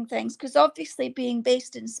purchasing things, because obviously being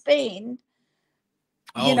based in Spain,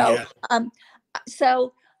 You know,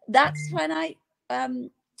 so that's when I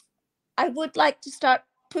would like to start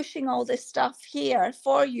pushing all this stuff here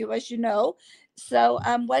for you, as you know. So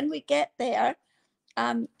when we get there,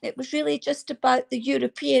 it was really just about the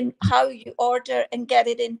European, how you order and get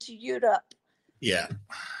it into Europe. Yeah.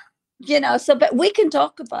 You know, so but we can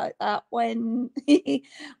talk about that when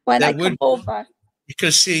I come over.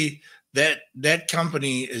 Because see, that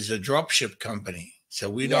company is a dropship company, so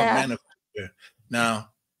we don't manufacture. Now,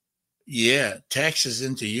 yeah, taxes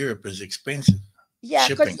into Europe is expensive. Yeah,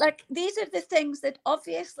 because like these are the things that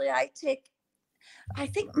obviously I take. I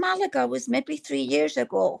think Malaga was maybe 3 years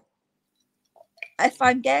ago, if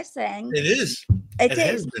I'm guessing. It is. It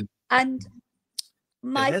is. And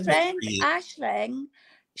my friend Aisling,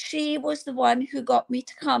 she was the one who got me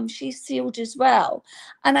to come. She's sealed as well.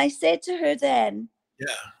 And I said to her then,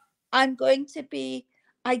 I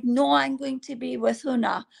know I'm going to be with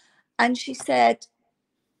Huna. And she said,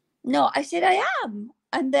 no, I said, I am.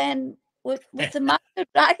 And then with the Master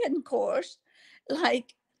Dragon course,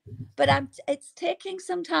 like, but it's taking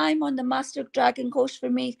some time on the Master Dragon course for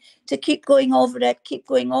me to keep going over it,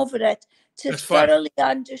 to thoroughly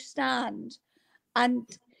understand. And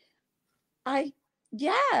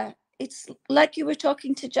it's like you were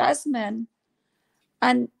talking to Jasmine.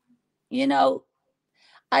 And, you know,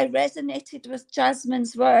 I resonated with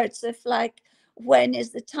Jasmine's words of like, when is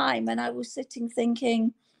the time? And I was sitting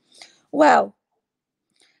thinking, well,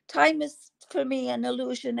 time is for me an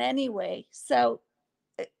illusion anyway. So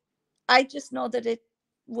I just know that it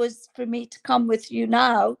was for me to come with you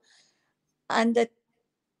now, and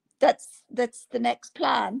that's the next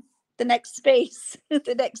plan, the next space,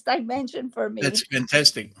 the next dimension for me. That's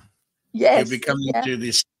fantastic. Yes. You're becoming to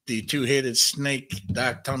the two-headed snake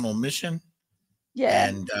dark tunnel mission. Yeah.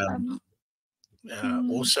 And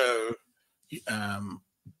also,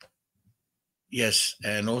 yes,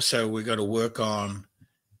 and also we got to work on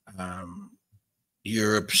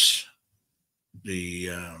Europe's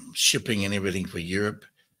shipping and everything for Europe,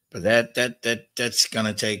 but that's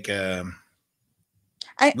gonna take.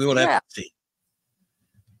 We will have to see.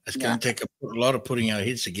 It's gonna take a lot of putting our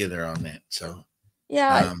heads together on that. So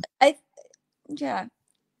I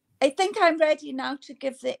think I'm ready now to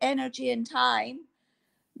give the energy and time,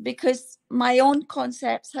 because my own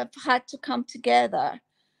concepts have had to come together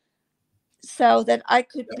so that I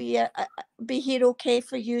could be here okay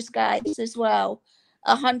for you guys as well.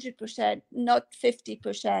 100%, not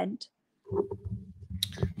 50%.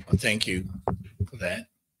 Well, thank you for that.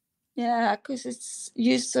 Yeah, because it's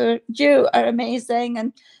you are amazing,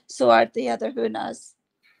 and so are the other Hunas.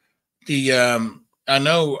 I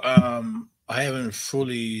know I haven't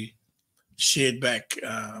fully shared back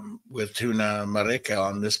with Huna Mareka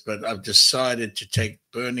on this, but I've decided to take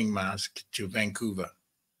Burning Mask to Vancouver.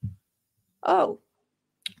 Oh.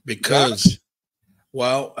 Because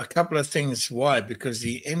well, a couple of things. Why? Because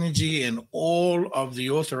the energy and all of the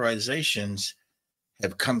authorizations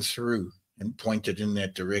have come through and pointed in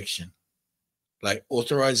that direction. Like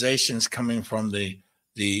authorizations coming from the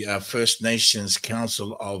First Nations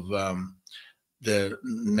Council of the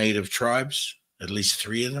Native Tribes, at least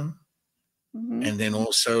 3 of them. And then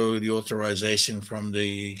also the authorization from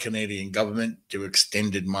the Canadian government to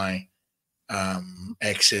extended my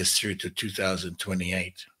access through to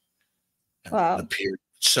 2028. Wow. The period.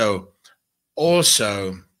 So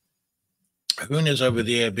also Hunas over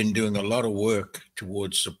there have been doing a lot of work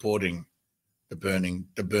towards supporting the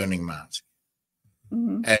burning mask.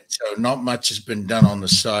 And so not much has been done on the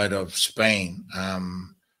side of Spain.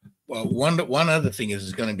 Well, one other thing is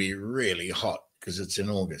it's going to be really hot because it's in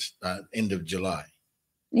August, end of July.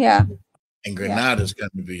 Yeah. And Grenada is going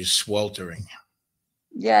to be sweltering.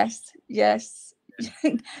 Yes.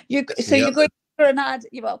 You're going to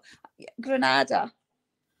Grenada. Grenada.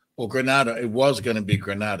 Well, Grenada, it was going to be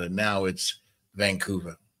Grenada. Now it's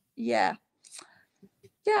Vancouver. Yeah,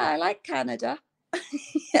 I like Canada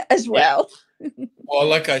as well. Well,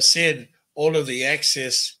 like I said, all of the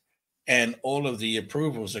access and all of the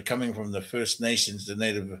approvals are coming from the First Nations, the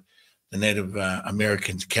Native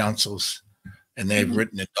American councils, and they've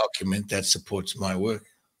written a document that supports my work.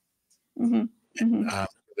 An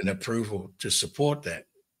approval to support that.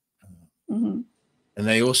 And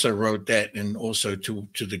they also wrote that, and also to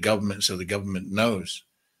the government, so the government knows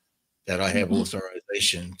that I have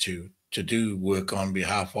authorization to do work on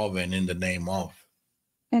behalf of and in the name of.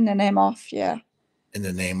 In the name of, yeah. In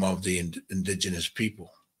the name of the Indigenous people.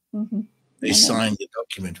 They signed the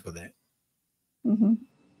document for that.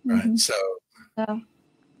 Right.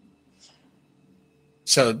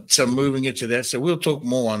 So moving into that. So we'll talk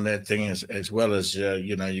more on that thing as well as,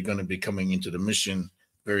 you're going to be coming into the mission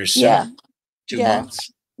very soon 2 Yeah.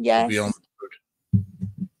 months. Yes. Beyond.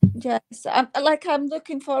 Yes. I'm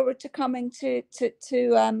looking forward to coming to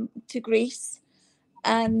Greece,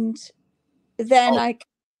 and then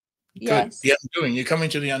yes. The Undoing. You're coming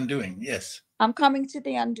to the Undoing. Yes. I'm coming to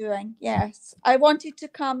the Undoing. Yes. I wanted to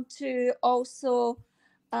come to also,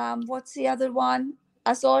 what's the other one?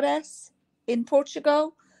 Azores in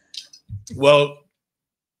Portugal. Well,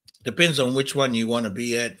 depends on which one you want to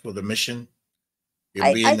be at for the mission.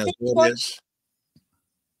 You'll be in the Azores.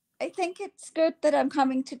 I think it's good that I'm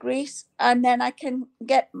coming to Greece, and then I can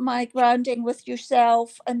get my grounding with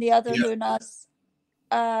yourself and the other HUNAS.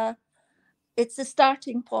 It's a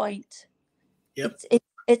starting point. Yep.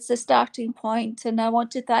 It's a starting point, and I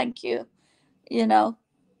want to thank you. You know,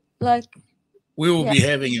 like we will be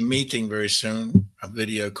having a meeting very soon, a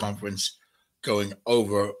video conference going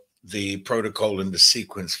over the protocol and the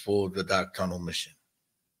sequence for the Dark Tunnel mission.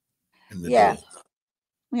 And the door.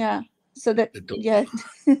 Yeah. So that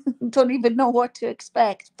don't even know what to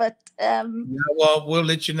expect, but well, we'll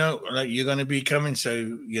let you know. Like, you're going to be coming, so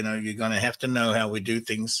you know you're going to have to know how we do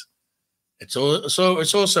things. It's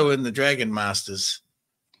also in the Dragon Masters.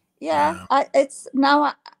 Yeah, it's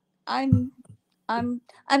now I'm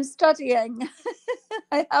studying.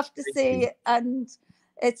 I have to say, and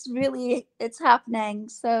it's happening.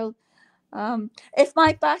 So if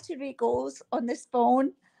my battery goes on this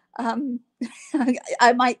phone,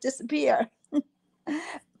 I might disappear.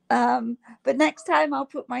 But next time I'll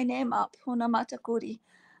put my name up, Huna Matakuri.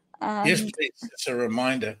 Yes, please. It's a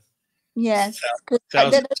reminder. Yes,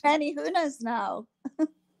 because there are many Hunas now.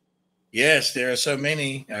 Yes, there are so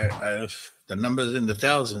many. The numbers in the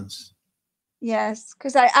thousands. Yes,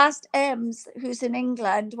 because I asked Ems, who's in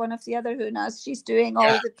England, one of the other Hunas, she's doing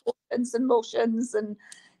all the potions and motions, and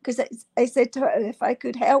because I said to her if I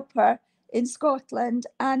could help her in Scotland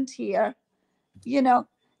and here, you know,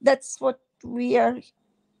 that's what we are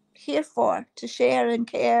here for, to share and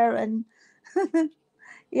care, and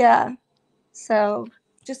yeah. So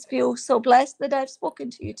just feel so blessed that I've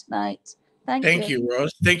spoken to you tonight. Thank you,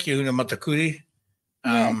 Rose. Thank you, Huna Matakuri.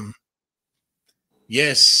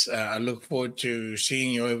 Yes, I look forward to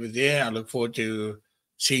seeing you over there. I look forward to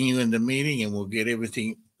seeing you in the meeting, and we'll get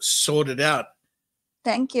everything sorted out.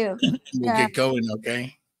 Thank you. We'll get going,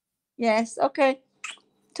 okay? Yes, okay.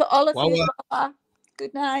 To all of you,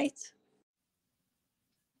 good night.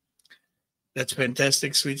 That's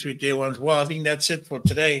fantastic, sweet, sweet dear ones. Well, I think that's it for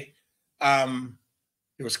today. There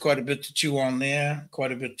was quite a bit to chew on there,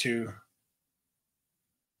 quite a bit to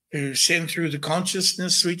send through the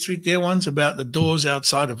consciousness, sweet, sweet dear ones, about the doors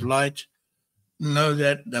outside of light. Know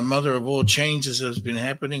that the mother of all changes has been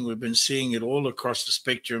happening. We've been seeing it all across the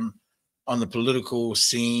spectrum, on the political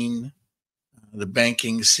scene, the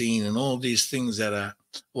banking scene, and all these things that are,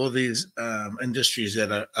 all these industries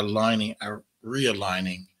that are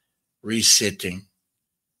realigning, resetting,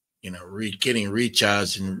 you know, getting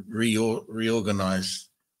recharged and reorganized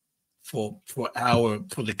for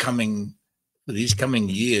these coming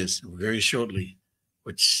years, very shortly,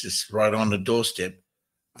 which is right on the doorstep,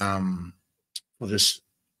 for this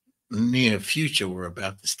near future we're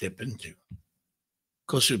about to step into. Of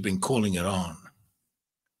course, we've been calling it on.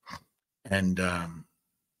 And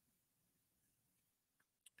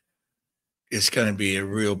it's going to be a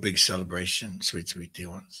real big celebration, sweet, sweet dear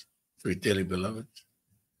ones, sweet, dearly beloved.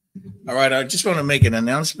 All right, I just want to make an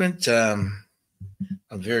announcement. I'm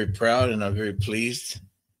very proud and I'm very pleased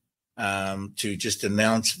to just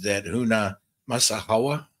announce that Huna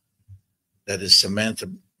Masahawa, that is Samantha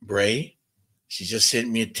Bray, she just sent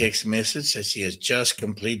me a text message that she has just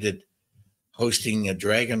completed hosting a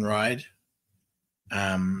dragon ride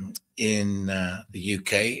in the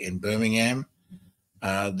UK, in Birmingham.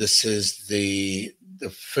 This is the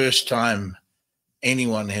first time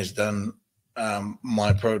anyone has done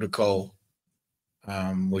my protocol,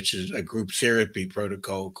 which is a group therapy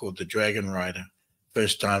protocol called the Dragon Rider.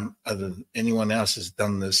 First time anyone else has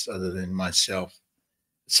done this other than myself.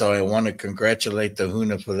 So I want to congratulate the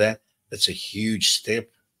Huna for that. That's a huge step,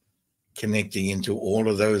 connecting into all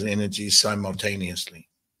of those energies simultaneously.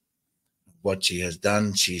 What she has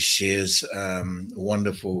done, she shares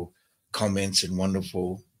wonderful comments and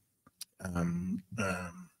wonderful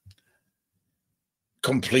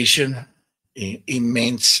completion,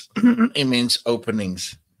 immense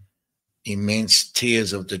openings, immense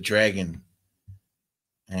tears of the dragon.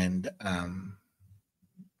 And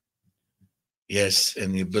yes,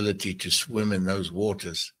 and the ability to swim in those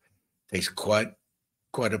waters takes quite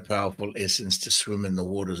a powerful essence to swim in the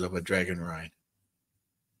waters of a dragon ride.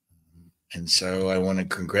 And so I want to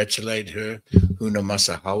congratulate her, Huna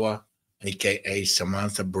Masahawa, aka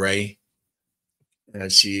Samantha Bray,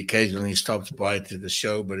 She occasionally stops by to the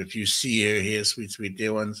show, but if you see her here, sweet, sweet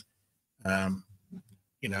dear ones,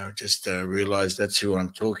 you know, just realize that's who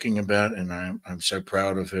I'm talking about, and I'm so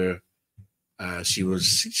proud of her.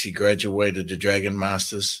 She graduated the Dragon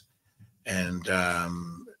Masters, and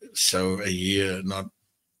so a year, not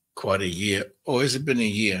quite a year, or has it been a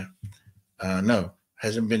year? No,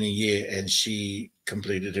 hasn't been a year, and she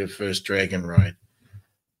completed her first dragon ride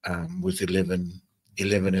with 11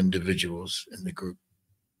 individuals in the group.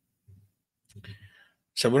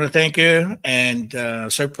 So I want to thank her, and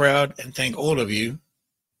so proud, and thank all of you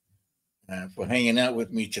for hanging out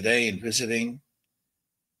with me today and visiting.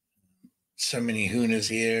 So many HUNAs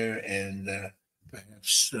here, and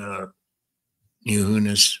perhaps new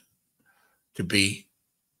HUNAs to be.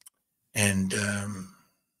 And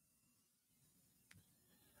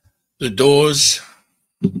the doors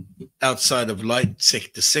outside of Light,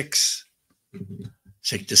 Sector 6.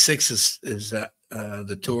 Sector 6 is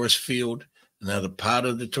the tourist field, another part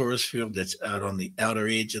of the tourist field that's out on the outer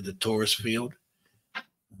edge of the tourist field.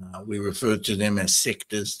 We refer to them as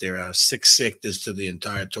sectors. There are 6 sectors to the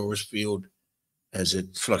entire tourist field as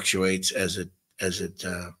it fluctuates, as it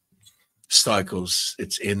cycles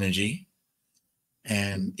its energy.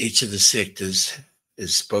 And each of the sectors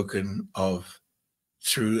is spoken of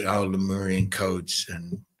through our Lemurian codes,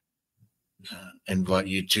 and invite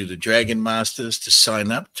you to the Dragon Masters to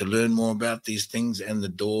sign up to learn more about these things and the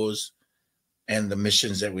doors and the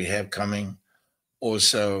missions that we have coming.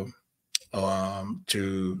 Also,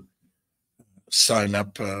 to sign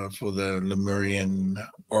up for the Lemurian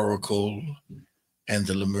Oracle and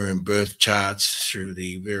the Lemurian birth charts through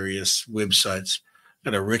the various websites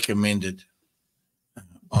that are recommended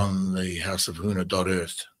on the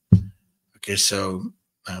houseofhuna.earth. Okay, so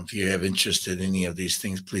if you have interest in any of these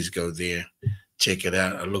things, please go there, check it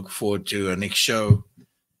out. I look forward to our next show.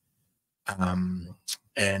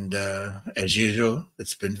 And as usual,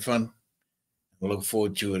 it's been fun. I look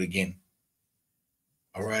forward to it again.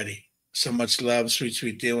 All righty. So much love, sweet,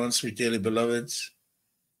 sweet dear ones, sweet dearly beloveds.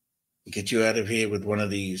 We'll get you out of here with one of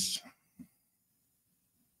these.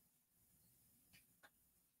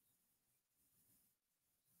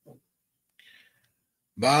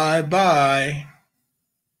 Bye-bye.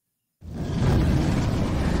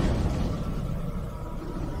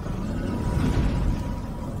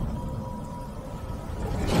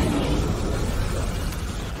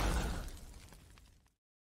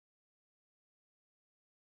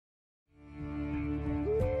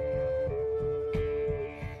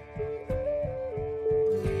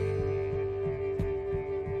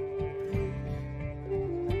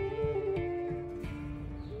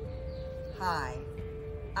 Hi,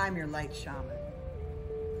 I'm your light shaman.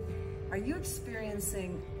 Are you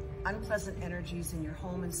experiencing unpleasant energies in your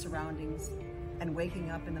home and surroundings and waking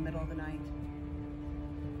up in the middle of the night?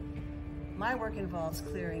 My work involves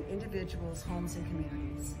clearing individuals, homes, and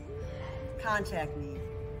communities. Contact me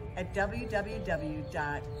at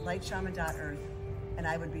www.lightshaman.earth, and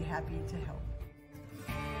I would be happy to help.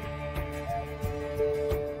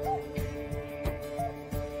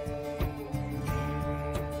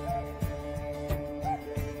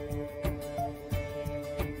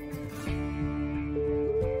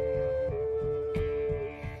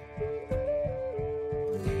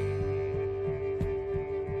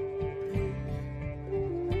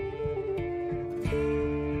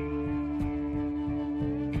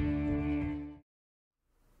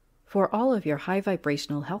 For all of your high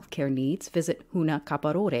vibrational healthcare needs, visit Huna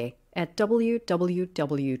Kaparore at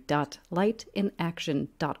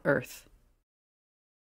www.lightinaction.earth.